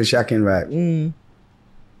me Bill Shocking vibe.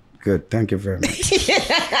 Good, thank you very much.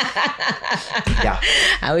 Yeah.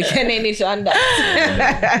 And we can end it on that.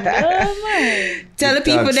 Tell the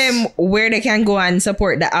people them where they can go and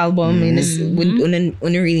support the album when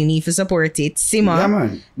you really need to support it. Simma. Yeah,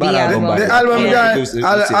 man. The album.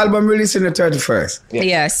 The album releasing the 31st. Yeah.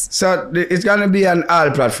 Yes. So it's gonna be on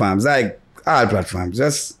all platforms, like all platforms.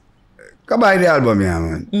 Just go buy the album, yeah,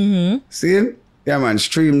 man. See? Yeah, man,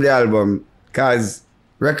 stream the album, cause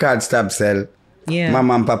records stop sell. Yeah.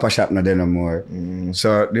 Mama and Papa shop not there no more.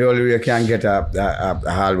 So the only way you can get a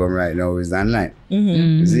album right now is online.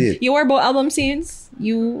 See it? You worry about album sales?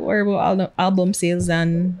 You worry about album sales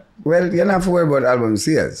and... Well, you don't have to worry about album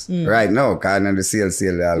sales right now, because not the sale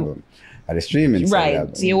the album. Or the streaming sale Right.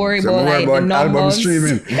 album. So you worry So about like the album numbers.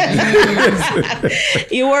 streaming.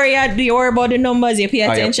 You worry about the numbers. You pay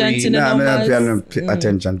attention to the No, I numbers. don't pay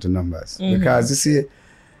attention to numbers. Because you see,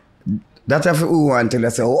 that's if who want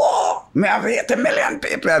to say, oh, me have 80 million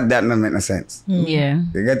people. That don't make no sense. Yeah.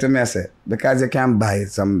 You get the message? Because you can buy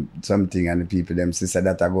something and the people, them sister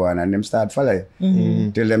that are going and them start follow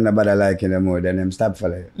you. Till them nobody like you no more, then them stop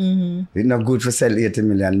follow you. It's not good for sell 80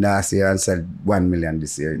 million last year and sell 1 million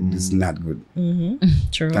this year. It's not good.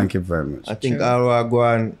 True. Thank you very much. I think all I go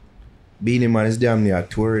on, Beenie Man is damn near a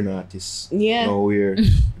touring artist. Yeah. Nowhere.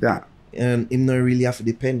 Yeah. And him not really have to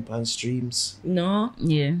depend on streams. No.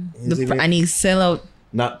 Yeah. And he sell out.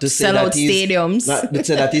 Not to say Sell that out he's, stadiums. Not to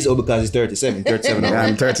say that he's because he's 37 Yeah,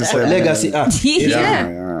 I'm 37. Legacy act.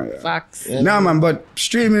 Yeah. Facts. No, man, but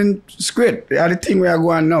streaming is great. They are the thing we are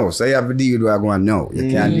going now. So you have to deal with what are going now.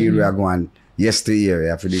 You can't deal with what are going yesteryear. You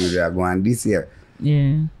have to deal with what are going this year.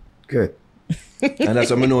 Yeah. Good. And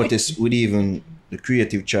that's what I noticed with even the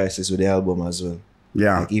creative choices with the album as well.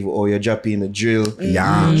 Yeah. Like even you're dropping the drill,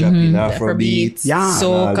 Yeah. you're dropping Afrobeat, Yeah.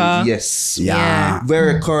 Soca. yes, Yeah.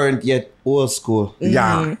 very current yet old school.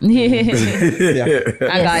 Yeah. Yeah.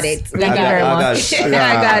 I got it. Thank you very much. I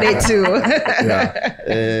got it too. Yeah.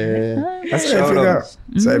 That's how I Shout figure. out.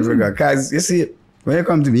 That's how I figure. Because you see, when you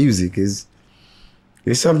come to music, it's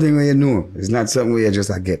something where you know. It's not something where you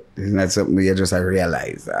just get. It's not something where you just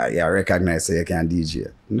realize. You recognize so you can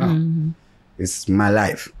DJ. No. It's my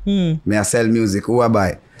life. Me I sell music. Who I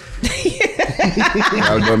buy?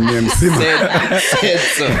 Album name Simma. Said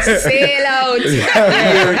so. Sail out.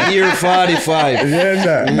 Year 45. Yeah,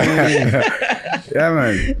 sir. Yeah,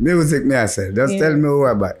 man. Music, me I say. Just tell me who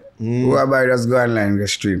I buy. Who I buy, just go online and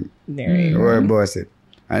stream. There you Don't worry about it.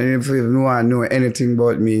 And if you want to know anything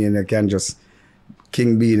about me, you can just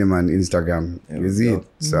King Beenie Man Instagram. You see it?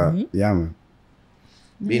 So, yeah, man.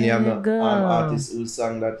 Beenie, I'm not artist who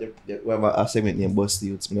sang that we have a segment named Bust the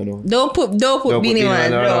Youths. No. Don't put Beenie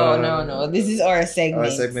Man. No. No. This is our segment.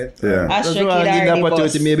 Our segment. Yeah. I Just should want to give give the the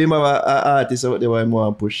opportunity. boss. Maybe have an artist out there who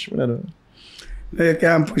want to push. I don't know. You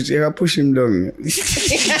can't push him down.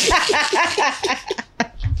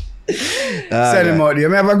 Send him out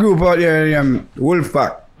there. I have a group out there,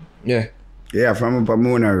 Wolfpack. Yeah. Yeah, from up at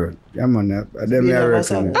Mona Road. Yeah, man. Them I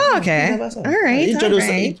reckon. Oh, okay. All right.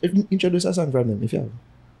 Introduce a song from them if you have.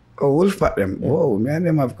 Oh, Wolfpack them. Whoa, man,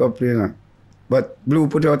 them have couple, you know. But Blue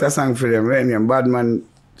put out a song for them, right? Named Badman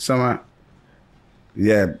Summer.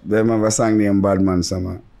 Yeah, them have a song named Badman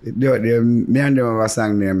Summer. Me and them have a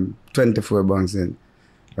song named 24 Bouncing.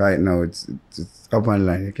 Right now, it's up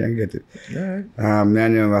online. You can't get it. Alright. Me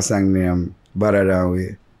and them have a song named Better Than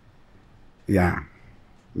We. Yeah.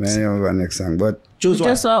 Me and them have a next song. But choose one.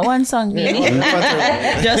 Just one song, Beenie.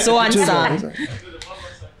 Just one song.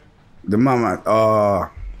 The Mama,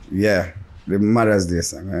 yeah. The Mother's Day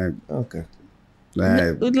song. Right? Okay.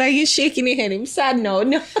 Look like you're shaking your head. I'm sad now.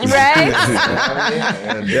 No. Right?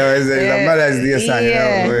 Yeah, it's a Mother's Day song.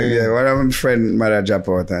 Yeah. You know? Yeah, one of my friends mother drop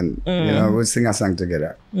out and you know we sing a song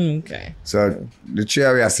together. Okay. So the three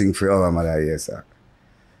of us sing for our mother, yes, sir.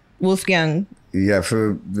 Wolfgang. Yeah,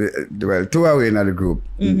 for two away in the group.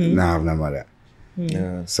 Now have no mother.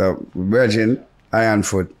 Yeah. So Virgin, Iron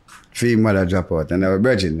Foot, three mother drop out, and our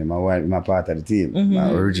Virgin, my part of the team,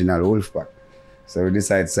 my original Wolfpack. So we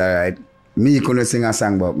decided, alright. Me couldn't sing a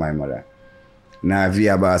song about my mother. Now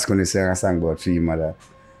Via Bass couldn't sing a song about three mother.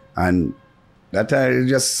 And that time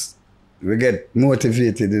we get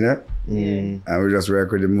motivated, you know? And we just work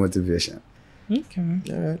with the motivation. Okay.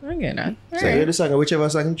 Alright. I get that. So you're the song, whichever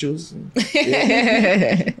song you choose.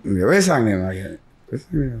 Yeah, where's song name again?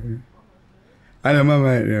 I know my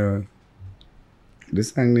mind, you know. The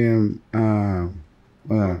song name,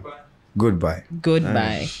 Goodbye.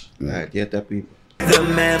 Goodbye. Alright, get that people. The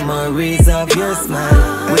memories of your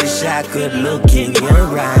smile. Wish I could look in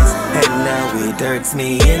your eyes. And now it hurts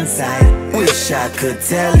me inside. Wish I could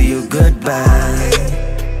tell you goodbye.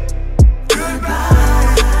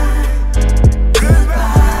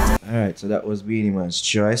 Alright, so that was Beenie Man's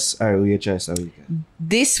choice. Alright, your choice that weekend.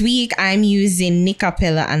 This week I'm using Nick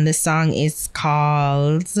Capella and the song is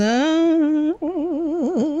called Now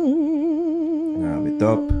we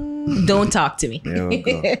top. Don't Talk to Me. There we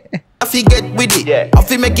go. I fi get with it. I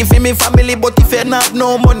fi make it for me family, but if you not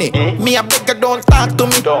no money, me a beggar don't talk to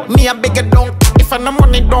me. Me a beggar don't. If I no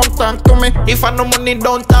money, don't talk to me. If I no money,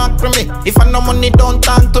 don't talk to me. If I no money, don't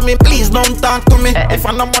talk to me. Please don't talk to me. If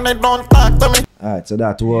I no money, don't talk to me. Alright, so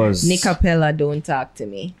that was Nick Capella, Don't Talk to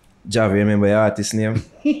Me. Javi, remember your artist name?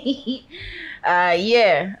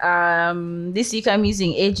 Yeah. This week I'm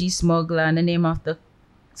using AG Smuggler and the name of the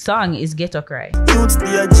song is Ghetto Cry. Youths be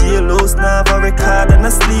a jailhouse, now have a record and a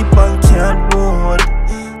sleep and can't hold.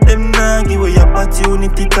 Them nah give away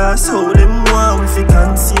opportunity cause how them want we fi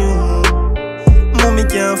consume. Mommy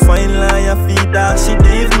can't find liar feed that she don't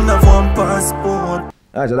even have one passport.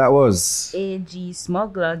 Alright, so that was AG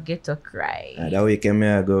Smuggler Ghetto Cry. that weekend me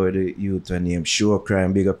I go with the youth when name Show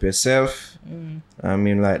Crime, big up yourself. I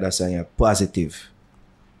mean like that's saying you're positive.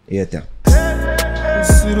 Yeah, tell.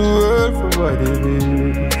 See the world for what it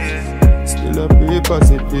is. Still a be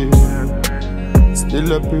positive.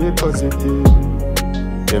 Still a be positive.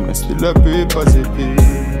 Yeah, man, still a be positive.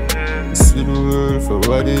 See the world for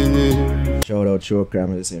what it is. Shout out Show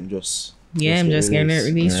Crime, the same just. Yeah, I'm just getting it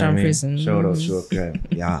released from prison. Shout out Show Crime.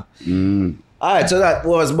 Yeah. Alright, so that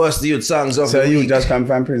was Bust the Youth songs of So the you week. just come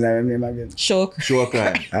from prison and name again? Shock. Show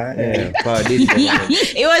Crime. Yeah. Pardon.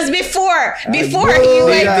 It was before he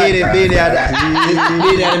Beenie had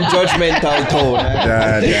him judgmental tone.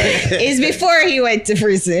 It's before he went to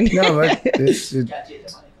prison. No, but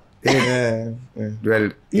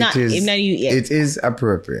well, Not- yeah. it is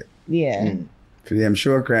appropriate. Yeah. For them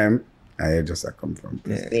show crime, I just come from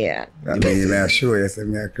prison. Yeah. That means you may show you say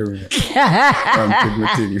me a criminal. Come pick me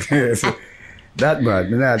thing. That bad,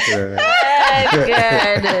 me not.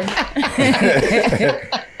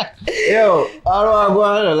 Yo, I don't want to go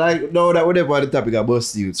on like now that we're there on the topic of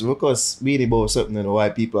Bust the Youth. So because Beenie about something and why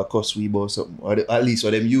people are cuss we about something. Or at least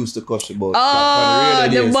what them used to cuss about. Oh,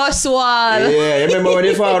 the bus wall. Yeah, you remember when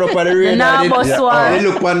they fire up on the radio? Nah, bus wall. They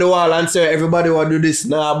look on the wall and say everybody want to do this.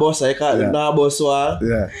 Nah, boss, I call it nah, bus wall.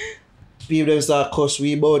 Yeah. People them start cuss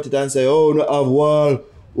we about it and say, oh, no have wall.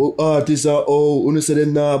 Oh, artists are you say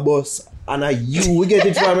them nah, boss. And we get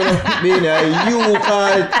it from Beenie, you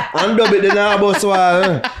call it and dub it the nah, bus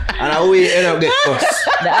wall. And we end up get cussed.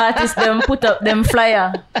 The artists them put up them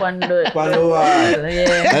flyer on the wall.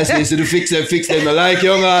 Yeah. That's they to fix them. I like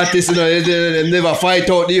young artists, you know, they never fight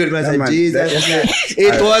out the youth. I said, Jesus,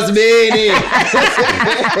 it was Beenie.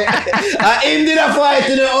 I him did a fight,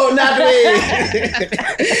 you know, out that way.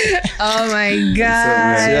 Oh my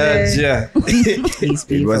God. Yeah. These It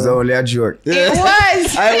people. was only a joke. It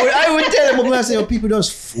was. I would tell them when I say people does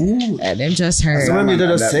food. Them just hurt. So when you do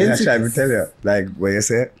the That's sense. trying to tell you. Like what you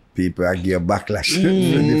say, people are give backlash.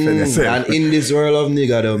 And in this world of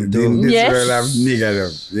niggerdom, in this Yes. world of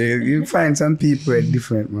niggerdom, you find some people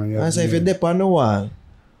different, man. I say if you dip on the wall,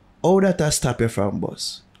 how that I stop you from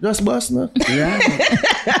bus? Just bus, no? Yeah,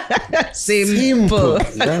 Simple.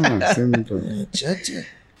 yeah, man, simple.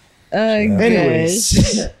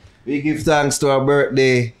 Anyways, we give thanks to our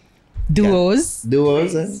birthday Duos.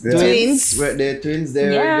 duos, Twins. birthday twins.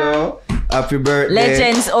 There Yeah. we go. Happy birthday,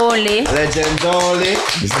 Legends only. Legends only. You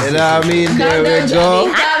know what I mean? There we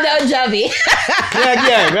go. Calm down, Javi.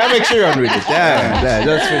 Yeah, we make sure I'm with it. Yeah,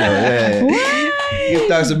 just for now. Yeah. Give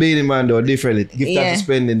thanks to Beenie Man though, differently. Give thanks Yeah. to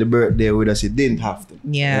spending the birthday with us. It didn't have to.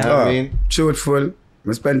 Yeah. You know what I mean? Truthful.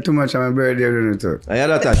 I spend too much on my birthday doing it too. Yeah,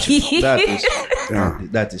 that's true.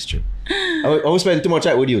 That is true. I will spend too much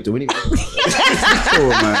time with you too. Oh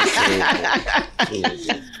man.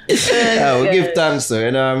 We give thanks to,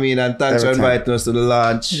 you know what I mean? And thanks for Every time. inviting us to the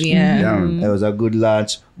launch. Yeah. It was a good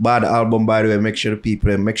launch. Bad album, by the way. Make sure the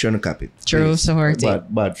people, make sure to copy it. True, Please. support it.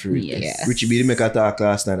 Bad for it. Yes. Richie B, make a talk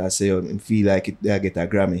last night. I say, I feel like it, I get a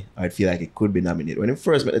Grammy. I feel like it could be nominated. When he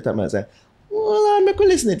first met the time, I said, well, I'll make you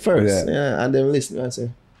listen it first. Yeah. And then listen. I say,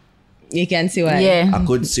 You can see why. Yeah. I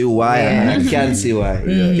could see why, and I can see why.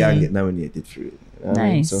 You can't get nominated for it. You know what I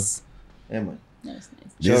mean? Nice. So, yeah, man. Nice.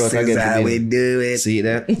 Shout This out again is to how Beenie. we do it. See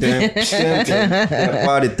that?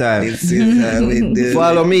 Party time. This is how we do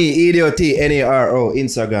Follow it. me, EDOTNARO,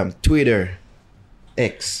 Instagram, Twitter,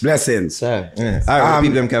 X. Blessings. So, yeah. All right,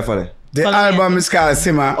 people them can follow. The album is called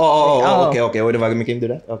Simma. Oh, okay. Whatever, make him do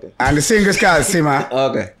that? Okay. And the single is called Simma.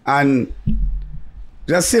 Okay. And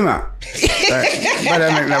just Simma. But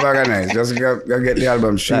I make never organize. Just go get the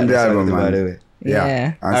album, stream the album, By the man. way.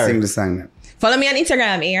 Yeah. And All sing right. the song. Follow me on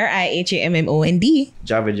Instagram, AirIHAMMOND.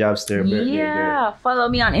 Javi Jobster, birthday girl. Yeah. Follow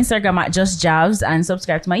me on Instagram at Just Javs and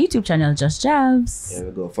subscribe to my YouTube channel, Just Javs. There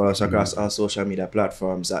we go. Follow us across all social media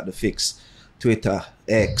platforms at The Fix. Twitter,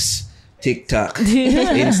 X, TikTok,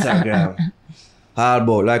 Instagram. All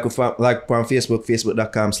about. Like on Facebook,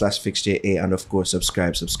 facebook.com/FixJA. And of course,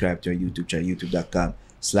 subscribe to our YouTube channel,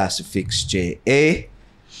 youtube.com/FixJA.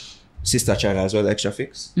 Sister channel as well, Extra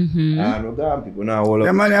Fix. And we're gone, people now all Yeah,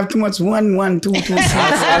 up. man, you have too much 1, 1, 2, 2.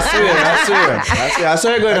 I saw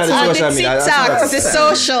it going on the On the social media. TikToks, the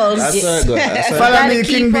socials. I saw it going. I saw it Follow Gotta me, keep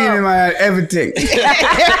King Beenie up. Man, everything. going.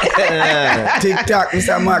 TikTok,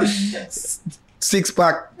 Mr. Max.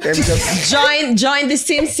 6-pack. Them just Join the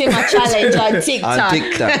Simma challenge on TikTok. On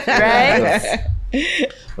TikTok. Right?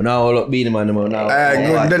 We're now all up Beenie Man. Now.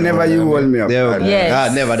 good. Don't never you hold me up. There we go.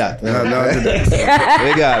 Yes. Never that. No, do that.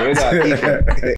 We got.